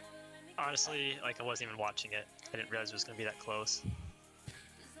 Honestly, like I wasn't even watching it. I didn't realize it was going to be that close.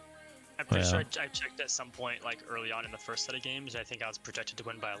 I'm pretty sure I checked at some point, like early on in the first set of games. I think I was projected to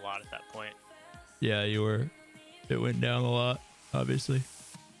win by a lot at that point. Yeah, you were. It went down a lot, obviously.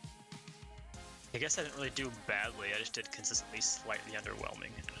 I guess I didn't really do badly. I just did consistently slightly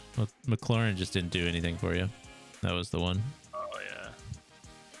underwhelming. Well, McLaurin just didn't do anything for you. That was the one. Oh, yeah.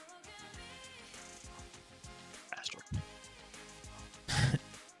 Faster.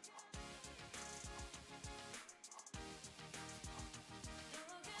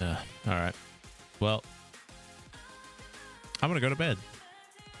 All right. Well, I'm going to go to bed.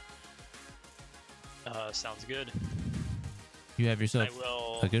 Sounds good. You have yourself I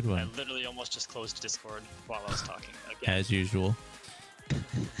will. a good one. I literally almost just closed Discord while I was talking again. As usual.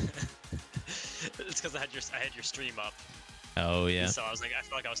 It's because I had your stream up. Oh, yeah. So I was like, I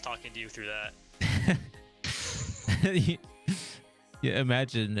feel like I was talking to you through that. Yeah,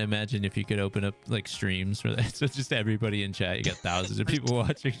 imagine if you could open up like streams for that. So just everybody in chat. You got thousands of people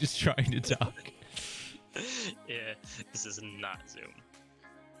watching just trying to talk. Yeah, this is not Zoom.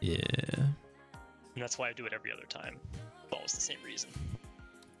 Yeah. And that's why I do it every other time. It's always the same reason.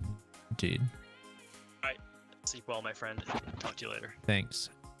 Indeed. Alright. Sleep well, my friend. Talk to you later. Thanks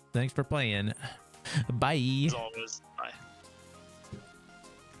for playing. Bye. As always, bye.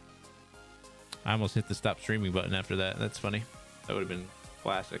 I almost hit the stop streaming button after that. That's funny. That would have been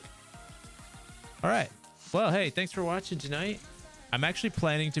classic. All right. Well, hey, thanks for watching tonight. I'm actually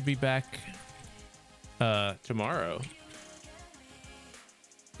planning to be back tomorrow.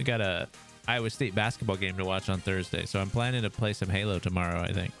 We got a Iowa State basketball game to watch on Thursday, so I'm planning to play some Halo tomorrow,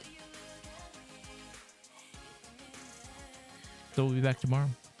 I think. So we'll be back tomorrow.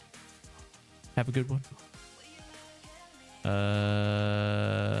 Have a good one.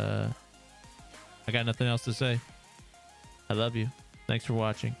 I got nothing else to say. I love you. Thanks for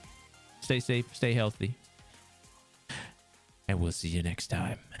watching. Stay safe, stay healthy. And we'll see you next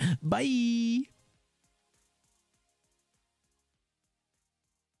time. Bye.